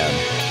 Yeah, man.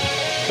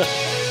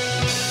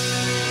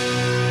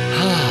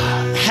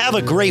 Have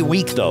a great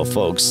week, though,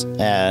 folks.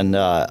 And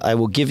I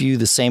will give you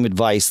the same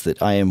advice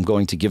that I am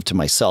going to give to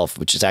myself,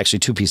 which is actually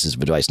 2 pieces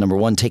of advice. Number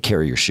 1, take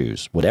care of your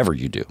shoes. Whatever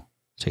you do,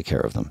 take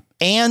care of them.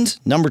 And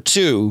number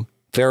 2,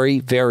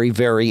 very, very,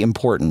 very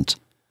important,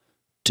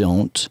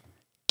 don't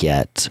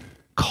get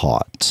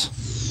caught.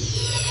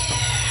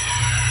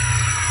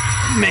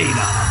 Made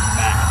up.